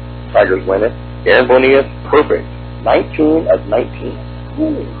 57-8, Tigers win it. Aaron Bonillas, perfect, 19 of 19.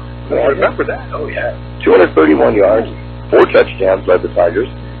 I remember that. Oh, yeah. 231 yards, 4 touchdowns led the Tigers.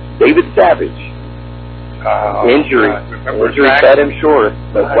 David Savage, injury cut him short,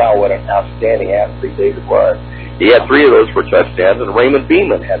 but wow, what an outstanding athlete David was. He had 3 of those for touchdowns, and Raymond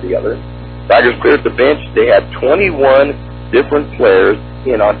Beeman had the other. Tigers cleared the bench. They had 21 different players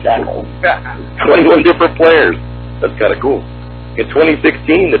in on tackle. 21 different players. That's kind of cool. In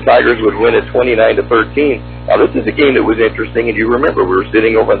 2016, the Tigers would win at 29-13. Now, this is a game that was interesting, and you remember we were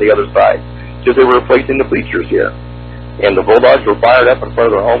sitting over on the other side because they were replacing the bleachers here. And the Bulldogs were fired up in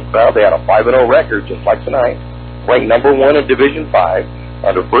front of their home crowd. They had a 5-0 record, just like tonight. Ranked number 1 in Division 5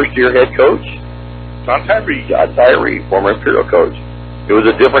 under first-year head coach John Tyree, former Imperial coach. It was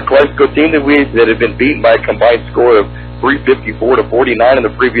a different Calexico team that had been beaten by a combined score of 354-49 in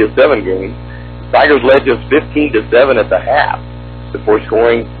the previous 7 games. Tigers led just 15-7 at the half before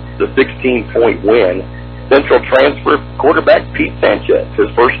scoring the 16-point win. Central transfer quarterback Pete Sanchez, his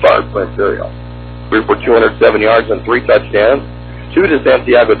first start for Imperial. 3 for 207 yards and 3 touchdowns. 2 to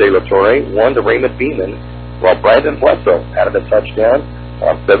Santiago de la Torre, 1 to Raymond Beeman, while Brandon Bledsoe added a touchdown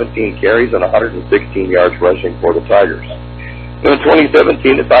on 17 carries and 116 yards rushing for the Tigers. In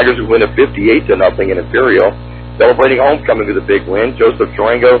 2017, the Tigers would win a 58-0 in Imperial. Celebrating homecoming with a big win, Joseph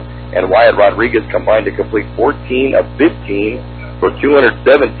Durango and Wyatt Rodriguez combined to complete 14 of 15 for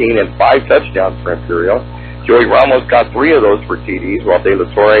 217 and 5 touchdowns for Imperial. Joey Ramos got 3 of those for TDs, while De La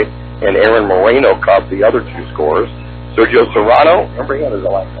Torre and Aaron Moreno caught the other 2 scores. Sergio Serrano, remember him as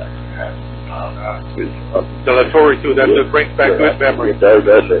a linebacker? De La Torre, too, that just brings back good memories. It does,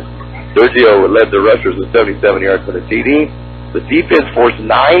 doesn't it? Sergio led the rushers with 77 yards for the TD. The defense forced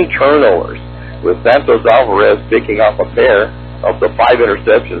 9 turnovers, with Santos Alvarez picking off a pair of the 5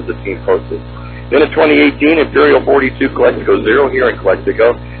 interceptions the team posted. Then in 2018, Imperial 42, Calexico 0 here in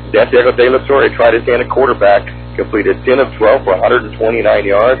Calexico. Santiago de la Torre tried his hand at quarterback, completed 10 of 12 for 129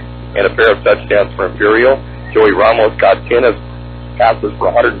 yards and a pair of touchdowns for Imperial. Joey Ramos got 10 of passes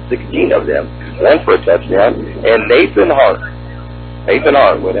for 116 of them, 1 for a touchdown. And Nathan Hart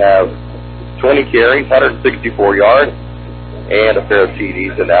would have 20 carries, 164 yards, and a pair of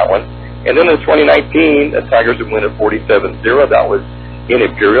TDs in that one. And then in 2019, the Tigers would win at 47-0. That was in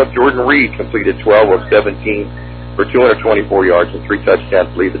Imperial. Jordan Reed completed 12 of 17 for 224 yards and 3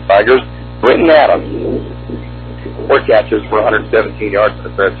 touchdowns to lead the Tigers. Brenton Adams, 4 catches for 117 yards and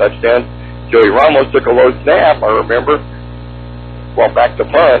a pair of touchdowns. Joey Ramos took a low snap, I remember, back to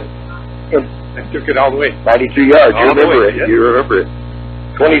punt. And took it all the way. 92 yards. You remember it. Yeah. You remember it.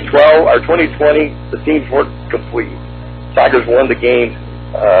 2020, the teams weren't complete. Tigers won the game,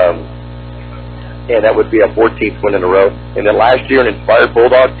 and that would be a 14th win in a row. And then last year, an inspired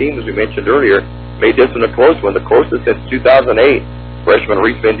Bulldog team, as we mentioned earlier, made this one a close one, the closest since 2008. Freshman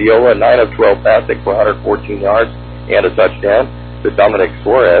Reese Mendiola, 9 of 12 passing for 114 yards and a touchdown to Dominic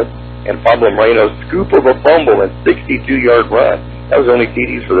Suarez. And Pablo Moreno's scoop of a fumble and 62-yard run. That was only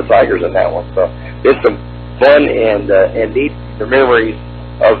TDs for the Tigers in that one. So there's some fun and neat memories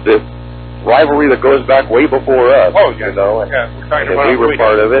of this rivalry that goes back way before us. Oh, yeah. You know, we're talking and about we were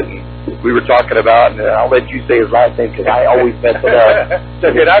part of it. And we were talking about, and I'll let you say his last name because I always mess it up.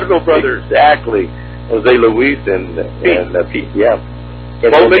 The Gerardo brothers. Exactly. Jose Luis and Pete. Yeah.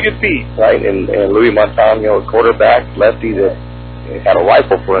 Bow-legged Pete. Right, and Louis Montano, quarterback, lefty that had a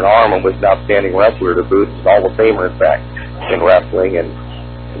rifle for an arm and was an outstanding wrestler to boot. He's an Hall of Famer, in fact, in wrestling. And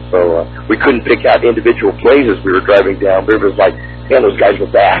so we couldn't pick out individual plays as we were driving down, but it was like, man, those guys were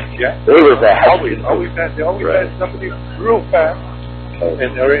fast. Yeah. They were fast. They always had somebody real fast.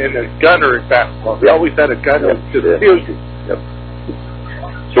 And a gunner, in fact. They always had a gunner to the field. Yep.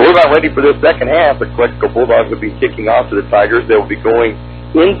 So we're about ready for this second half. The Calexico Bulldogs will be kicking off to the Tigers. They will be going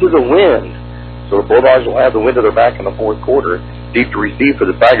into the wind. So the Bulldogs will have the wind at their back in the fourth quarter. Deep to receive for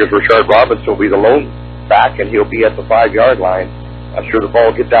the Tigers. Rashard Robinson will be the lone back, and he'll be at the 5-yard line. I'm sure the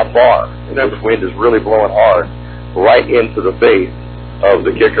ball will get that far. And this wind is really blowing hard right into the face of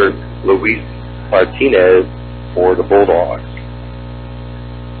the kicker, Luis Martinez, for the Bulldogs.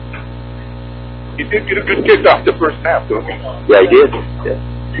 He did get a good kick off the first half, though. Yeah, he did. Yeah.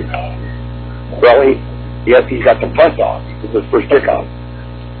 Well, he's got some punts off. This is his first kickoff.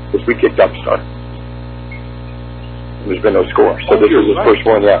 This we kicked off start. There's been no score. So this is his first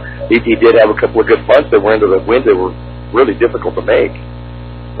one, yeah. He did have a couple of good punts that were into the wind. They were really difficult to make.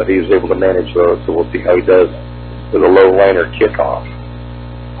 But he was able to manage those, so we'll see how he does with a low-liner kickoff.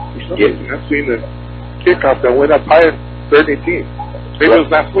 I've seen the kickoff that went up higher, 30 teams. Maybe it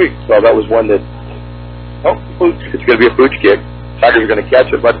was last week. So that was one that, it's going to be a pooch kick. Tigers are going to catch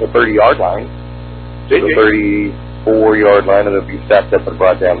it right at the 30-yard line. The 34-yard line, and it'll be stepped up and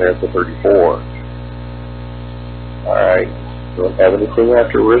brought down there at the 34. All right. Don't have anything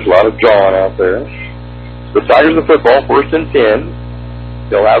afterwards. A lot of drawing out there. The Tigers of football, 1st and 10.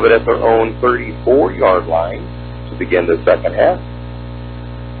 They'll have it at their own 34-yard line to begin the second half.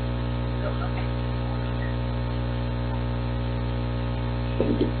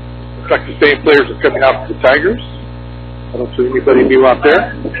 Looks like the same players are coming out for the Tigers. I don't see anybody new out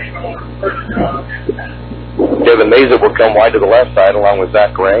there. Devin Meza will come wide to the left side along with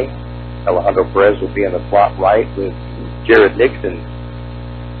Zach Gray. Alejandro Perez will be in the slot right with Jared Nixon.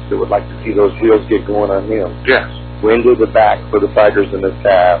 So would like to see those wheels get going on him. Yes. Wind to the back for the Tigers in this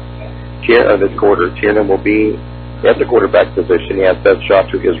half. This quarter. Tiernan will be at the quarterback position. He has Seth Shaw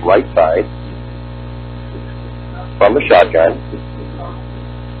to his right side from the shotgun.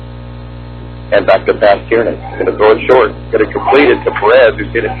 And back to pass Tiernan. Going to throw it short. Going to complete it to Perez,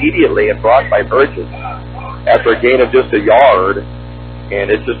 who's hit immediately and brought by Burgess after a gain of just a yard. And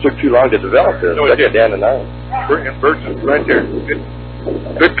it just took too long to develop this. Second down and 9. Burgess right there.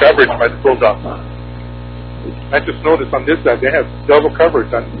 Good coverage by the Bulldogs. I just noticed on this side they have double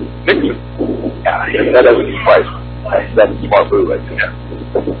coverage on Nixon. Yeah, that doesn't surprise me. That's a smart move, I think.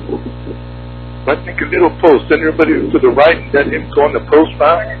 I think a little post, send everybody to the right and let him go on the post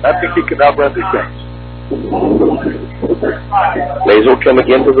route. I think he can outrun the things. Mays will come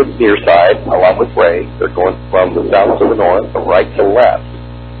again to the near side, along with Ray. They're going from the south to the north, from right to left.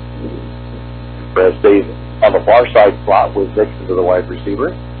 Ray stays on the far side slot with Nixon to the wide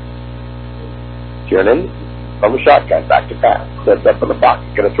receiver. Tiernan from the shotgun, back to pass. Sets up in the pocket,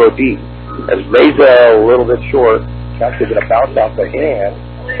 going to throw deep. As May's a little bit short, actually going to bounce off the hand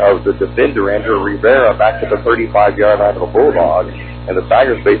of the defender, Andrew Rivera, back to the 35-yard line of the Bulldogs. And the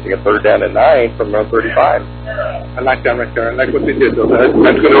Tigers facing a 3rd down and 9 from around 35. I like that right there. I like what they did, though. That's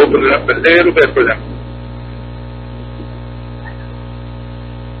going to open it up a little bit for them.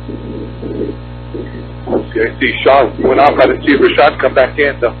 Okay, I see Shaw went off. I didn't see Rashad come back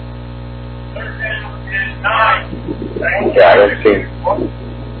in, though. Yeah, I don't see him.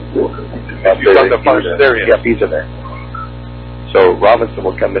 He's on the far area. Yep, he's in there. So Robinson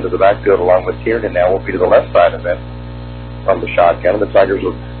will come into the backfield along with Tiernan now. Will be to the left side of it. From the shotgun, the Tigers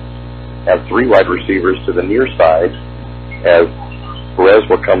will have 3 wide receivers to the near side as Perez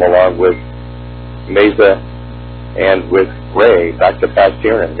will come along with Meza and with Ray back to pass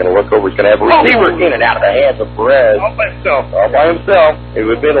Tiernan. Going to look over. He's going to have a receiver in and out of the hands of Perez. All by himself. All by himself. It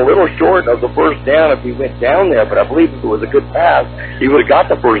would have been a little short of the first down if he went down there, but I believe if it was a good pass, he would have got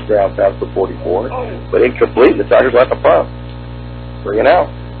the first down past the 44. But incomplete, the Tigers will have to punt. Bring it out.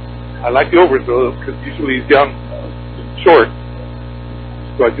 I like the overthrow because usually he's down short,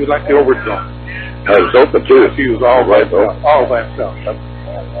 so I do like the overthrow. It was open too. He was all by himself. All by himself.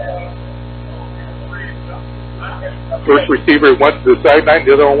 First receiver went to the sideline,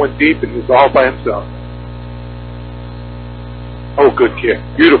 the other one went deep, and he was all by himself. Oh, good kick.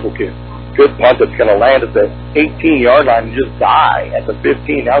 Beautiful kick. Good punt that's going to land at the 18-yard line and just die at the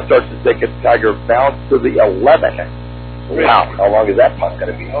 15. Now starts to take a Tiger bounce to the 11. Wow, how long is that punt going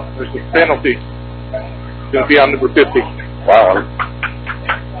to be? Oh, there's a penalty. Going to be on number 50. Wow.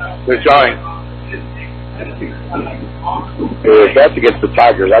 They're jawing. If that's against the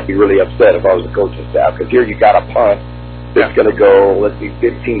Tigers, I'd be really upset if I was the coaching staff, because here you got a punt that's going to go, let's see,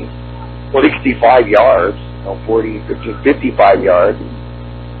 65 yards, 40, 15, 55 yards,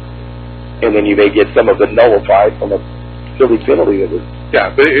 and then you may get some of it nullified from a silly penalty that was.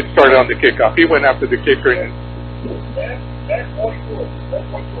 Yeah, but it started on the kickoff. He went after the kicker and.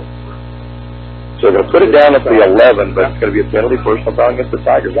 So they're going to put it down at the 11, but it's going to be a penalty first and down against the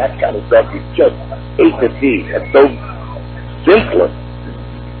Tigers. That kind of stuff you just hate to see. It's so senseless.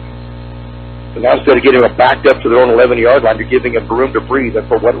 So now instead of getting them backed up to their own 11-yard line, you're giving them room to breathe. And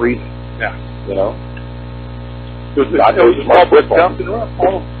for what reason? Yeah. You know? It was small football.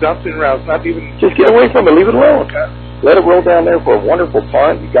 Bouncing around. Not even. Just get away from it. Leave it alone. Okay. Let it roll down there for a wonderful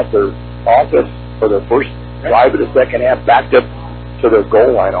punt. You got their offense for their first drive of the second half backed up to their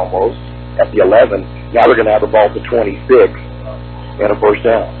goal line almost. At the 11, now they're going to have the ball to 26 and a first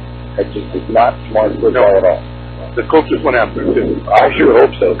down. That just is not smart football at all. The coaches went after it too. I sure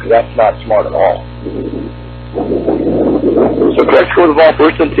hope so, because that's not smart at all. So Calexico with the ball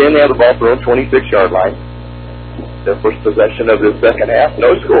first and 10. They have the ball thrown 26-yard line. Their first possession of the second half.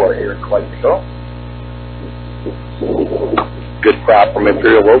 No score here in Calexico. Good crowd from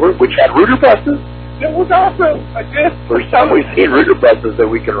Imperial over, which had Reuter buses. It was awesome. I did. First time we've seen Reuter buses that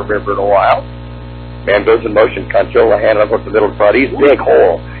we can remember in a while. Man goes in motion. Conchola hand up the middle front. He's big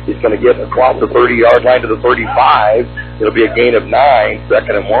hole. He's going to get across the 30-yard line to the 35. It'll be a gain of 9,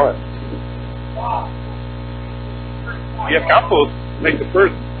 2nd and 1. Yeah, Campos make the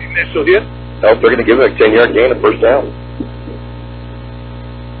first initial hit. Nope, they're going to give it a 10-yard gain of first down.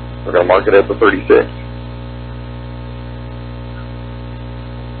 We're going to mark it at the 36.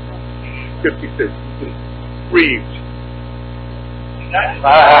 56. Reeves.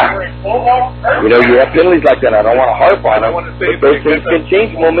 You know, you have penalties like that. I don't want to harp on them, but those things can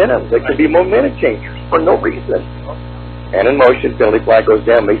change momentum. They can be momentum changers for no reason. And in motion, penalty flag goes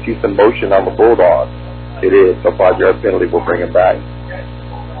down. May see some motion on the Bulldogs. It is. So 5-yard penalty will bring him back.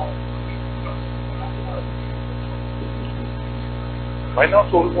 Right now,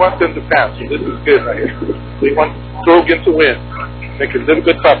 so we want them to pass. So this is good right here. We want Grogan to win. Make it a little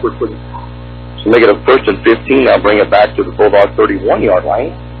bit tougher for them. So make it a 1st and 15. Now bring it back to the Bulldog 31-yard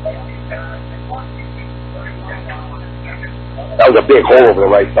line. That was a big hole over the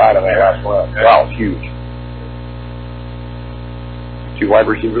right side of that last run. Wow, it's huge. 2 wide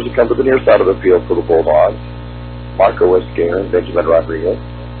receivers will come to the near side of the field for the Bulldogs. Marco Esquer and Benjamin Rodriguez.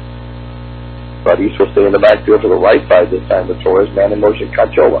 But East will stay in the backfield to the right side this time with Torres, man in motion,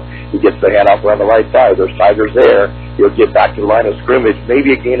 Cachola. He gets the handoff around the right side. There's Tigers there. He'll get back to the line of scrimmage,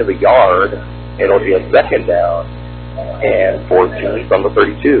 maybe a gain of a yard. It'll be a second down and 14 from the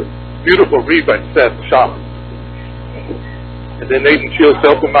 32. Beautiful read by Seth Shop. And then Aiden Shields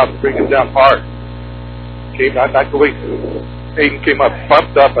helped him out to bring him down hard. Came out, not the way. Aiden came up,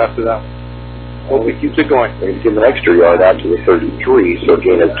 bumped up after that. Hope he keeps it going. They're going to give him an extra yard out to the 33, so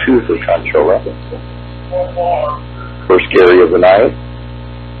gain of 2 for Conchola. First carry of the night.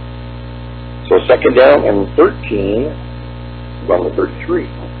 So second down and 13 from the 33.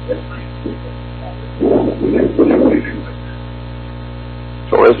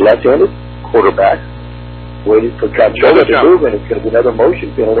 Torres left-handed, quarterback. Waiting for Conchola to move, and it's going to be another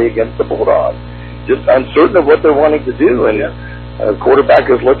motion penalty against the Bulldogs. Just uncertain of what they're wanting to do, and quarterback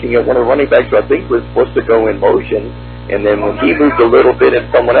is looking at one of the running backs who I think was supposed to go in motion, and then when he moved a little bit and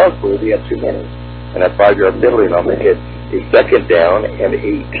someone else moved, he had too many. And that 5-yard penalty, and I'm going to hit a second down and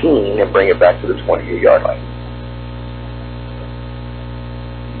 18 and bring it back to the 28-yard line.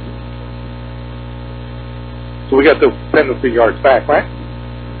 So we got the penalty yards back, right?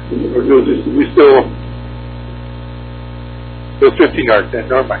 Or we still 15 yards then,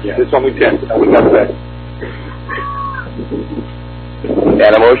 never mind. Yeah, it's only 10. We got that.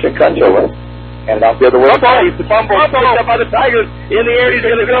 And a motion, Conchola. And off the other way. He's the fumble. Picked up by the Tigers. In the air, he's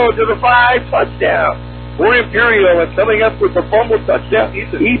going to go to the 5. Touchdown. For Imperial, and coming up with the fumble touchdown,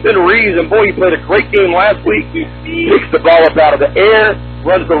 Ethan Reeves. And boy, he played a great game last week. He picks the ball up out of the air,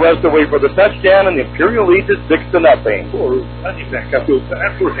 runs the rest of the way for the touchdown, and the Imperial leads it 6-0. Poor running back. I feel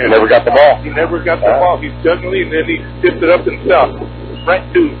bad for him. He never got the ball. He never got the ball. He's juggling, and then he tipped it up himself. Right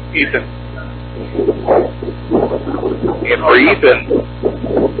to Ethan. And for Ethan,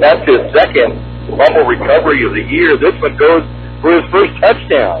 that's his second fumble recovery of the year. This one goes for his first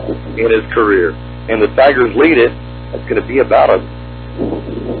touchdown in his career. And the Tigers lead it. That's going to be about a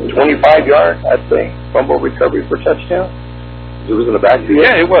 25-yard, I'd say, fumble recovery for touchdown. It was in the backfield.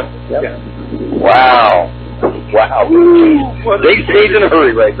 Yeah, it was. Yep. Yeah. Wow. They stayed in a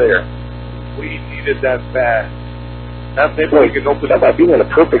hurry right there. We needed that bad. That might be in a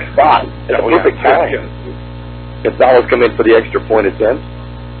perfect spot at a perfect time. Gonzalez come in for the extra point attempt.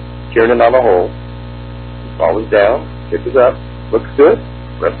 Kiernan on the hole. Ball is down. Kick is up. Looks good.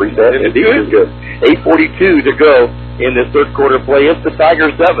 Referee said indeed is good. 8:42 to go in this third quarter play. It's the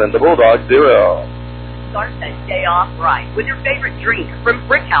Tigers 7, the Bulldogs 0. Start that day off right with your favorite drink from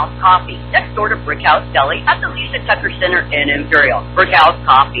Brick House Coffee, next door to Brick House Deli at the Lisa Tucker Center in Imperial. Brick House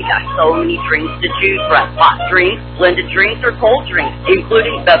Coffee has so many drinks to choose from. Hot drinks, blended drinks, or cold drinks,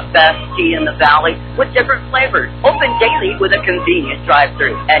 including the best tea in the valley with different flavors. Open daily with a convenient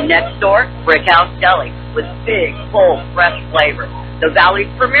drive-thru. And next door, Brick House Deli with big, full, fresh flavors. The Valley's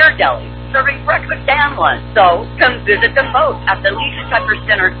premier deli, serving breakfast and lunch. So, come visit them both at the Lisa Tucker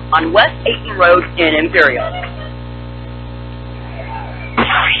Center on West Ayton Road in Imperial.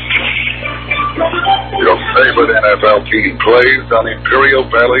 Your favorite NFL team plays on Imperial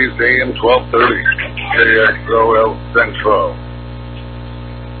Valley's AM 1230, KXO Centro.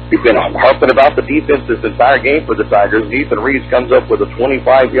 We've been harping about the defense this entire game for the Tigers. Ethan Reeves comes up with a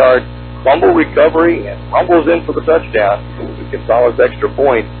 25-yard fumble recovery and rumbles in for the touchdown. Gonzalez extra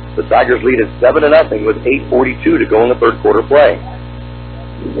point. The Tigers lead at 7-0 with 8:42 to go in the third quarter play.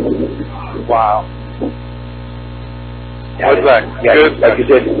 Wow. What's that? Yeah, like you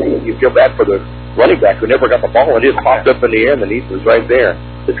said, you feel bad for the running back who never got the ball and just popped up in the air and the knee was right there.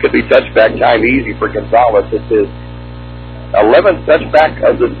 This could be touchback time easy for Gonzalez. It's his 11th touchback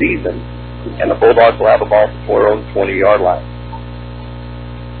of the season, and the Bulldogs will have the ball before their own 20-yard line.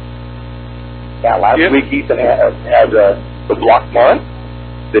 Yeah, last week Ethan had the block punt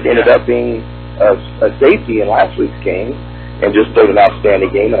that ended up being a safety in last week's game, and just played an outstanding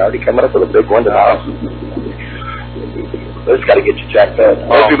game and already coming up with a big one tonight. Just got to get you checked out.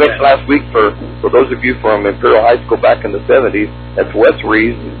 As we mentioned last week, for those of you from Imperial High School back in the 70s, that's Wes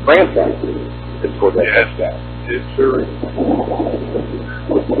Reeves' grandson that scored that touchdown. It sure is.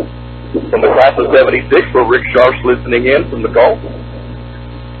 From the class of 76, where Rick Sharp's listening in from the Gulf.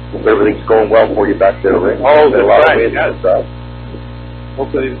 Everything's going well for you back there, Rick. Oh, that's right. Yeah.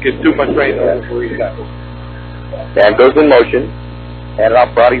 Hopefully it doesn't get too much rain before you got it. Dan goes in motion. Handed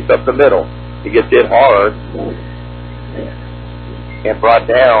off, Brody's up the middle. He gets hit hard. And brought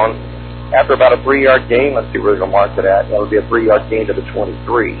down after about a 3-yard gain. Let's see where they're going to mark it at. That'll be a 3-yard gain to the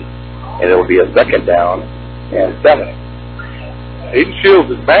 23. And it'll be a second down and 7. Aiden Shields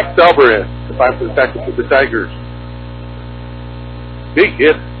is Max Alvarez to find for the tackle for the Tigers. Big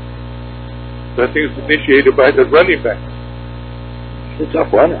hit. So I think it's initiated by the running back. He's a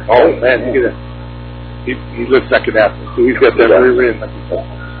tough runner. Oh, man, look at that. He looks like an athlete. So he's got that rear end.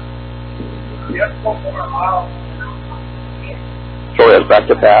 Torres back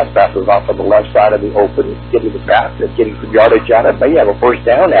to pass, passes off on the left side of the open, getting the pass, getting some yardage on it. May have a first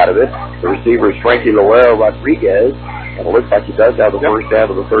down out of it. The receiver is Frankie Loera Rodriguez, and it looks like he does have the first down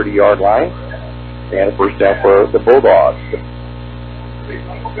to the 30-yard line, and a first down for the Bulldogs.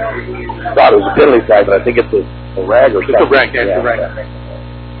 Thought it was a penalty flag, but I think it's a rag or something. It's a rag, yeah, it's a rag.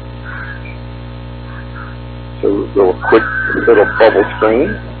 So a quick little bubble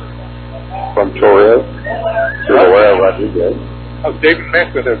screen from Torres to Loera Rodriguez. David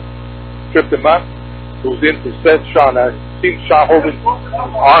Mesa that tripped him up. Who's in to set Sean. I seen Sean holding his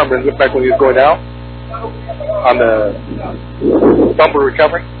arm and looked like when he was going out on the fumble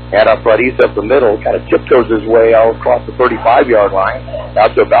recovery. And up front, he's up the middle, kind of tiptoes his way out across the 35-yard line,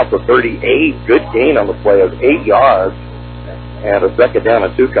 out to about the 38. Good gain on the play of 8 yards. And a second down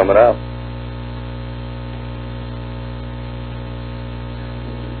and 2 coming up.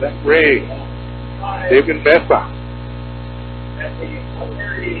 That's Ray. David Mesa.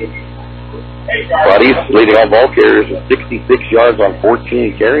 Buddy's leading on ball carriers with 66 yards on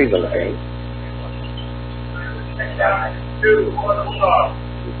 14 carries in the game.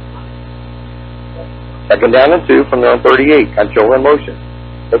 Second down and 2 from their own 38. Conchola in motion.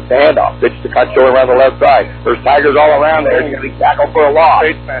 Took the handoff. Pitch to Conchola around the left side. There's Tigers all around there. He's going to be tackled for a loss.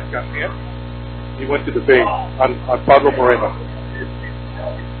 Face mask on him. He went to the base on Pablo Moreno.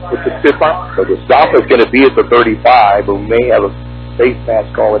 With the stiff arm. So the stop is going to be at the 35, but we may have a face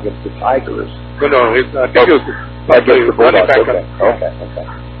mask call against the Tigers. No, I think it was against the running back. Okay.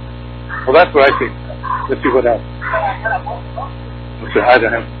 Well, that's what I think. Let's see what happens. Let's say hi to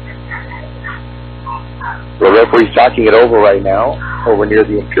him. The referee's talking it over right now, over near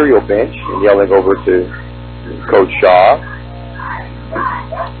the Imperial bench, and yelling over to Coach Shaw.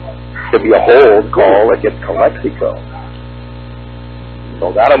 Could be a hold call against Calexico. So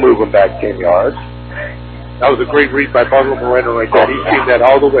that'll move him back 10 yards. That was a great read by Pablo Moreno right there. He seen that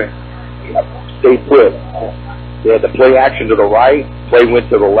all the way. Stayed put. They had the play action to the right, play went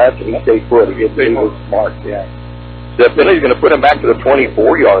to the left, and he stayed put. He was smart, yeah. So then he's going to put him back to the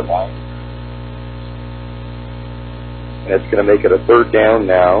 24-yard line. And it's going to make it a third down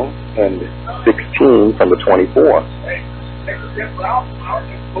now, and 16 from the 24.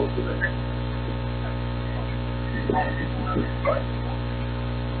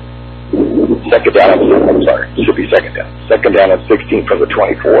 Second down, I'm sorry, it should be second down. Second down at 16 from the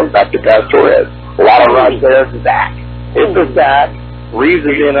 24. Back to pass Torres. A lot of rush there. Zach. It's a sack. Reeves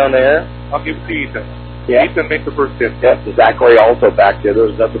is in on there. I'll give it to Ethan. Yeah. Ethan makes the first hit. Yeah, Zachary also back there.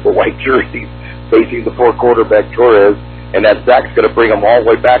 There's nothing but white jerseys facing the poor quarterback Torres. And that sack's going to bring them all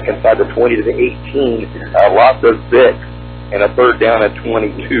the way back inside the 20 to the 18. Loss of 6. And a third down at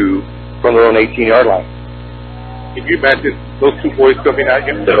 22 from their own 18-yard line. Can you imagine those two boys coming at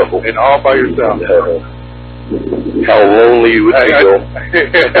you and all by yourself? No. How lonely you would feel.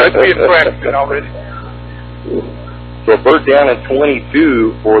 I'd be impressed already. So third down at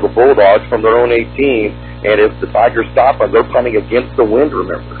 22 for the Bulldogs from their own 18. And if the Tigers stop them, they're punting against the wind,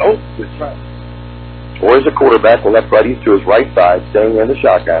 remember. Oh, that's right. Or is the quarterback will left righties to his right side, staying in the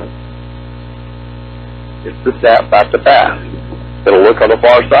shotgun. It's the snap, back to pass. It'll look on the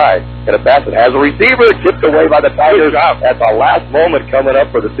far side. And a pass that has a receiver tipped away by the Tigers at the last moment coming up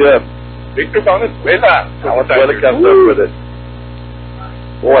for the tip. Victor Valenzuela. Valenzuela comes up with it.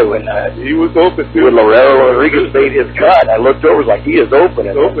 Boy, when he was open too. When Lorero Rodriguez made his cut, I looked over, it was like he is open.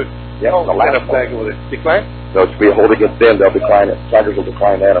 He's open. Yeah, the last flag with it. Decline? No, it's to be a hold against them. They'll decline it. Tigers will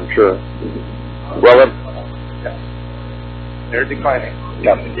decline that, I'm sure. Well, they're declining.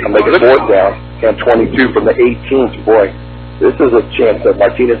 Yeah, I'll make it fourth down. And 22 from the 18th. Boy, this is a chance that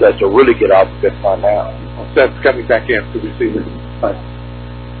Martinez has to really get out of this time now. Seth's coming back in to receiver.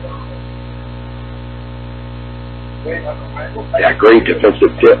 Yeah, great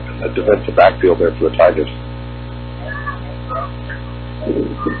defensive tip in the defensive backfield there for the Tigers.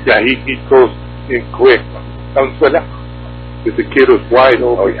 Yeah, he goes in quick. Valenzuela. Because the kid was wide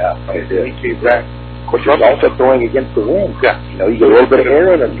open. Oh, yeah. He came back. Of course, he's also throwing against the wind. Yeah. You know, you get a little bit of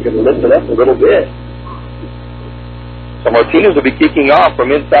air in it, you can lift it up a little bit. So Martinez will be kicking off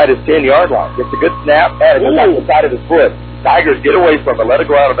from inside his 10-yard line. Gets a good snap, and it's off the side of his foot. Tigers get away from it, let it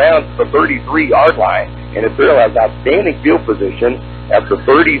go out of bounds to the 33-yard line. And Imperial has outstanding field position at the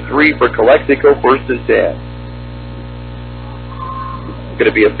 33 for Calexico, first and 10. It's going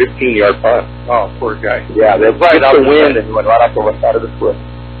to be a 15-yard punt. Oh, poor guy. Yeah, that's right out the wind and went right off the left side of his foot.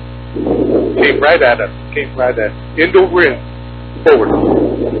 Came right at us. End over end. Forward.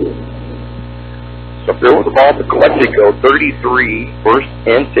 So throw the ball to Calexico, 33, first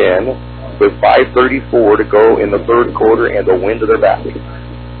and 10, with 5:34 to go in the third quarter, and the wind to their back.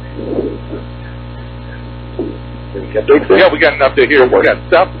 Yeah, we got an update here. We got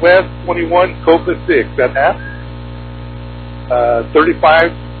Southwest 21, Copa 6 at half.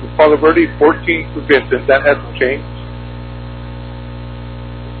 35 for Palo Verde, 14 for Vincent. That hasn't changed.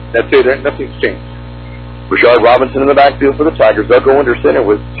 That's it. Nothing's changed. Rashard Robinson in the backfield for the Tigers. They'll go under center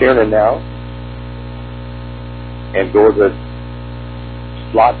with Tiernan now. And go to the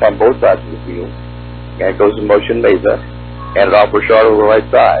slots on both sides of the field. And goes in motion Mesa. Hand it off Rashard over the right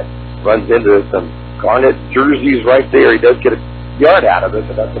side. Runs into some Garnet jerseys right there. He does get a yard out of it,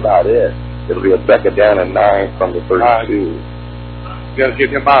 but that's about it. It'll be a second down and 9 from the 32. You got to get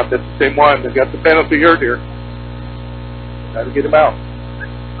him out. That's the same one. They got the penalty here. Got to get him out.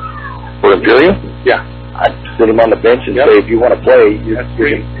 For Imperial? Yeah. I'd sit him on the bench and say, if you want to play, you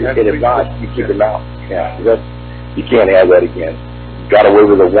get him not. You keep him out. Yeah, you can't have that again. You got away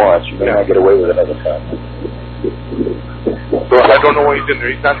with it once. You may not get away with it another time. So I don't know why he's in there.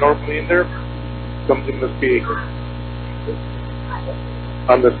 He's not normally in there. Something must be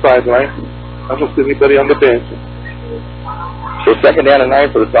on the sideline. I don't see anybody on the bench. So second down and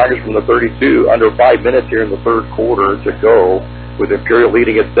 9 for the Tigers from the 32. Under 5 minutes here in the third quarter to go, with Imperial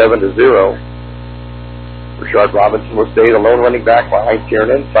leading at 7-0. Rashard Robinson will stay the lone running back behind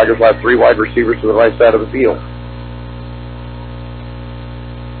Tiernan. Tigers will have 3 wide receivers to the right side of the field.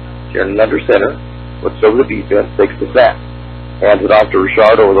 Tiernan under center. Looks over the defense, takes the snap. Hands it off to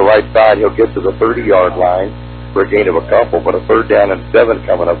Rashard over the right side. He'll get to the 30-yard line for a gain of a couple, but a third down and 7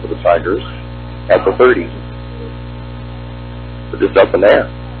 coming up for the Tigers at the 30. So just up in there.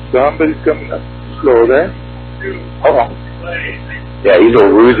 Somebody's coming up slow there. Hold on. Yeah, he's a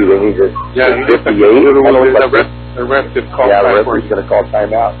woozy when he's at 58. The ref just called the referee's going to call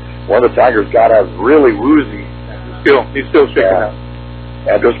timeout. One of the Tigers got out really woozy. He's still shaking out.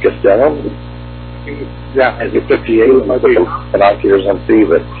 Andres Castello. Yeah, as a 58, and I hears on see,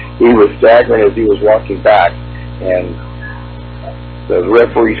 but he was staggering as he was walking back, and the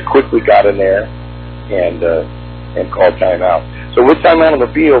referees quickly got in there and called timeout. So with timeout on the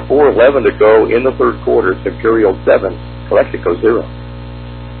field, 4:11 to go in the third quarter. It's Imperial 7, Calexico 0.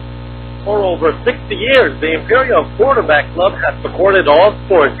 For over 60 years, the Imperial Quarterback Club has supported all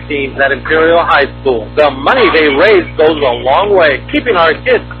sports teams at Imperial High School. The money they raise goes a long way, keeping our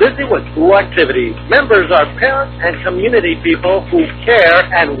kids busy with school activities. Members are parents and community people who care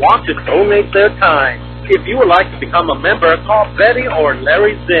and want to donate their time. If you would like to become a member, call Betty or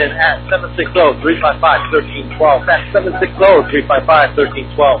Larry Zinn at 760-355-1312. That's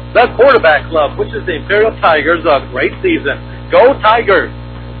 760-355-1312. The Quarterback Club, which is the Imperial Tigers, a great season. Go Tigers!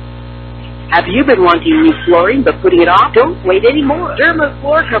 Have you been wanting new flooring but putting it off? Don't wait anymore. Derma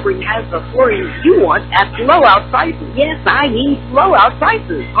Floor Covering has the flooring you want at blowout prices. Yes, I mean blowout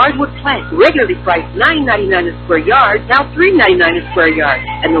prices. Hardwood plank, regularly priced $9.99 a square yard, now $3.99 a square yard,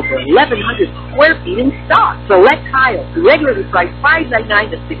 and over 1,100 square feet in stock. Select tile, regularly priced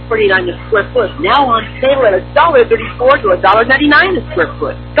 $5.99 to $6.49 a square foot, now on sale at $1.34 to $1.99 a square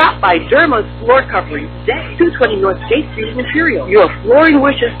foot. Stop by Derma's Floor Covering today, 220 North J Street in Imperial. Your flooring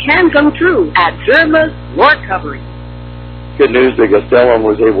wishes can come true at Derma's Floor Covering. Good news that Castellum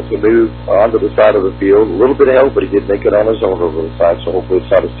was able to move onto the side of the field. A little bit of help, but he did make it on his own over the side, so hopefully it's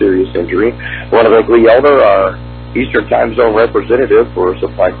not a serious injury. I want to thank Lee Elder, our Eastern Time Zone representative, for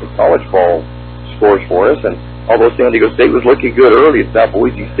supplying some college ball scores for us. And although San Diego State was looking good early, it's now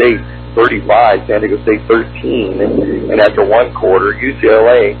Boise State 35, San Diego State 13. And after one quarter,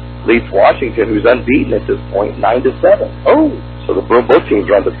 UCLA leads Washington, who's unbeaten at this point, 9-7. Oh! So both teams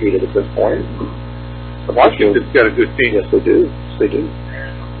are undefeated at this point. Washington's got a good team. Yes, they do. Yes, they do.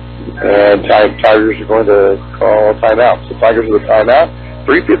 And Tigers are going to call timeout. So Tigers with a timeout.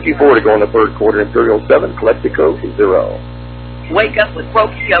 3:54 to go in the third quarter. Imperial 7, Calexico 0. Wake up with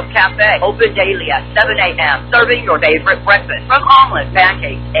Café, open daily at 7 a.m., serving your favorite breakfast, from omelets,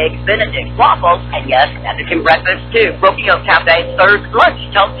 pancakes, eggs benedict, waffles, and yes, Mexican breakfast too. Café serves lunch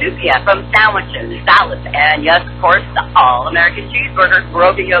till 2 p.m. from sandwiches, salads, and yes, of course, the all-American cheeseburger.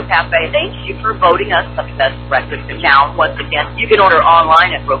 Café thanks you for voting us the best breakfast in town. Once again, you can order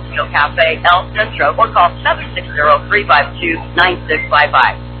online at Café El Centro or call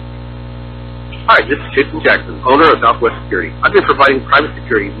 760-352-9655. Hi, this is Jason Jackson, owner of Southwest Security. I've been providing private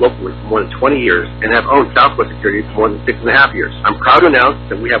security locally for more than 20 years and have owned Southwest Security for more than 6.5 years. I'm proud to announce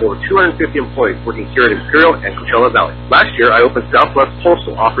that we have over 250 employees working here at Imperial and Grijalva Valley. Last year, I opened Southwest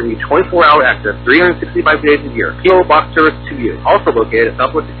Postal, offering you 24-hour access 365 days a year. EEO box service to you. Also located at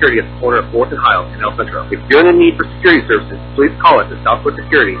Southwest Security at the corner of 4th and Highland in El Centro. If you're in the need for security services, please call us at Southwest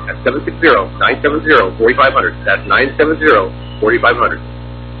Security at 760-970-4500. That's 970-4500.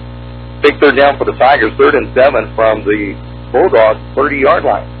 Big third down for the Tigers, 3rd and 7 from the Bulldogs, 30-yard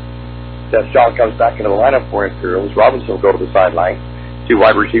line. Seth Shaw comes back into the lineup for Imperial. Robinson will go to the sideline. 2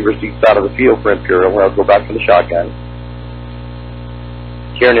 wide receivers each side of the field for Imperial. They'll go back to the shotgun.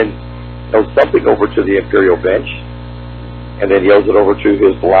 Kiernan throws something over to the Imperial bench and then yells it over to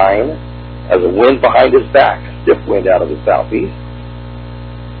his line as a wind behind his back. Stiff wind out of the southeast.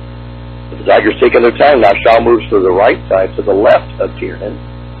 The Tigers taking their time. Now Shaw moves to the right side, to the left of Kiernan,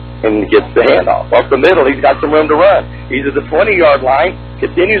 and gets the handoff. Up the middle, he's got some room to run. He's at the 20-yard line,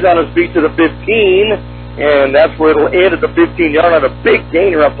 continues on his feet to the 15, and that's where it'll end at the 15-yard line. A big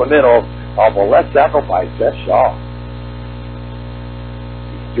gainer up the middle on the left tackle by Seth Shaw.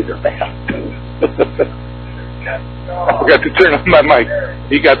 Dude, they're fast. I forgot to turn on my mic.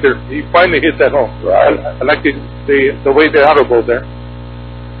 He got there. He finally hit that home. Right. I like the way they audible there.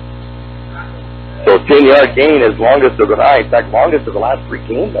 So 10-yard gain is longest of the night. In fact, longest of the last 3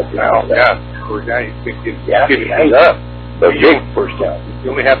 games. That's Yeah. Poor guy. Getting up. The big first down.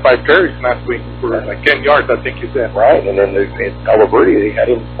 He only had 5 carries last week for like 10 yards, I think you said. Right, and then in Calaverdi, they had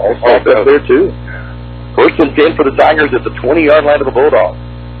him also up there too. 1st and 10 for the Tigers at the 20-yard line of the Bulldogs.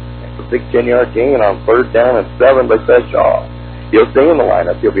 It's a big 10-yard gain on 3rd down and 7 by Seth Shaw. He'll stay in the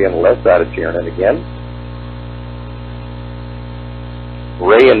lineup. He'll be on the left side of Tiernan again.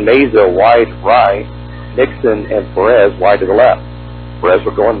 Ray and Meza wide right, Nixon and Perez wide to the left. Perez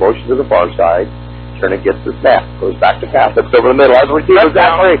will go in motion to the far side. Turner gets the snap, goes back to pass, looks over the middle. As a receiver,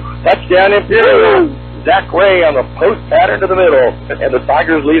 Zach Ray. Touchdown Imperial. Zach Ray on the post pattern to the middle, and the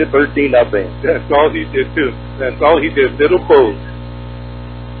Tigers lead at 13-0. That's all he did too. That's all he did. Little post.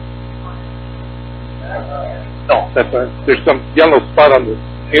 No, there's some yellow spot on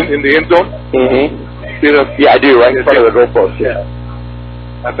in the end zone. Mm-hmm. Yeah, I do, right in front of the goalpost. Yeah.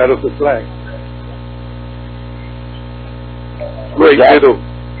 I thought it was a flag. Great little.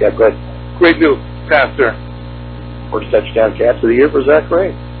 Yeah, good. Great little pass there. First touchdown catch of the year for Zach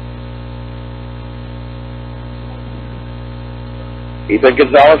Ray. Ethan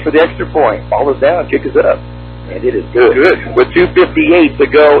Gonzalez for the extra point. Ball is down, kick is up. And it is good. With 2:58 to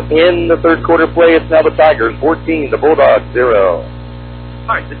go in the third quarter play, it's now the Tigers 14, the Bulldogs 0.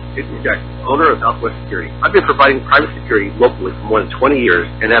 Hi, this is Jason Jackson, owner of Southwest Security. I've been providing private security locally for more than 20 years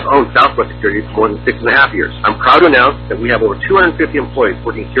and have owned Southwest Security for more than 6.5 years. I'm proud to announce that we have over 250 employees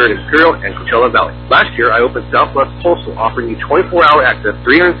working here at Imperial and Grijalva Valley. Last year, I opened Southwest Postal, offering you 24-hour access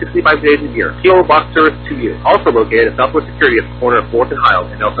 365 days a year. EEO box service to you. Also located at Southwest Security at the corner of 4th and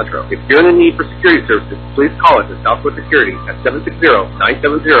Highland in El Centro. If you're in the need for security services, please call us at Southwest Security at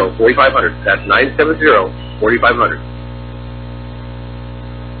 760-970-4500. That's 970-4500.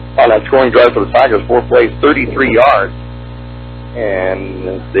 On that scoring drive for the Tigers, 4 plays, 33 yards.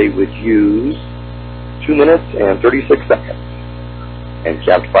 And they would use 2 minutes and 36 seconds. And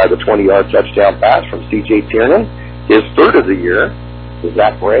capped by the 20-yard touchdown pass from C.J. Tiernan, his 3rd of the year. To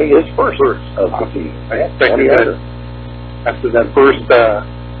Zach Ray, his 1st of the season. After that first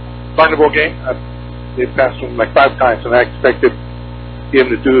Carnival game, they passed him like 5 times, and I expected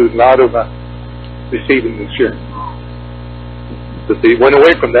him to do a lot of receiving this year. But they went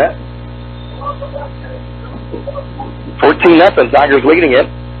away from that. 14-0, Tigers leading it.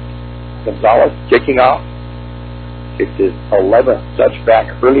 Gonzalez kicking off. Kicked his 11th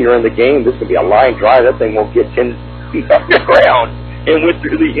touchback earlier in the game. This could be a line drive. That thing won't get 10 feet off the ground. And went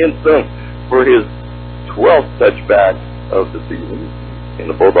through the end zone for his 12th touchback of the season. And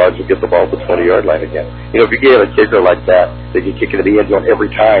the Bulldogs will get the ball at the 20-yard line again. You know, if you get a kicker like that, they can kick into the end zone every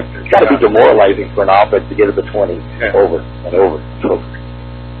time. It's got to be demoralizing for an offense to get to the 20 over and over and over.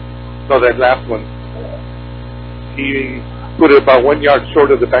 So that last one, he put it about 1 yard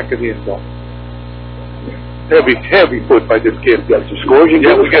short of the back of the end zone. Heavy foot by this kid. Got some scores. We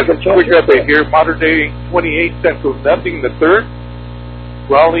got right here. Modern Day 28, Centro nothing. The 3rd.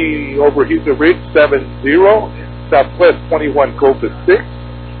 Raleigh over Houston Ridge 7-0. Southwest 21, Copa 6,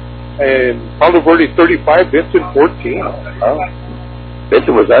 and Palo Verde 35, Vincent 14.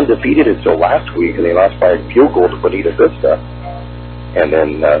 Vincent was undefeated until last week, and they lost by a field goal to Bonita Vista. And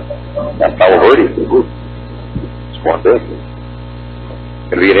then Palo Verde scored big.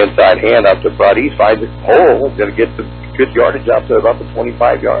 Going to be an inside hand up to Brad East, finds a hole, going to get the good yardage out to about the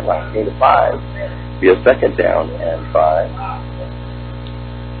 25-yard line. Gain of 5. Be a second down and 5.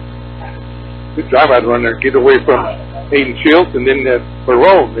 Good job out run there. Get away from Hayden Shields, and then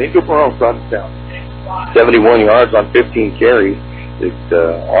Perone. Angel Perone brought it down. 71 yards on 15 carries. It's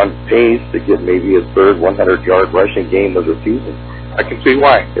on pace to get maybe his third 100-yard rushing game of the season. I can see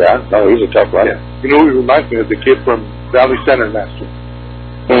why. Yeah, no, he's a tough runner. Yeah. You know who he reminds me of? The kid from Valley Center last year.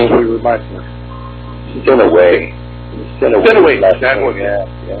 That's who he reminds me of. Sinaway. Sinaway.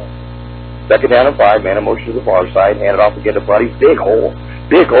 Yeah. Second down and 5. Man in motion to the far side. Hand it off again to Buddy. Big hole,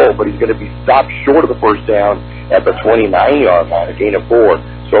 but he's going to be stopped short of the first down at the 29-yard line. A gain of 4.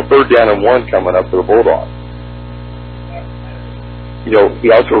 So third down and 1 coming up for the Bulldogs. You know, he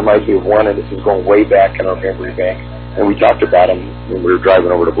also reminds me of one, and this is going way back in our memory bank, and we talked about him when we were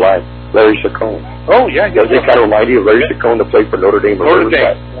driving over to Blythe. Larry Chacon. Oh, yeah. Does it kind of remind you of Larry Chacon that played for Notre Dame? Notre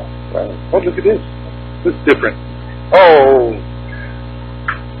Dame. Right. Oh, look at this. This is different. Oh.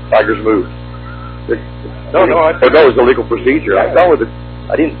 Tigers moved. No, it was illegal procedure. Yeah.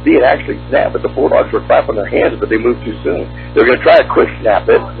 I didn't see it actually snap, but the Bulldogs were clapping their hands, but they moved too soon. They were going to try a quick snap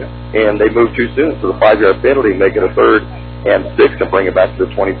it, and they moved too soon, so the 5-yard penalty, make it a third and 6 and bring it back to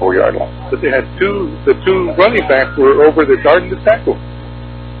the 24-yard line. But they had the two running backs were over the guard and the tackle.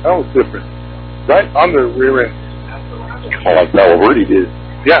 That was different. Right on the rear end. Oh, like Mel Verdi did.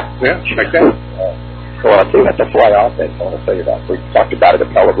 Yeah, like that. Well, I'll tell you, that's a fly offense. I want to tell you that. We talked about it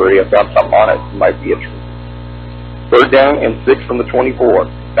at Palaverdi. I found something on it. It might be interesting. Third down and 6 from the 24.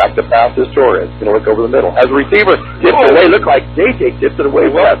 Back to pass is Torres. Going to look over the middle. As a receiver, tipped it away. Looked like JJ tipped it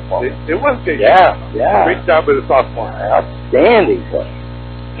away. It was JJ. Yeah. Great job with the sophomore. Outstanding play.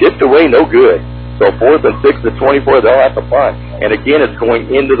 Tipped away, no good. So 4th and 6 to 24, they'll have to punt. And again, it's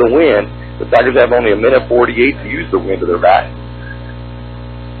going into the wind. The Tigers have only a minute 48 to use the wind to their back.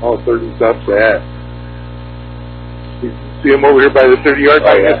 Oh, 30's up bad. You see him over here by the 30-yard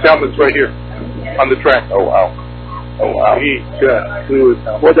line? His helmet's right here on the track. Oh, wow. He just threw it.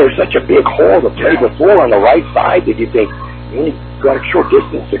 Well, there's such a big hole to play before on the right side that you think, you only got a short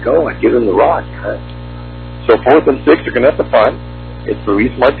distance to go and give him the rock. So 4th and 6 are going to have to punt. It's Luis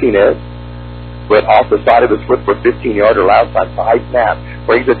Martinez, but off the side of his foot for 15-yard or outside, high snap,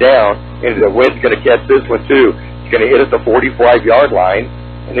 brings it down, and the wind's going to catch this one too. It's going to hit at the 45-yard line,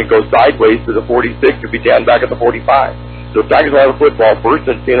 and then go sideways to the 46 and be down back at the 45. So Tigers will have a football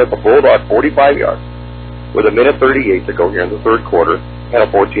 1st and 10 at the Bulldog 45 yards. With a minute 38 to go here in the third quarter and a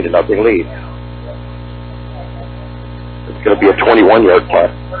 14-0 lead. It's going to be a 21-yard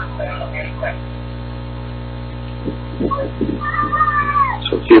punt.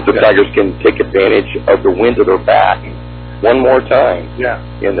 So see if the Tigers can take advantage of the wind to their back one more time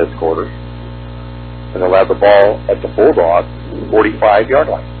in this quarter. And they'll have the ball at the Bulldog 45-yard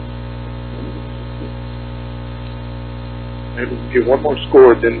line. Maybe get one more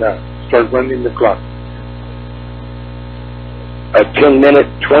score, then start running the clock. A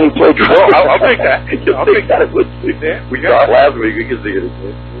 10-minute, 20-play drill. I'll take that. I'll take that. We got last week. We can see it.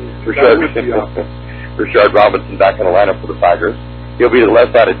 Rashard Robinson back in the lineup for the Tigers. He'll be to the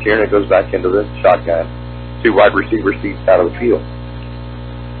left side of Tierney. Goes back into the shotgun. 2 wide receiver seats out of the field.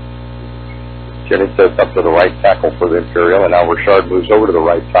 Tierney sets up to the right tackle for the Imperial, and now Rashard moves over to the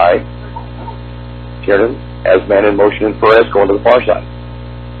right side. Tierney has man in motion, and Perez going to the far side.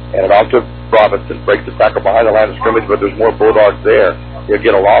 And it off to Robinson, breaks the tackle behind the line of scrimmage, but there's more Bulldogs there. He'll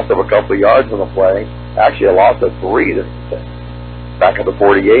get a loss of a couple of yards on the play. Actually, a loss of 3 back at the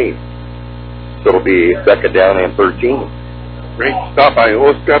 48. So it'll be second down and 13. Great stop by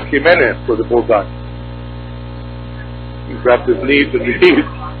Oscar Jimenez for the Bulldogs. He grabbed his knees and knees.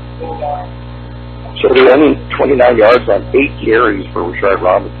 So 29 yards on 8 carries for Rashard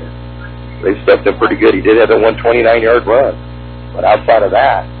Robinson. They stepped in pretty good. He did have a 129-yard run. But outside of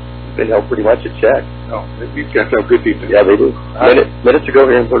that, been held pretty much in check. No, these guys have good defense. Yeah, they do. Minute to go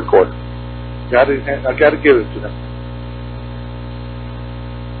here in third quarter. I got to give it to them.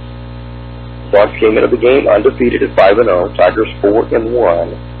 Bucks came into the game undefeated at 5-0. Tigers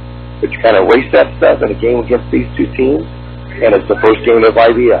 4-1. Which kind of raced that stuff in a game against these two teams, and it's the first game of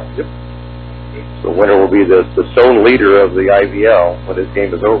IVL. Yep. The winner will be the zone leader of the IVL when this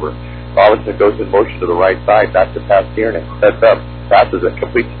game is over. Robinson goes in motion to the right side, back to pass Tierney. Sets up. Passes it,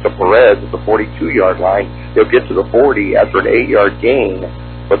 completes to Perez at the 42-yard line. He'll get to the 40 after an 8-yard gain,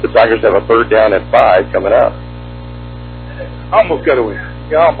 but the Tigers have a third down and 5 coming up. Almost got away.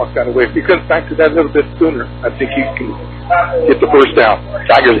 If he comes back to that a little bit sooner, I think he can get the first down.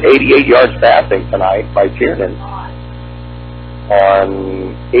 Tigers 88 yards passing tonight by Tierney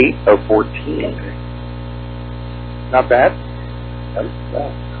on 8 of 14. Not bad.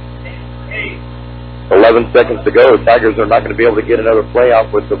 11 seconds to go. The Tigers are not going to be able to get another play out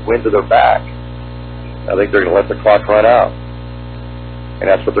with the wind to their back. I think they're going to let the clock run out. And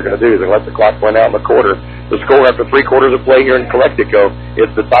that's what they're going to do. They're going to let the clock run out in the quarter. The score after 3 quarters of play here in Calexico is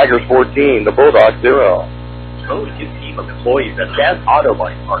the Tigers 14, the Bulldogs 0. So his team of employees at Dan's Auto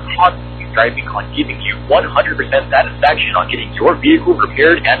Body are constantly striving on giving you 100% satisfaction on getting your vehicle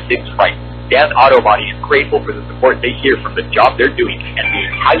repaired and fixed right. Dan's Auto Body is grateful for the support they hear from the job they're doing and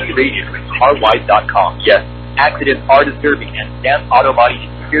being highly rated with CarWise.com. Yes, accidents are disturbing, and Dan's Auto Body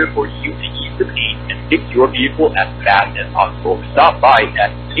is here for you to ease the pain and fix your vehicle as fast as possible. Stop by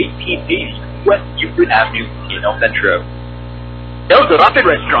at 1880 West Euclid Avenue in El Centro. El Zarape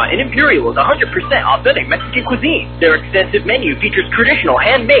restaurant in Imperial is 100% authentic Mexican cuisine. Their extensive menu features traditional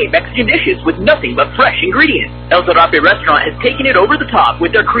handmade Mexican dishes with nothing but fresh ingredients. El Zarape restaurant has taken it over the top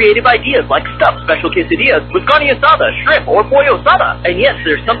with their creative ideas like stuffed special quesadillas with carne asada, shrimp, or pollo asada. And yes,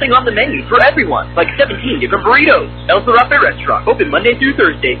 there's something on the menu for everyone, like 17 different burritos. El Zarape restaurant, open Monday through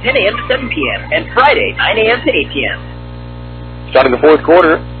Thursday, 10 a.m. to 7 p.m. and Friday, 9 a.m. to 8 p.m. Starting the fourth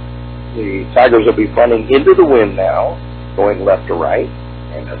quarter, the Tigers will be fronting into the wind now, going left to right,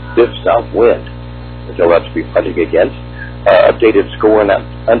 and a stiff south wind that they'll have to be punting against. Updated score in that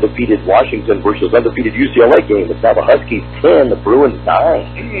undefeated Washington versus undefeated UCLA game. It's now the Huskies 10, the Bruins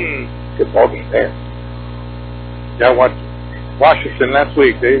 9. Good ball game there. Yeah, I watched Washington last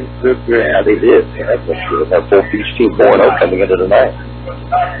week. They did good. Yeah, they did. Yeah, that's true. That full beach team 4-0 coming into tonight.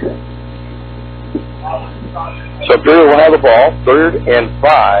 So Imperial will have the ball, 3rd and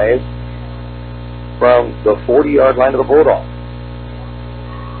 5. From the 40-yard line of the Bulldogs.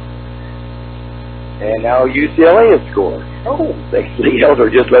 And now UCLA has scored. Oh, thanks to the Elder,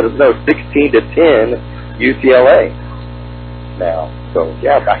 just let us know, 16-10 UCLA. Now, so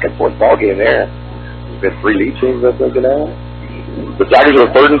yeah, back and forth ball game there. There's been 3 lead teams, I think, now. The Tigers are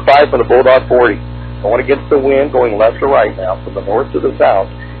 3rd and 5 from the Bulldog 40. Going against the wind, going left to right now, from the north to the south,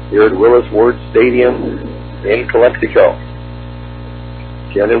 here at Willis Ward Stadium in Calexico.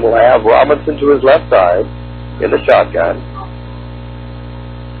 Kennan will have Robinson to his left side in the shotgun.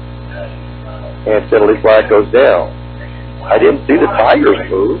 And penalty flag goes down. I didn't see the Tigers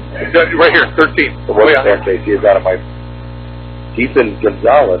move. Right here, 13. So what's that case? He is out of my... Ethan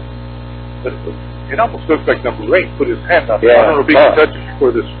Gonzalez. It almost looks like number 8 put his hand up. Yeah. I don't know if he can touch it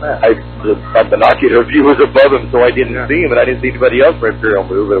before this match. The binocular view was above him, so I didn't see him, and I didn't see anybody else for Imperial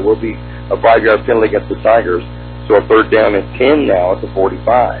move, but it will be a 5-yard penalty against the Tigers. So a 3rd down and 10 now at the 45.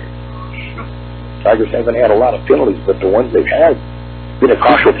 Tigers haven't had a lot of penalties, but the ones they've had been at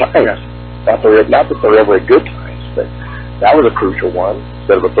crucial times. Not that they're ever at good times, but that was a crucial one.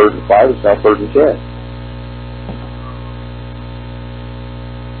 Instead of a 3rd and 5, it's now 3rd and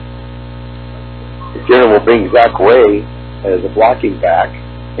 10. Kieran will bring Zach Ray as a blocking back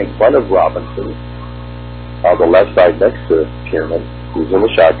in front of Robinson on the left side next to Kieran, who's in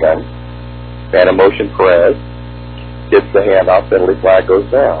the shotgun. And a motion Perez. Gets the handoff, penalty flag goes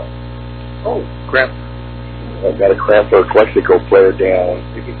down. Oh, cramp. I've got a cramp for a Calexico player down.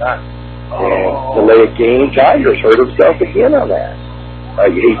 Maybe not. And delay a game. Tigers hurt himself again on that.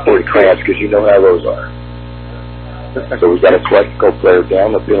 You hate for cramps because you know how those are. So we've got a Calexico player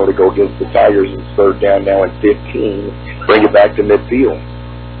down. The penalty go against the Tigers. It's 3rd down now and 15. Bring it back to midfield.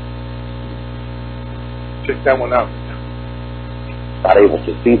 Check that one out. Not able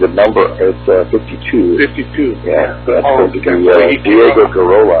to see the number. It's 52. 52. Yeah, that's going to be Diego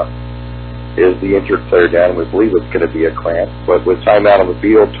Garola is the injured player down. We believe it's going to be a cramp. But with timeout on the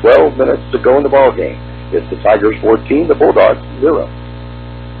field, 12 minutes to go in the ball game. It's the Tigers 14, the Bulldogs 0.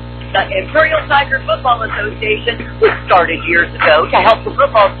 The Imperial Tiger Football Association was started years ago to help the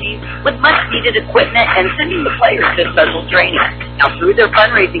football team with much-needed equipment and sending the players to special training. Now, through their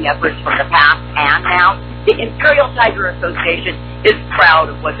fundraising efforts from the past and now, the Imperial Tiger Association is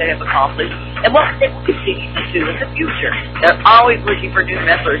proud of what they have accomplished and what they will continue to do in the future. They're always looking for new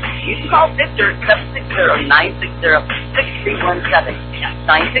members. You can call Victor at 760-960-6317. That's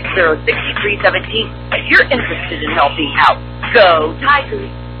 960-6317 if you're interested in helping out. Go Tigers!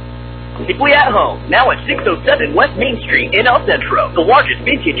 Simply at Home, now at 607 West Main Street in El Centro. The largest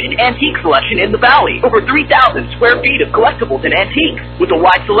vintage and antique selection in the Valley. Over 3,000 square feet of collectibles and antiques. With a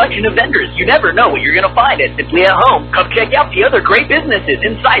wide selection of vendors, you never know what you're going to find at Simply at Home. Come check out the other great businesses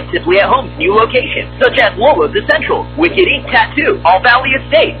inside Simply at Home's new locations, such as Lola's Essentials, Wicked Ink Tattoo, All Valley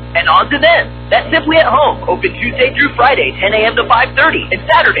Estate, and Odds and Ends. That's Simply at Home, open Tuesday through Friday, 10 a.m. to 5:30, and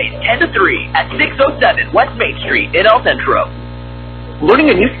Saturdays, 10 to 3, at 607 West Main Street in El Centro.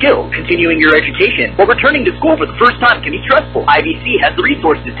 Learning a new skill, continuing your education, or returning to school for the first time can be stressful. IVC has the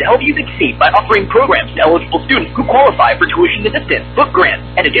resources to help you succeed by offering programs to eligible students who qualify for tuition assistance, book grants,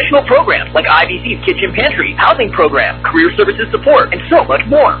 and additional programs like IVC's Kitchen Pantry, housing program, career services support, and so much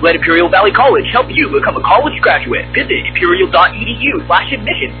more. Let Imperial Valley College help you become a college graduate. Visit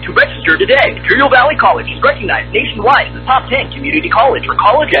imperial.edu/admissions to register today. Imperial Valley College is recognized nationwide as the top 10 community college for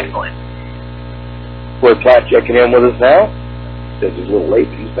college excellence. We're Platt checking in with us now. Says he's a little late,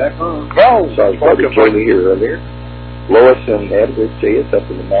 but he's back on. Oh, sorry, probably joined me here earlier. Lois and Ed would say it's up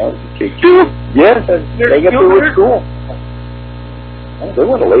in the mountains. KXO. Yes, they get through with school. They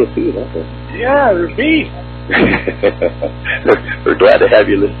want to lay a feed, don't they? Yeah, they're beef. We're glad to have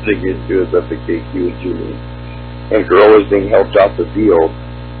you listening in to us up at KXO and Julie. And Girl is being helped off the field,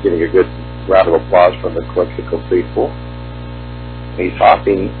 getting a good round of applause from the Calexico faithful. He's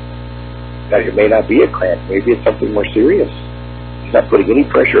talking that it may not be a cramp. Maybe it's something more serious. He's not putting any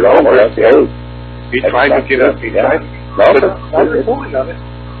pressure at all. He's trying to get up. He's trying.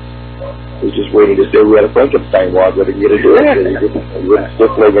 He's just waiting to say we had a Frankenstein log that he get to do it. He wouldn't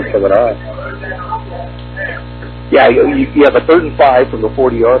stiff leg it coming on. Yeah, you have a 3rd and 5 from the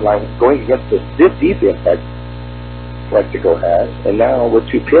 40-yard line going against the stiff defense that Calexico has, and now with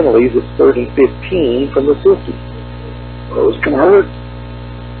 2 penalties, it's 3rd and 15 from the 50. Those can hurt.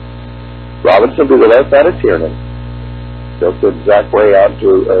 Robinson to the left side of Tiernan. They'll put Zach Way out to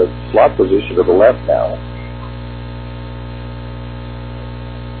a slot position to the left now.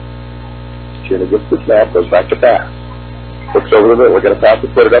 Tiernan gets the snap, goes back to pass. Looks over the middle, we're going to pass to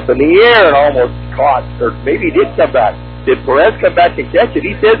put it up in the air and almost caught. Or maybe he did come back. Did Perez come back and catch it?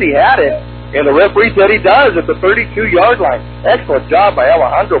 He says he had it, and the referee said he does at the 32-yard line. Excellent job by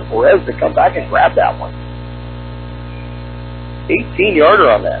Alejandro Perez to come back and grab that one. 18-yarder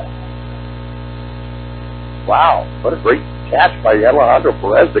on that. Wow, what a great catch by Alejandro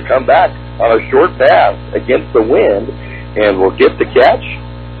Perez to come back on a short pass against the wind, and will get the catch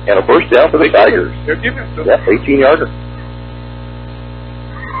and a first down for the Tigers. They're giving it to him. 18-yarder.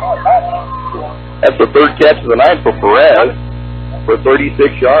 That's the 3rd catch of the night for Perez for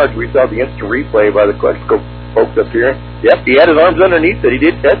 36 yards. We saw the instant replay by the Calexico folks up here. Yep, he had his arms underneath it. He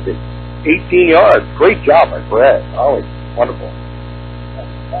did test it. 18 yards. Great job by Perez. Always wonderful.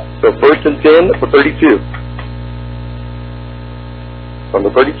 So 1st and 10 for 32. From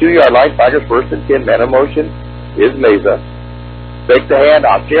the 32-yard line, Tigers 1st and 10, man in motion is Meza. Takes the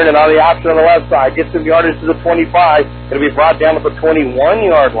handoff. Tiernan on the option on the left side. Gets some yardage to the 25. Going to be brought down to the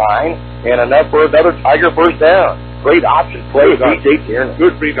 21-yard line. And enough for another Tiger first down. Great option play by C.J. Tiernan.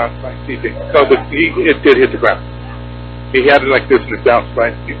 Good read on by C.J. So it did hit the ground. He had it like this and it bounced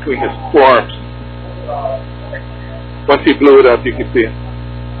right between his forearms. Once he blew it up, you could see it.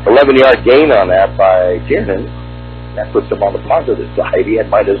 11-yard gain on that by Tiernan. That puts him on the positive side. He had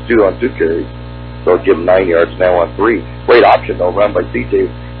 -2 on 2 carries. So give him 9 yards now on 3. Great option, though, run by C.J.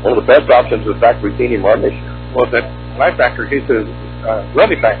 One of the best options, in fact, we've seen him run this year. Well, that linebacker, he's a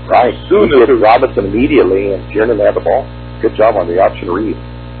running back. Right. Soon as Robinson immediately, and Tiernan had the ball. Good job on the option read.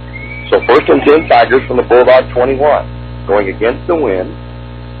 So 1st and 10 Tigers from the Bulldog 21. Going against the wind.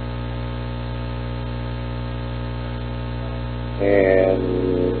 And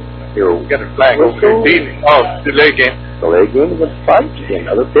here we got a flag over there. Oh, delay game. Delay game against Fight again.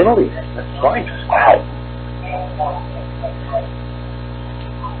 Another penalty. That's fine. Wow.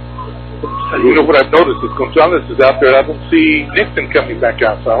 You know what I've noticed is Gonzalez is out there. I don't see Nixon coming back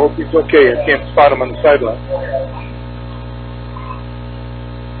out, so I hope he's okay. I can't spot him on the sideline.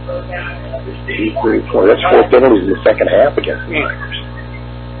 That's 4 penalties in the second half against the Tigers.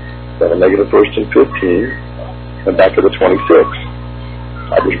 Got a negative 1st and 15. And back to the 26.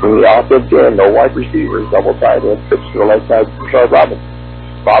 I just bring the offense in, no wide receivers, double tight end, pitch to the left side for Charles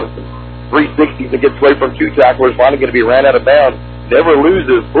Robinson. 360s and gets away from 2 tacklers, finally going to be ran out of bounds. Never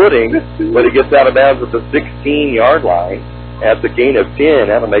loses footing, but he gets out of bounds at the 16-yard line at the gain of 10.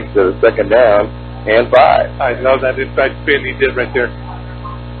 That'll make it a 2nd down and 5. I know that inside spin he did right there.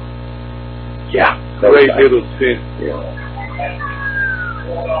 Yeah. Great little spin. Yeah.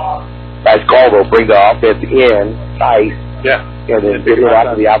 Nice call, though. Bring the offense in tight. Yeah. And then get it out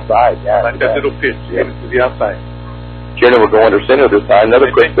to the outside. Yeah, like that little pitch. Get it to the outside. Tiernan will go under center this time.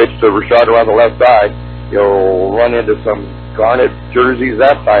 Another quick pitch to Rashad around the left side. He'll run into some Garnet jerseys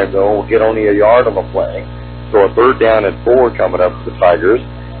that time, though. We'll get only a yard on the play. So a 3rd down and 4 coming up for the Tigers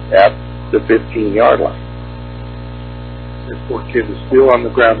at the 15-yard line. This poor kid is still on the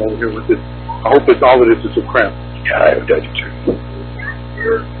ground over here with this. I hope it's all it is a cramp. Yeah, I do too.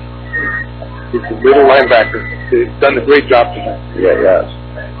 He's a middle linebacker. He's done a great job tonight. Yeah, he has.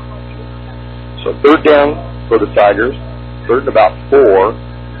 So 3rd down for the Tigers. third and about 4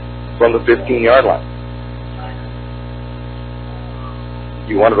 from the 15-yard line.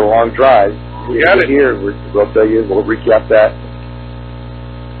 You wanted a long drive. We got it here. We'll tell you. We'll recap that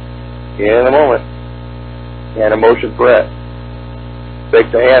in a moment. And a motion for it.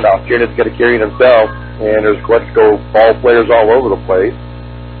 Takes the handoff. Tiernan's going to carry it himself, and there's Calexico ball players all over the place.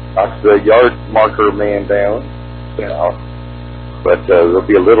 Knocks the yard marker man down. But there'll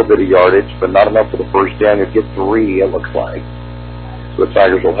be a little bit of yardage, but not enough for the first down. You'll get 3, it looks like. So the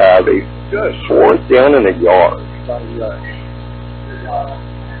Tigers will have a 4th down and a yard.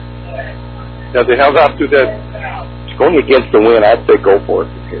 Now they held out to that. It's going against the wind. I'd say go for it.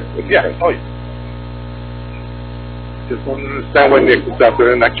 Yeah. Oh, yeah. Just want to understand why Nick is out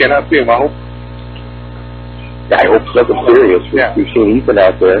there, and I cannot see him. I hope. I hope something serious. We've seen Ethan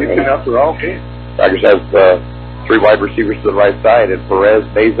out there. Ethan out there, okay. Tigers have 3 wide receivers to the right side, and Perez,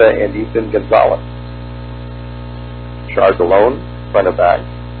 Meza, and Ethan Gonzalez. Charge alone, front of back.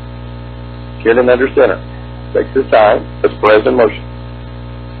 Kiernan under center. Takes his time. Puts Perez in motion.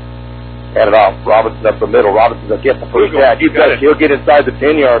 Hand it off. Robinson up the middle. Robinson will get the first down. He'll get inside the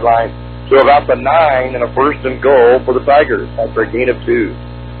 10-yard line. So about the 9 and a 1st and goal for the Tigers after a gain of 2.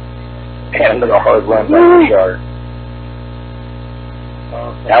 And another hard run by the yard.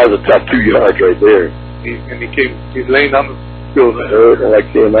 That was a tough 2 yards right there. He's laying on the field. I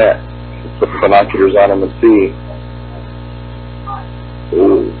like seeing that. Put the binoculars on him and see.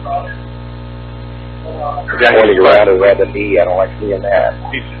 Ooh. Pointing around the knee. I don't like seeing that.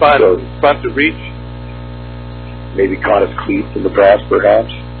 He's fun to reach. Maybe caught his cleats in the grass, perhaps.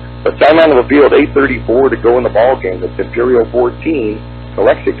 But time on the field, 8:34 to go in the ball game. It's Imperial 14,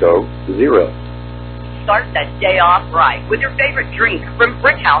 Calexico 0. Start that day off right with your favorite drink from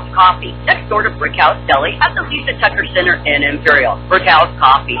Brickhouse Coffee. Next door to Brickhouse Deli at the Lisa Tucker Center in Imperial. Brickhouse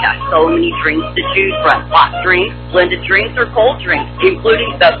Coffee has so many drinks to choose from. Hot drinks, blended drinks, or cold drinks,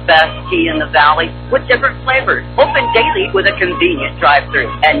 including the best tea in the valley with different flavors. Open daily with a convenient drive-thru.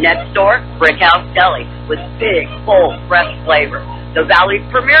 And next door, Brickhouse Deli with big, full, fresh flavors. The Valley's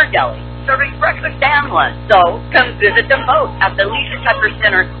premier deli, serving breakfast and lunch. So come visit them both at the Lisa Tucker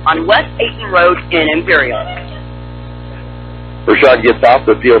Center on West Ayton Road in Imperial. Rashad gets off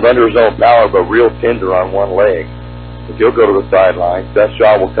the field under his own power, but real tender on one leg. If he'll go to the sideline, Seth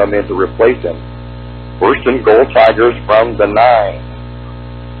Shaw will come in to replace him. 1st and goal, Tigers from the 9.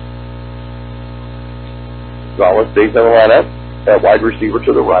 Gonzalez stays in the lineup at wide receiver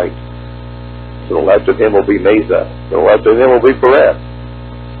to the right. To the left of him will be Meza. To the left of him will be Perez.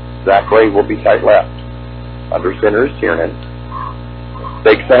 Zach Ray will be tight left. Under center is Tiernan.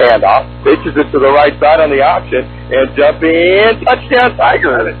 Takes the handoff. Pitches it to the right side on the option. And jump in. Touchdown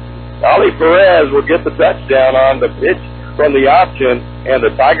Tigers. Ollie Perez will get the touchdown on the pitch from the option. And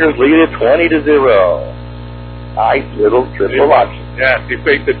the Tigers lead it 20-0. Nice little triple option. Yeah, he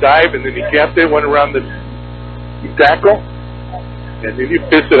faked the dive and then he kept it, went around the tackle. And then he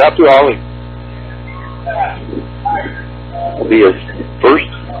pitched it out to Ollie. Will be his first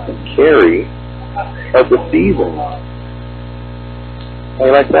carry of the season. How do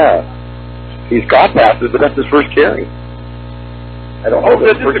you like that? He's caught passes, but that's his first carry. I don't know.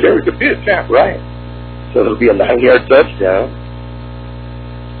 That's his first pitch, yeah. Right. So it'll be a 9-yard touchdown.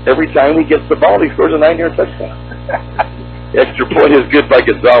 Every time he gets the ball, he scores a 9-yard touchdown. Extra point is good by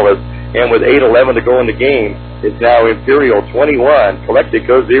Gonzalez, and with 8:11 to go in the game, it's now Imperial 21,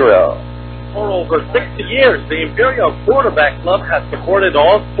 Calexico 0. For over 60 years, the Imperial Quarterback Club has supported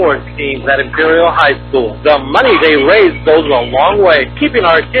all sports teams at Imperial High School. The money they raise goes a long way, keeping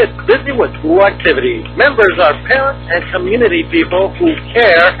our kids busy with school activities. Members are parents and community people who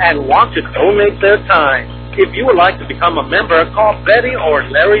care and want to donate their time. If you would like to become a member, call Betty or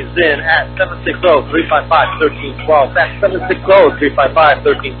Larry Zinn at 760-355-1312. That's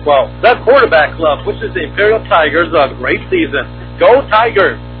 760-355-1312. The Quarterback Club wishes the Imperial Tigers a great season. Go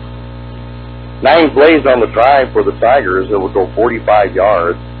Tigers! 9 plays on the drive for the Tigers. It will go 45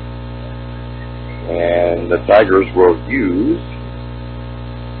 yards. And the Tigers will use,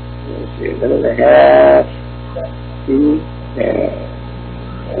 let's see, 1.5 minutes, 2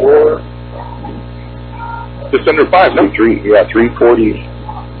 and 4. Just under 5, no? 340.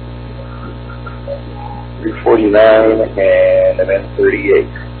 349 and then 38.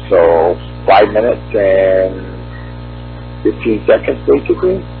 So 5 minutes and 15 seconds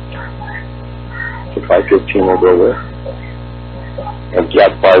basically. So 5:15 we'll go with. And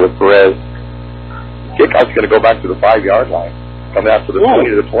Jack by with Perez. Kickoff's going to go back to the 5-yard line. Coming out to the 20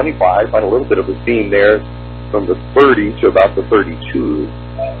 to the 25. Find a little bit of a seam there from the 30 to about the 32.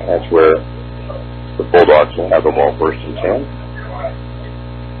 And that's where the Bulldogs will have the ball 1st and 10.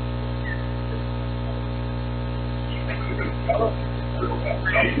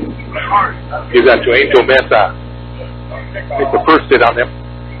 Give that to Angel Mesa. Take the first hit on them.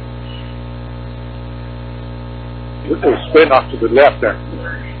 Look at the spin off to the left there.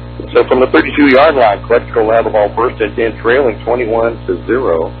 So from the 32-yard line, Calexico will have the ball first and 10, trailing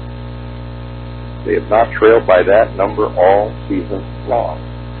 21-0. They have not trailed by that number all season long.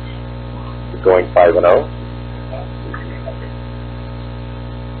 They're going 5-0.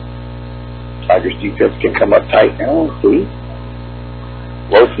 Tigers defense can come up tight now. See?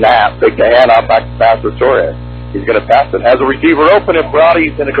 Low snap. Take the hand off back to pass for Torres. He's going to pass it. Has a receiver open in Brody,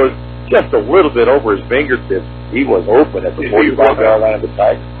 and it goes just a little bit over his fingertips. He was open at the 45-yard line of the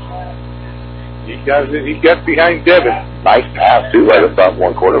Tigers. He got behind Devin. Nice pass, too, by the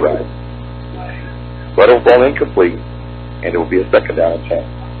sophomore quarterback. But it will fall incomplete, and it will be a second down and 10.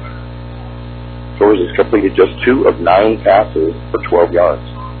 Torres has completed just 2 of 9 passes for 12 yards.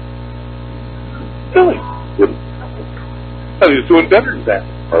 Really? Good. Oh, he was doing better than that.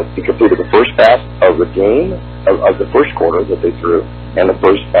 He completed the first pass of the game, of the first quarter that they threw, and the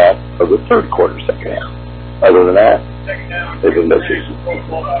first pass of the third quarter, second half. Other than that, they've been missing.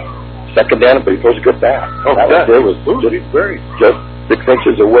 Second down, but he throws a good pass. Oh, that was just 6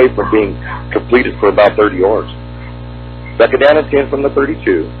 inches away from being completed for about 30 yards. Second down and 10 from the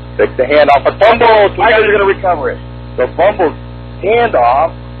 32. Takes the hand off. A fumble. Tigers are going to recover it. The fumble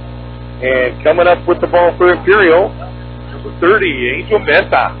handoff, and coming up with the ball for Imperial. 30, Angel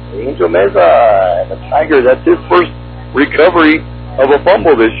Mesa. Angel Mesa. And the Tigers, that's his first recovery of a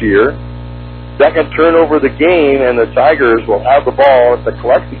fumble this year. Second turnover of the game, and the Tigers will have the ball at the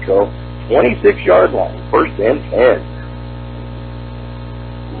Calexico 26-yard line. First and 10.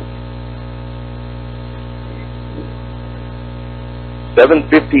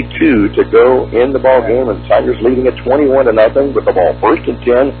 .7:52 to go in the ball game, and the Tigers leading at 21-0 with the ball first and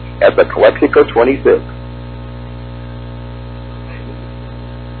 10 at the Calexico 26.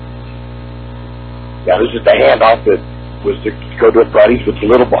 Yeah, this is the handoff that was to go to Brody, was a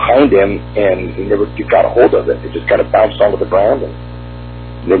little behind him, and he never got a hold of it. It just kind of bounced onto the ground and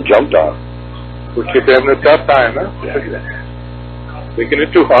then jumped on. We're keeping having a tough time, huh? Yeah. Making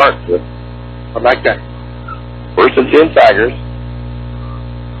it too hard. Yeah. I like that. First and 10 Tigers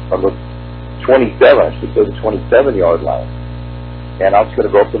on the 27, I should say the 27-yard line. And I'm just going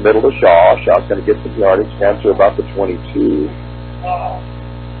to go up the middle of Shaw. Shaw's going to get some yardage down to about the 22.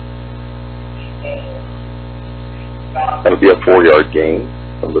 That'll be a 4-yard gain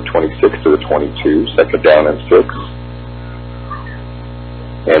from the 26 to the 22. Second down and 6.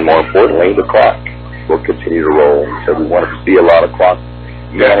 And more importantly, the clock will continue to roll. So we want to see a lot of clock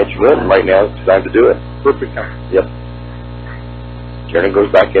management, and right now it's time to do it. Perfect time. Yep. Jeremy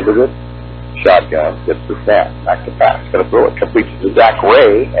goes back into the shotgun, gets the snap, back to pass. Going to throw it, completes to Zach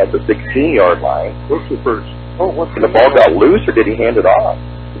Ray at the 16-yard line. What's the first? Oh, what's the ball got loose, or did he hand it off?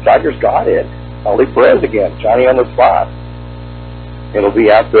 The Tigers got it. Ali Perez again, Johnny on the spot. It'll be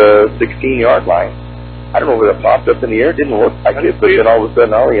at the 16-yard line. I don't know whether it popped up in the air. It didn't look like it, but then all of a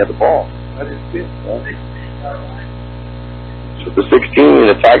sudden, Ali had the ball. I didn't see it. So the 16,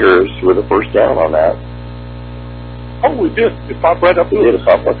 the Tigers were the first down on that. Oh, we did. It popped right up. It did. It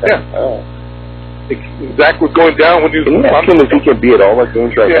popped up. Yeah. Oh. Zach was going down when he was. Can you ask him if he can be at all the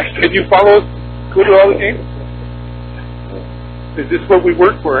games right now? Can you follow us? Go to all the games? Is this what we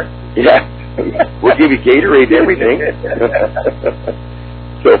work for? Yeah. We'll give you Gatorade and everything.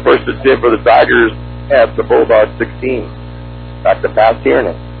 So first and 10 for the Tigers at the Bulldogs 16. Back to pass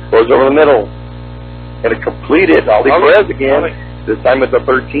Tiernan. Goes over the middle. And it completed. Ali Perez again. This time at the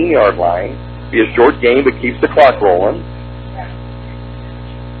 13-yard line. Be a short game, but keeps the clock rolling.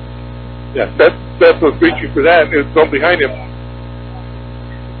 Yeah, Seth was reaching for that, and it was thrown behind him.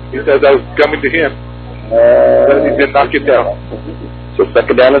 He said that was coming to him. He did knock it down. So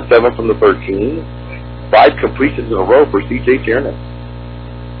second down and 7 from the 13. 5 completions in a row for C.J. Tiernan.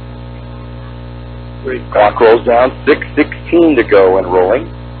 Clock rolls down. 6:16 to go and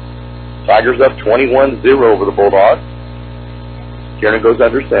rolling. Tigers up 21-0 over the Bulldogs. Tiernan goes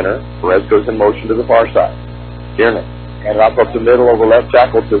under center. Perez goes in motion to the far side. Tiernan. And up the middle over left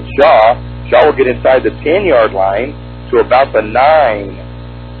tackle to Shaw. Shaw will get inside the 10-yard line to about the 9.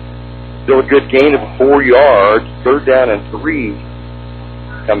 Still a good gain of 4 yards. Third down and 3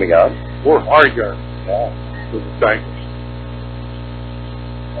 coming up. 4 hard yards. Yeah. For the Tigers.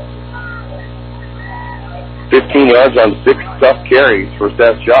 15 yards on 6 tough carries for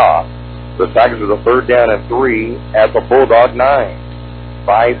Seth Shaw. The Tigers with a third down and 3 at the Bulldog 9.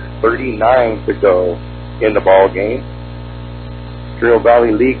 5:39 to go in the ball game. Imperial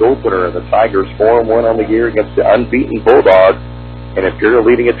Valley League opener. The Tigers 4-1 on the year against the unbeaten Bulldogs, and Imperial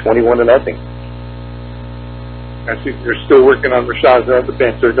leading at 21-0. I see they're still working on Rashad at the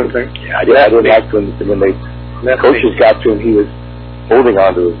bench. They're going to think. Yeah, I didn't like when coaches got to him, he was holding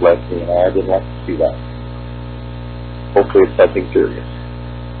on to his left knee, and I didn't like to see that. Hopefully it's nothing serious.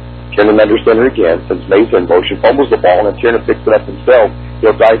 Tiernan under center again, since Mason motion, fumbles the ball, and Tiernan picks it up himself.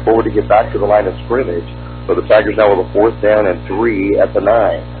 He'll dive forward to get back to the line of scrimmage. So the Tigers now with a 4th down and 3 at the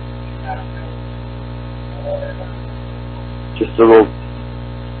 9. Just a little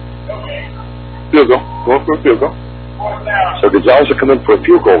field goal. Going for a field goal. So Gonzalez will come in for a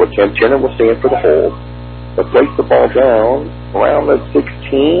field goal attempt. Tiernan will stand for the hold. They'll place the ball down around the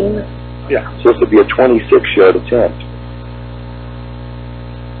 16. Yeah. So this will be a 26-yard attempt.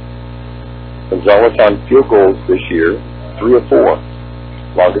 Gonzalez on field goals this year, 3 of 4.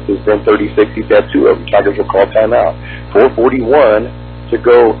 Longest has been 36. He's had 2 of them. Tigers will call timeout. 4:41 to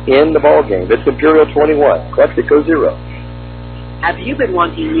go in the ball game. It's Imperial 21, Calexico 0. Have you been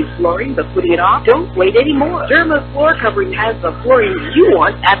wanting new flooring but putting it off? Don't wait anymore. Derma floor covering has the flooring you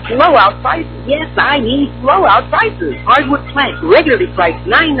want at blowout prices. Yes, I mean blowout prices. Hardwood plank, regularly priced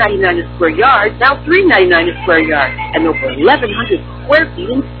 $9.99 a square yard, now $3.99 a square yard, and over 1,100 square feet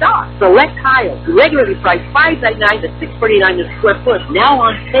in stock. Select tiles, regularly priced $5.99 to $6.49 a square foot, now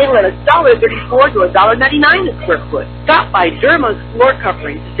on sale at $1.34 to $1.99 a square foot. Stop by Derma's floor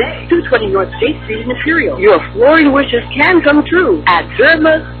covering today, 220 North State Street in Imperial. Your flooring wishes can come true at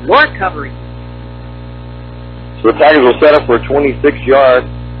Derma's floor covering. So the Tigers will set up for a 26-yard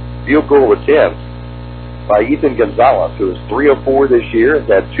field goal attempt by Ethan Gonzalez, who is 3 of 4 this year.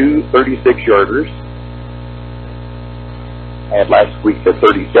 Has had 2 36-yarders. I had last week at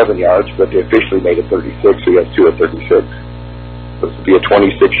 37 yards, but they officially made it 36, so he has 2 at 36. This will be a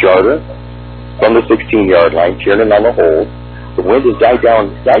 26-yarder from the 16-yard line. Tiernan on the hold. The wind has died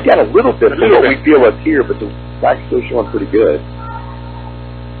down a little bit from what we feel up here, but the back's still showing pretty good.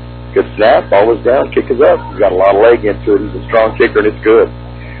 Good snap, ball is down, kick is up. He's got a lot of leg into it. He's a strong kicker, and it's good.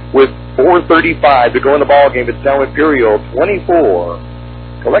 With 4:35 to go in the ball game, it's now Imperial 24,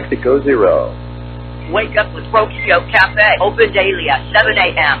 Calexico 0. Wake up with Yolk Café. Open daily at 7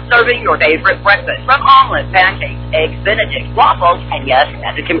 a.m. Serving your favorite breakfast. From omelets, pancakes, eggs benedict, waffles, and yes,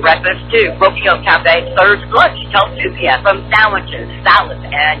 Mexican breakfast too. Yolk Café serves lunch till 2 p.m. From sandwiches, salads,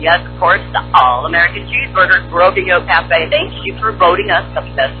 and yes, of course, the all-American cheeseburger. Yolk Café thanks you for voting us the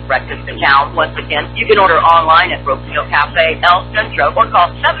best breakfast in town. Once again, you can order online at Yolk Café, El Centro, or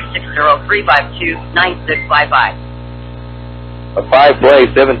call 760-352-9655. A 5-play,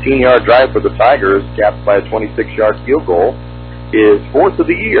 17-yard drive for the Tigers, capped by a 26-yard field goal, is 4th of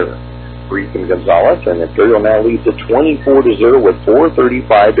the year for Ethan Gonzalez, and Imperial now leads at 24-0 with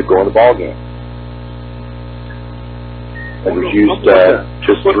 4:35 to go in the ball game. And we've used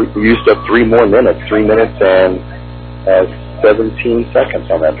used up 3 more minutes, 3 minutes and 17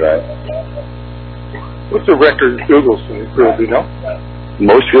 seconds on that drive. What's the record of field goals for Imperial? Do you know?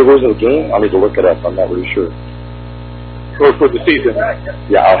 Most field goals in the game? I'll need to look it up. I'm not really sure. Or for the season?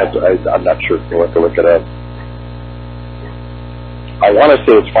 Yeah, I'm not sure. We'll have to look it up. I want to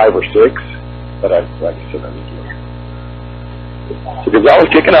say it's 5 or 6, but like I said, I need to look. So Gonzalez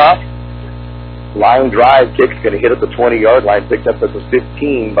kicking off. Line drive kick's going to hit at the 20-yard line, picked up at the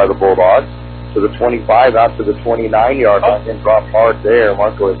 15 by the Bulldogs. To the 25, out to the 29-yard line, and dropped hard there.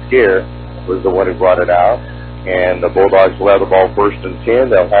 Marco Esquer was the one who brought it out. And the Bulldogs will have the ball 1st and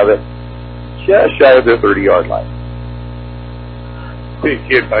 10. They'll have it just shy of their 30-yard line. Big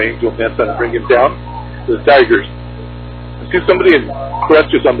hit by Angel Mesa to bring him down to the Tigers. I see somebody in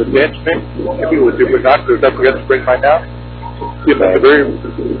crutches on the bench, maybe we're not, because I forgot to bring mine out. See him on the very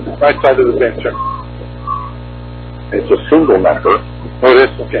right side of the bench. It's a single number. Oh, it is?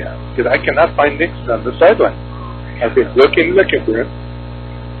 Okay. Because I cannot find Nixon on the sideline. I've been looking for him.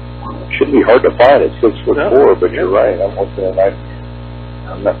 Shouldn't be hard to find. It's 6'4", but you're right. I'm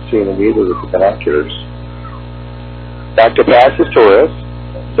not seeing him either with the binoculars. Back to pass is Torres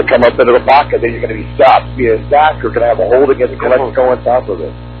to come up into the pocket. Then you're going to be stopped via sack. You're going to have a hold against Calexico on top of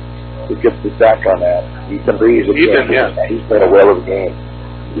it. He gets the sack on that. Ethan Reeves. Yeah. He's playing a whale of a game.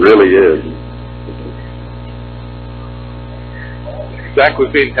 Really is. Sack was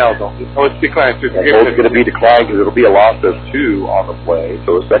being held on. Oh, it's declined. It's going to be declined because it'll be a loss of 2 on the play.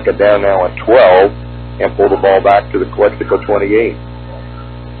 So a second down now on 12 and pull the ball back to the Calexico 28.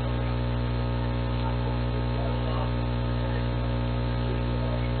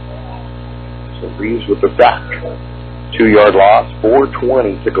 Reeves with the sack. 2-yard loss,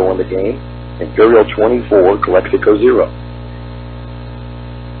 4:20 to go in the game. Imperial 24, Calexico 0.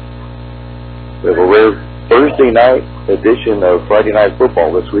 We have a rare Thursday night edition of Friday Night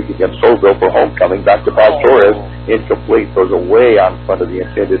Football this week against Holville for homecoming. Back to pass Torres, incomplete, goes away on front of the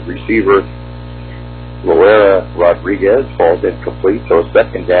intended receiver. Loera Rodriguez falls incomplete, so a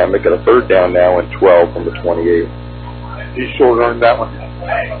second down. They got a third down now and 12 from the 28. He short earned that one.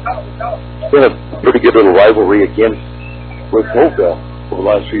 It's been a pretty good little rivalry against with Volga over the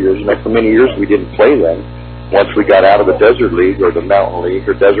last few years. And for many years we didn't play them. Once we got out of the Desert League or the Mountain League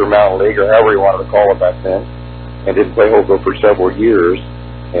or Desert Mountain League or however you wanted to call it back then, and didn't play Hobo for several years.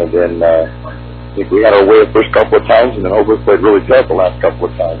 And then I think we had our way the first couple of times, and then Hobo played really tough the last couple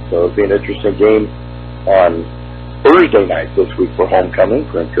of times. So it'll be an interesting game on Thursday night this week for homecoming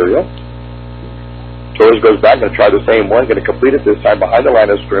for Imperial. Torres goes back, going to try the same one, going to complete it this time behind the line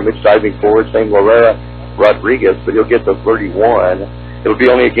of scrimmage, diving forward, same Lorera Rodriguez, but he'll get to 31. It'll be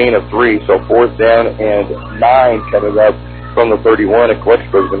only a gain of 3, so 4th down and 9 coming up from the 31, and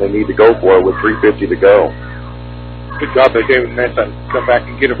Calexico is going to need to go for it with 3:50 to go. Good job by David Mesa. Come back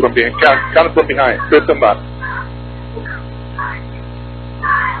and get it from behind. Count it from behind. 5th and 1.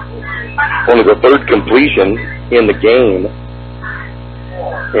 Only the 3rd completion in the game,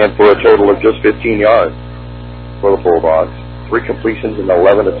 and for a total of just 15 yards for the Bulldogs. 3 completions and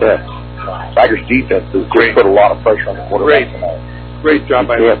 11 attempts. Tigers defense has just put a lot of pressure on the quarterback tonight. Great job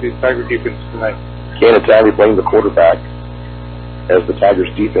by the Tiger defense tonight. Can't entirely blame the quarterback, as the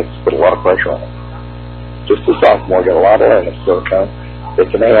Tigers defense put a lot of pressure on him. Just a sophomore, got a lot of awareness. So it's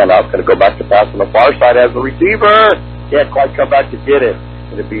an hand out, going to go back to pass on the far side as the receiver. Can't quite come back to get it.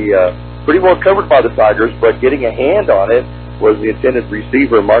 It'll be pretty well covered by the Tigers, but getting a hand on it was the intended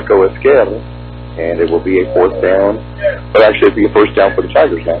receiver, Marco Esquer, and it will be a 4th down. But actually, it'll be a 1st down for the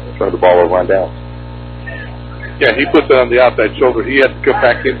Tigers now. Turn the ball over on down. Yeah, he puts it on the outside shoulder. He has to come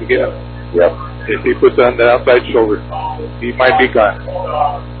back in to get him. Yep. If he puts it on the outside shoulder, he might be gone.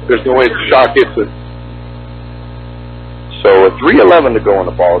 There's no way the shot hits it. So a 3:11 to go in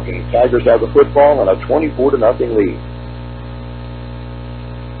the ball game. Tigers have the football and a 24-0 lead.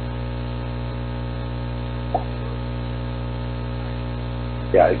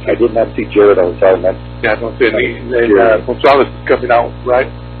 Yeah, I did not see Jared on the side. Yeah, I don't see any. Gonzalez is coming out right.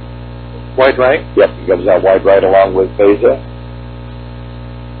 Wide right? Yep, he comes out wide right along with Beza.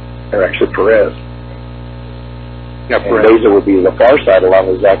 Or actually Perez. Yeah, Perez. Beza would be the far side along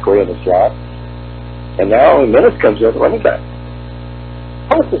with Zachary in the slot. And now Menace comes in running back.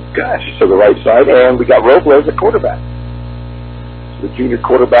 Oh, gosh. To the right side, and we got Robles at quarterback. So the junior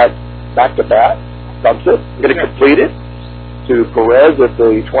quarterback back to back. Dumps it. Going to complete it to Perez at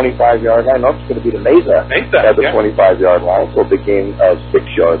the 25-yard line. No, it's going to be to Mesa at the 25-yard line. So a big gain of 6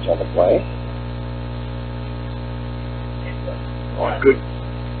 yards on the play. Oh, good.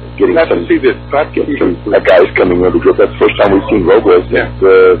 Getting glad some, to see this. Guys coming in to get. That's the first time we've seen Robles since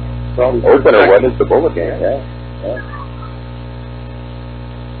the opener. What is the bullet game? Yeah.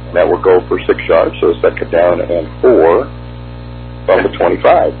 That will go for 6 yards. So 2nd down and 4 from the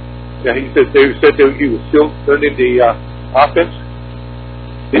 25. Yeah, he said that he was still learning the offense.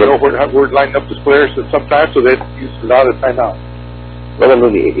 You know where lining up his players at sometimes, so they used a lot of timeout. Well, and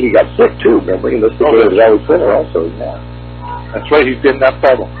then he got sick too. Remember, he missed the game at Valley Center also. Yeah, that's right. He did that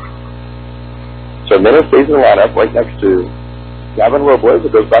problem. So Menace stays in the lineup right next to Gavin Robles.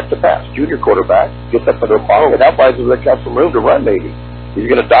 It goes back to pass. Junior quarterback gets up into the pocket. That buys him some room to run. Maybe he's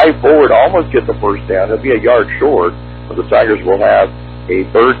going to dive forward, almost get the 1st down. He'll be a yard short, but the Tigers will have a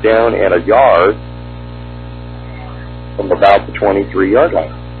 3rd down and a yard from about the 23-yard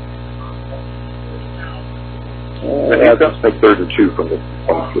line. Let's make 3rd and 2 from the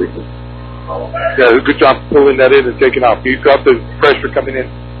 23. Yeah, good job pulling that in and taking off. You got the pressure coming in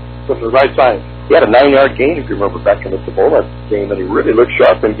from the right side. He had a 9-yard gain, if you remember, back in the Cebola game, and he really looked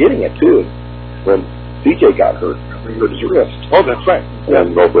sharp in getting it, too, when DJ got hurt. He hurt his wrist. Oh, that's right.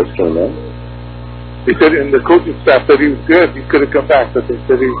 And Robles came in. He said, and the coaching staff said he was good. He could have come back, but they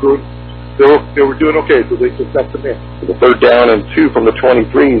said he was good. They were doing okay, so they just left him in. The 3rd down and 2 from the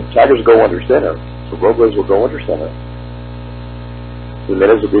 23, Tigers go under center. So Robles will go under center. The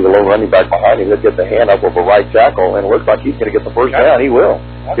Menace will be the low running back behind him. He'll get the hand up over right tackle, and it looks like he's going to get the 1st down. He will.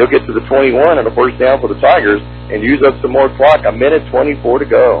 He'll get to the 21 and the 1st down for the Tigers and use up some more clock. 1:24 to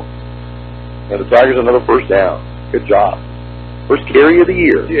go. And the Tigers another 1st down. Good job. First carry of the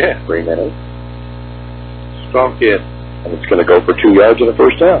year. Yeah. 3 minutes. Strong kid. And it's going to go for 2 yards and a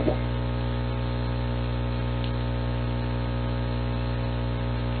 1st down.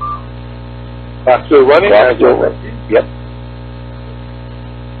 Clock still running? Yep.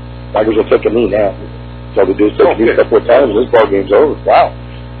 Tigers will take a knee now. So they do take a knee a couple of times. This ball game's over. Wow.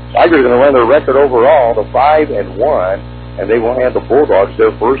 Tigers are going to run their record overall to 5-1, and they will hand the Bulldogs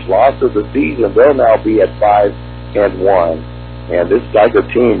their first loss of the season. They'll now be at 5-1. And this Tiger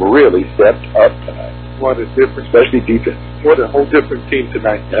team really stepped up tonight. What a difference. Especially defense. What a whole different team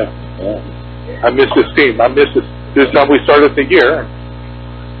tonight. Yeah. I miss this team. I miss this this time we started the year.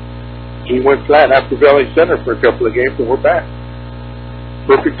 We went flat after Valley Center for a couple of games, and we're back.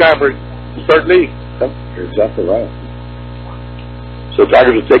 Perfect time for start league. You're exactly right. So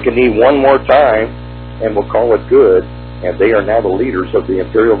Tigers will take a knee one more time, and we'll call it good. And they are now the leaders of the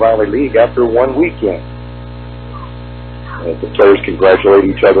Imperial Valley League after one weekend. And the players congratulate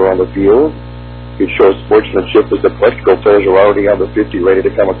each other on the field. Good show of sportsmanship as the Calexico players are already on the 50, ready to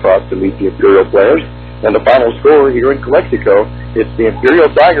come across to meet the Imperial players. And the final score here in Calexico, it's the Imperial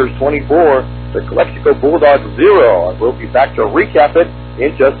Tigers 24, the Calexico Bulldogs 0. And we'll be back to recap it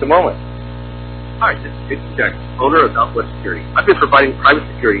in just a moment. Hi, this is Jackson, owner of Southwest Security. I've been providing private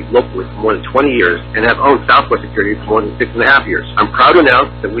security locally for more than 20 years and have owned Southwest Security for more than 6.5 years. I'm proud to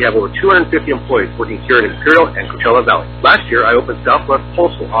announce that we have over 250 employees working here in Imperial and Coachella Valley. Last year, I opened Southwest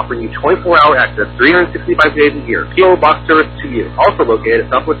Postal, offering you 24-hour access 365 days a year. PO Box service to you. Also located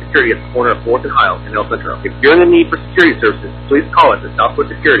at Southwest Security at the corner of 4th and Hiles in El Centro. If you're in the need for security services, please call us at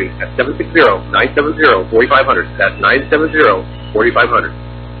Southwest Security at 760-970-4500. That's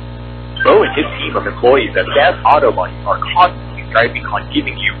 970-4500. Bo and his team of employees at Gas Auto Body are constantly striving on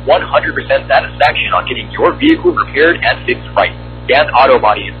giving you 100% satisfaction on getting your vehicle repaired and fixed right. Gas Auto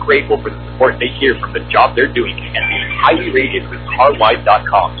Body is grateful for the support they hear from the job they're doing and being highly rated with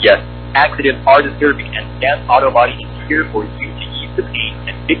CarWise.com. Yes, accidents are disturbing, and Gas Auto Body is here for you to ease the pain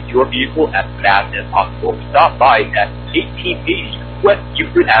and fix your vehicle as fast as possible. Stop by at 1880 West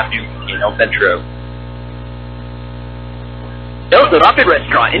Euclid Avenue in El Centro. El Zarape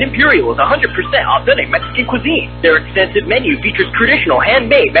restaurant in Imperial is 100% authentic Mexican cuisine. Their extensive menu features traditional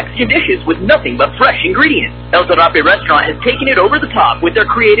handmade Mexican dishes with nothing but fresh ingredients. El Zarape restaurant has taken it over the top with their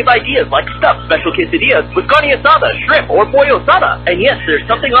creative ideas like stuffed special quesadillas with carne asada, shrimp, or pollo asada. And yes, there's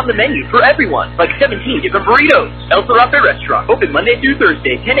something on the menu for everyone, like 17 different burritos. El Zarape restaurant, open Monday through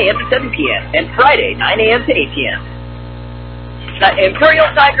Thursday, 10 a.m. to 7 p.m. and Friday, 9 a.m. to 8 p.m. The Imperial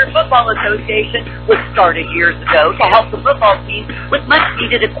Tiger Football Association was started years ago to help the football team with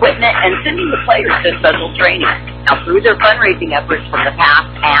much-needed equipment and sending the players to special training. Now, through their fundraising efforts from the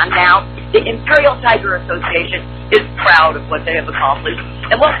past and now, the Imperial Tiger Association is proud of what they have accomplished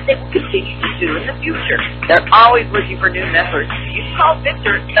and what they will continue to do in the future. They're always looking for new members. You can call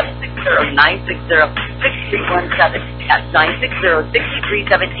Victor at 760-960-6317. That's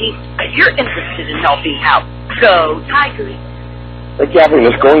 960-6317 if you're interested in helping out. Go Tigers! The gathering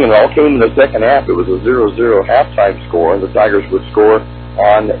was going, and it all came in the second half. It was a 0-0 halftime score, and the Tigers would score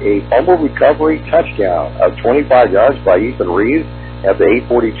on a fumble recovery touchdown of 25 yards by Ethan Reeves at the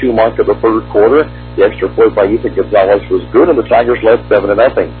 8:42 mark of the third quarter. The extra point by Ethan Gonzalez was good, and the Tigers led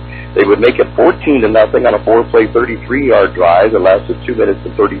 7-0. They would make it 14-0 on a 4-play, 33-yard drive that lasted 2 minutes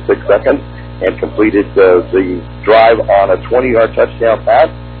and 36 seconds and completed the drive on a 20-yard touchdown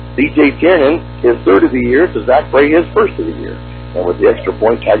pass. C.J. Tiernan, his third of the year, to Zach Bray, his first of the year. And with the extra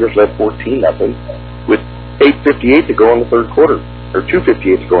point, Tigers led 14-0 with 8:58 to go in the third quarter, or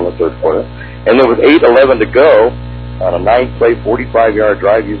 2:58 to go in the third quarter. And then with 8:11 to go on a 9-play, 45-yard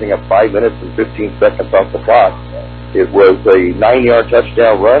drive using up 5 minutes and 15 seconds off the clock, it was a 9-yard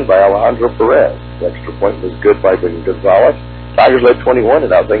touchdown run by Alejandro Perez. The extra point was good by Gonzalez. Tigers led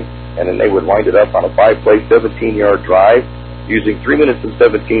 21-0, and then they would wind it up on a 5-play, 17-yard drive using 3 minutes and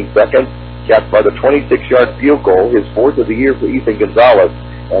 17 seconds. Capped by the 26-yard field goal, his fourth of the year for Ethan Gonzalez.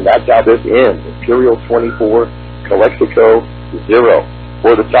 And that's how this ends. Imperial 24, Calexico 0.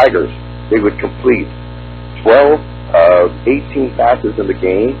 For the Tigers, they would complete 12 of 18 passes in the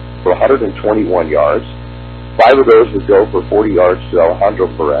game for 121 yards. 5 of those would go for 40 yards to Alejandro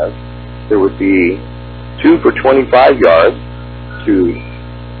Perez. There would be 2 for 25 yards to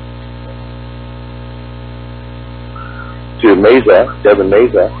Devin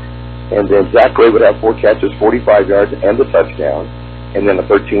Meza. And then Zach Gray would have 4 catches, 45 yards, and the touchdown. And then a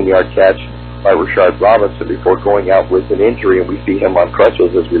 13-yard catch by Rashard Robinson before going out with an injury, and we see him on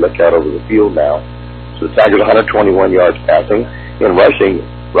crutches as we look out over the field now. So the Tigers 121 yards passing. In rushing,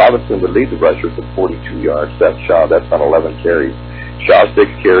 Robinson would lead the rushers with 42 yards. That's Shaw. That's on 11 carries. Shaw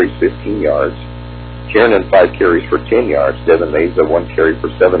 6 carries, 15 yards. Kiernan 5 carries for 10 yards. Devin Meza 1 carry for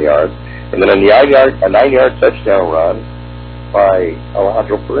 7 yards. And then a 9-yard touchdown run by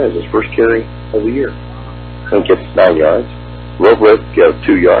Alejandro Perez, his first carry of the year. And gets 9 yards. Robles gets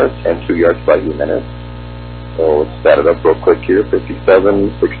 2 yards and 2 yards by Jimenez. So let's stat it up real quick here.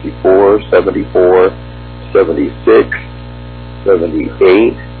 57, 64, 74, 76,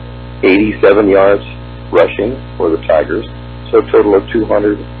 78, 87 yards rushing for the Tigers. So a total of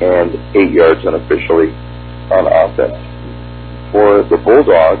 208 yards unofficially on offense. For the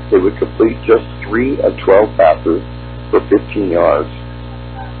Bulldogs, they would complete just 3 of 12 passes for 15 yards.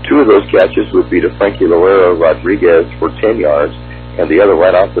 2 of those catches would be to Frankie Loera Rodriguez for 10 yards, and the other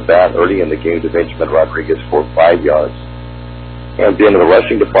right off the bat early in the game to Benjamin Rodriguez for 5 yards. And then in the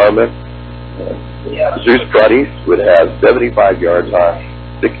rushing department, Zeus Cuddies would have 75 yards on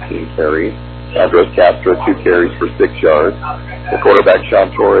 16 carries. Andres Castro, 2 carries for 6 yards. The quarterback,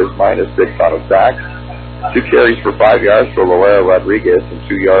 Sean Torres, -6 on a sack. 2 carries for 5 yards for Loera Rodriguez and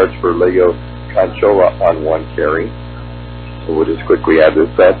 2 yards for Leo Conchola on 1 carry. So we'll just quickly add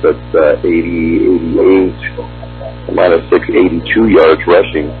this up. That's 80, 88, -6, 82 yards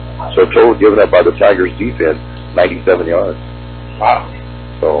rushing. So total given up by the Tigers defense, 97 yards. Wow.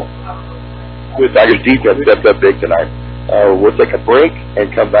 So the Tigers defense stepped up big tonight. We'll take a break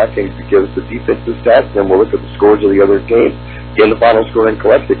and come back and give us the defensive stats, then we'll look at the scores of the other games. In the final score in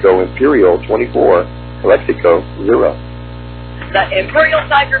Calexico, Imperial 24, Calexico 0. The Imperial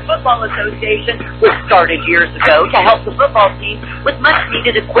Tiger Football Association was started years ago to help the football team with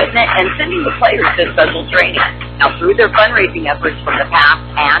much-needed equipment and sending the players to special training. Now, through their fundraising efforts from the past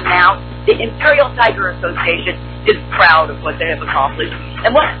and now, the Imperial Tiger Association is proud of what they have accomplished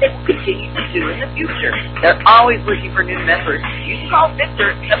and what they will continue to do in the future. They're always looking for new members. You can call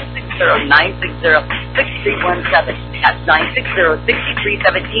Victor 760-960-6317. That's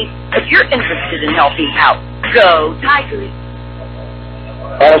 960-6317 if you're interested in helping out. Go Tigers!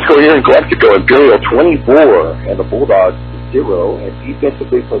 Final score here in Calexico, Imperial 24 and the Bulldogs 0. And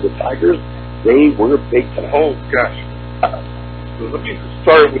defensively for the Tigers, they were big tonight. Oh gosh! So let me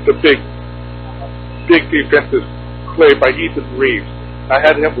start with the big defensive play by Ethan Reeves. I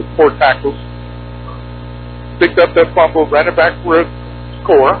had him with 4 tackles, picked up that fumble, ran it back for a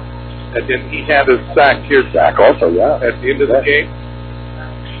score, and then he had a sack here. Sack also, yeah. At the end of the game.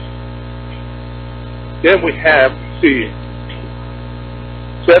 Then we have,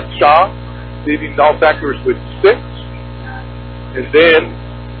 Seth Shaw leading all tacklers with 6, and then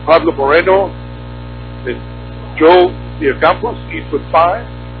Pablo Moreno and Joe Diacampos, each with 5.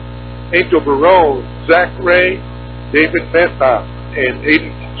 Angel Barone, Zach Ray, David Mesa, and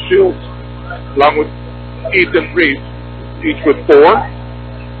Aiden Shields, along with Ethan Reeves, each with 4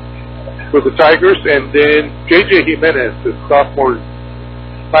 for the Tigers. And then J.J. Jimenez, the sophomore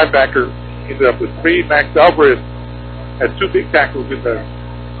linebacker, ended up with 3. Max Alvarez had 2 big tackles in the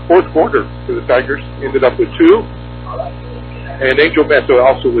 4th quarter for the Tigers, ended up with 2. And Angel Mesa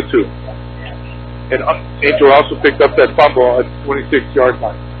also with 2. And Angel also picked up that fumble at 26-yard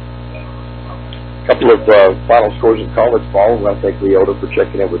line. A couple of final scores in college ball. I want to thank Leota for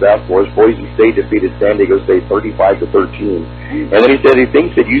checking in with that for us. Boise State defeated San Diego State 35-13. And then he said he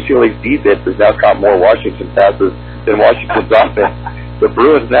thinks that UCLA's defense has now caught more Washington passes than Washington's offense. The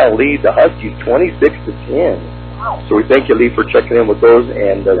Bruins now lead the Huskies 26-10. So we thank you, Lee, for checking in with those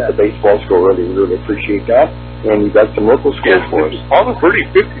and the baseball score. We really appreciate that. And you got some local scores for us. Paula Birdie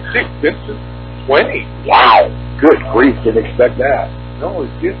 56, Vincent 20. Wow. Good grief. Didn't expect that. No,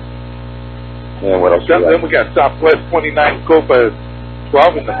 it's good. And what else? Then we got Southwest 29, Copa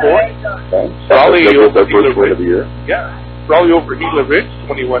 12 in the 4th. Okay. Raleigh over Gila Ridge. Of the year. Yeah. Raleigh over Gila Ridge,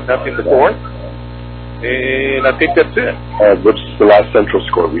 21 in the 4th. And I think that's it. Which is the last Central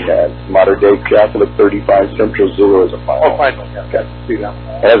score we had. Mater Dei Catholic 35, Central 0 as a final. Oh, final. Yeah. Okay. See that.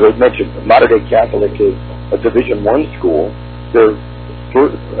 As I mentioned, Mater Dei Catholic is a Division I school. Their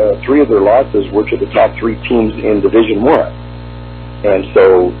 3 of their losses were to the top 3 teams in Division I. And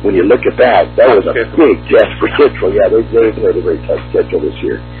so when you look at that, that was a big test for Central. Yeah, they had a very tough schedule this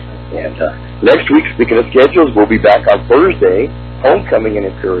year. And next week, speaking of schedules, we'll be back on Thursday, homecoming in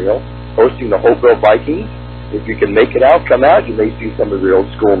Imperial, hosting the Hopeville Vikings. If you can make it out, come out. You may see some of your old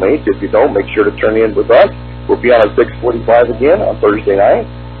schoolmates. If you don't, make sure to turn in with us. We'll be on at 6:45 again on Thursday night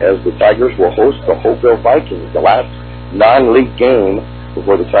as the Tigers will host the Hopeville Vikings, the last non-league game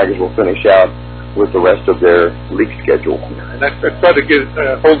before the Tigers will finish out with the rest of their league schedule. And I tried to get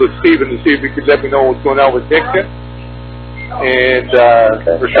hold of Steven to see if he could let me know what's going on with Dixon and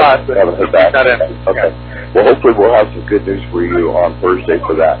Rashad. But haven't heard back. Okay. Well, hopefully we'll have some good news for you on Thursday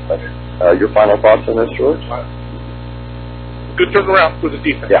for that. But, your final thoughts on this, George? Good turnaround for the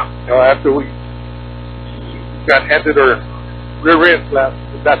defense. Yeah. After we got handed our rear ends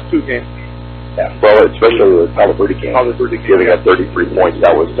last 2 games. Yeah, well, especially the Palo Verde game, giving up 33 points,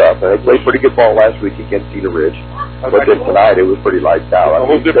 that was tough. And they played pretty good ball last week against Cedar Ridge, but then tonight it was pretty lights out. I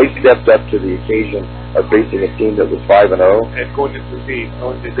mean, they stepped up to the occasion of facing a team that was 5-0. And going into the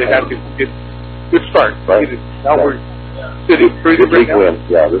they had to get good start. Right. Now we're sitting pretty good league win.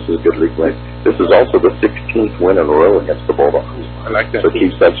 Yeah, this is a good league win. This is also the 16th win in a row against the Bulldogs. I like that. So it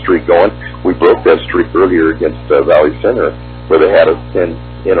keeps that streak going. We broke that streak earlier against Valley Center, where they had us 10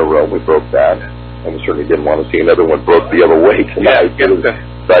 in a row. We broke that, and we certainly didn't want to see another one broke the other way tonight. Yeah,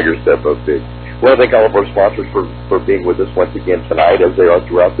 Tigers step up big. I want to thank all of our sponsors for being with us once again tonight, as they are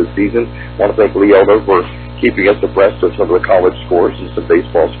throughout the season. I want to thank Lee Elder for keeping us abreast of some of the college scores and some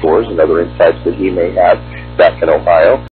baseball scores and other insights that he may have back in Ohio.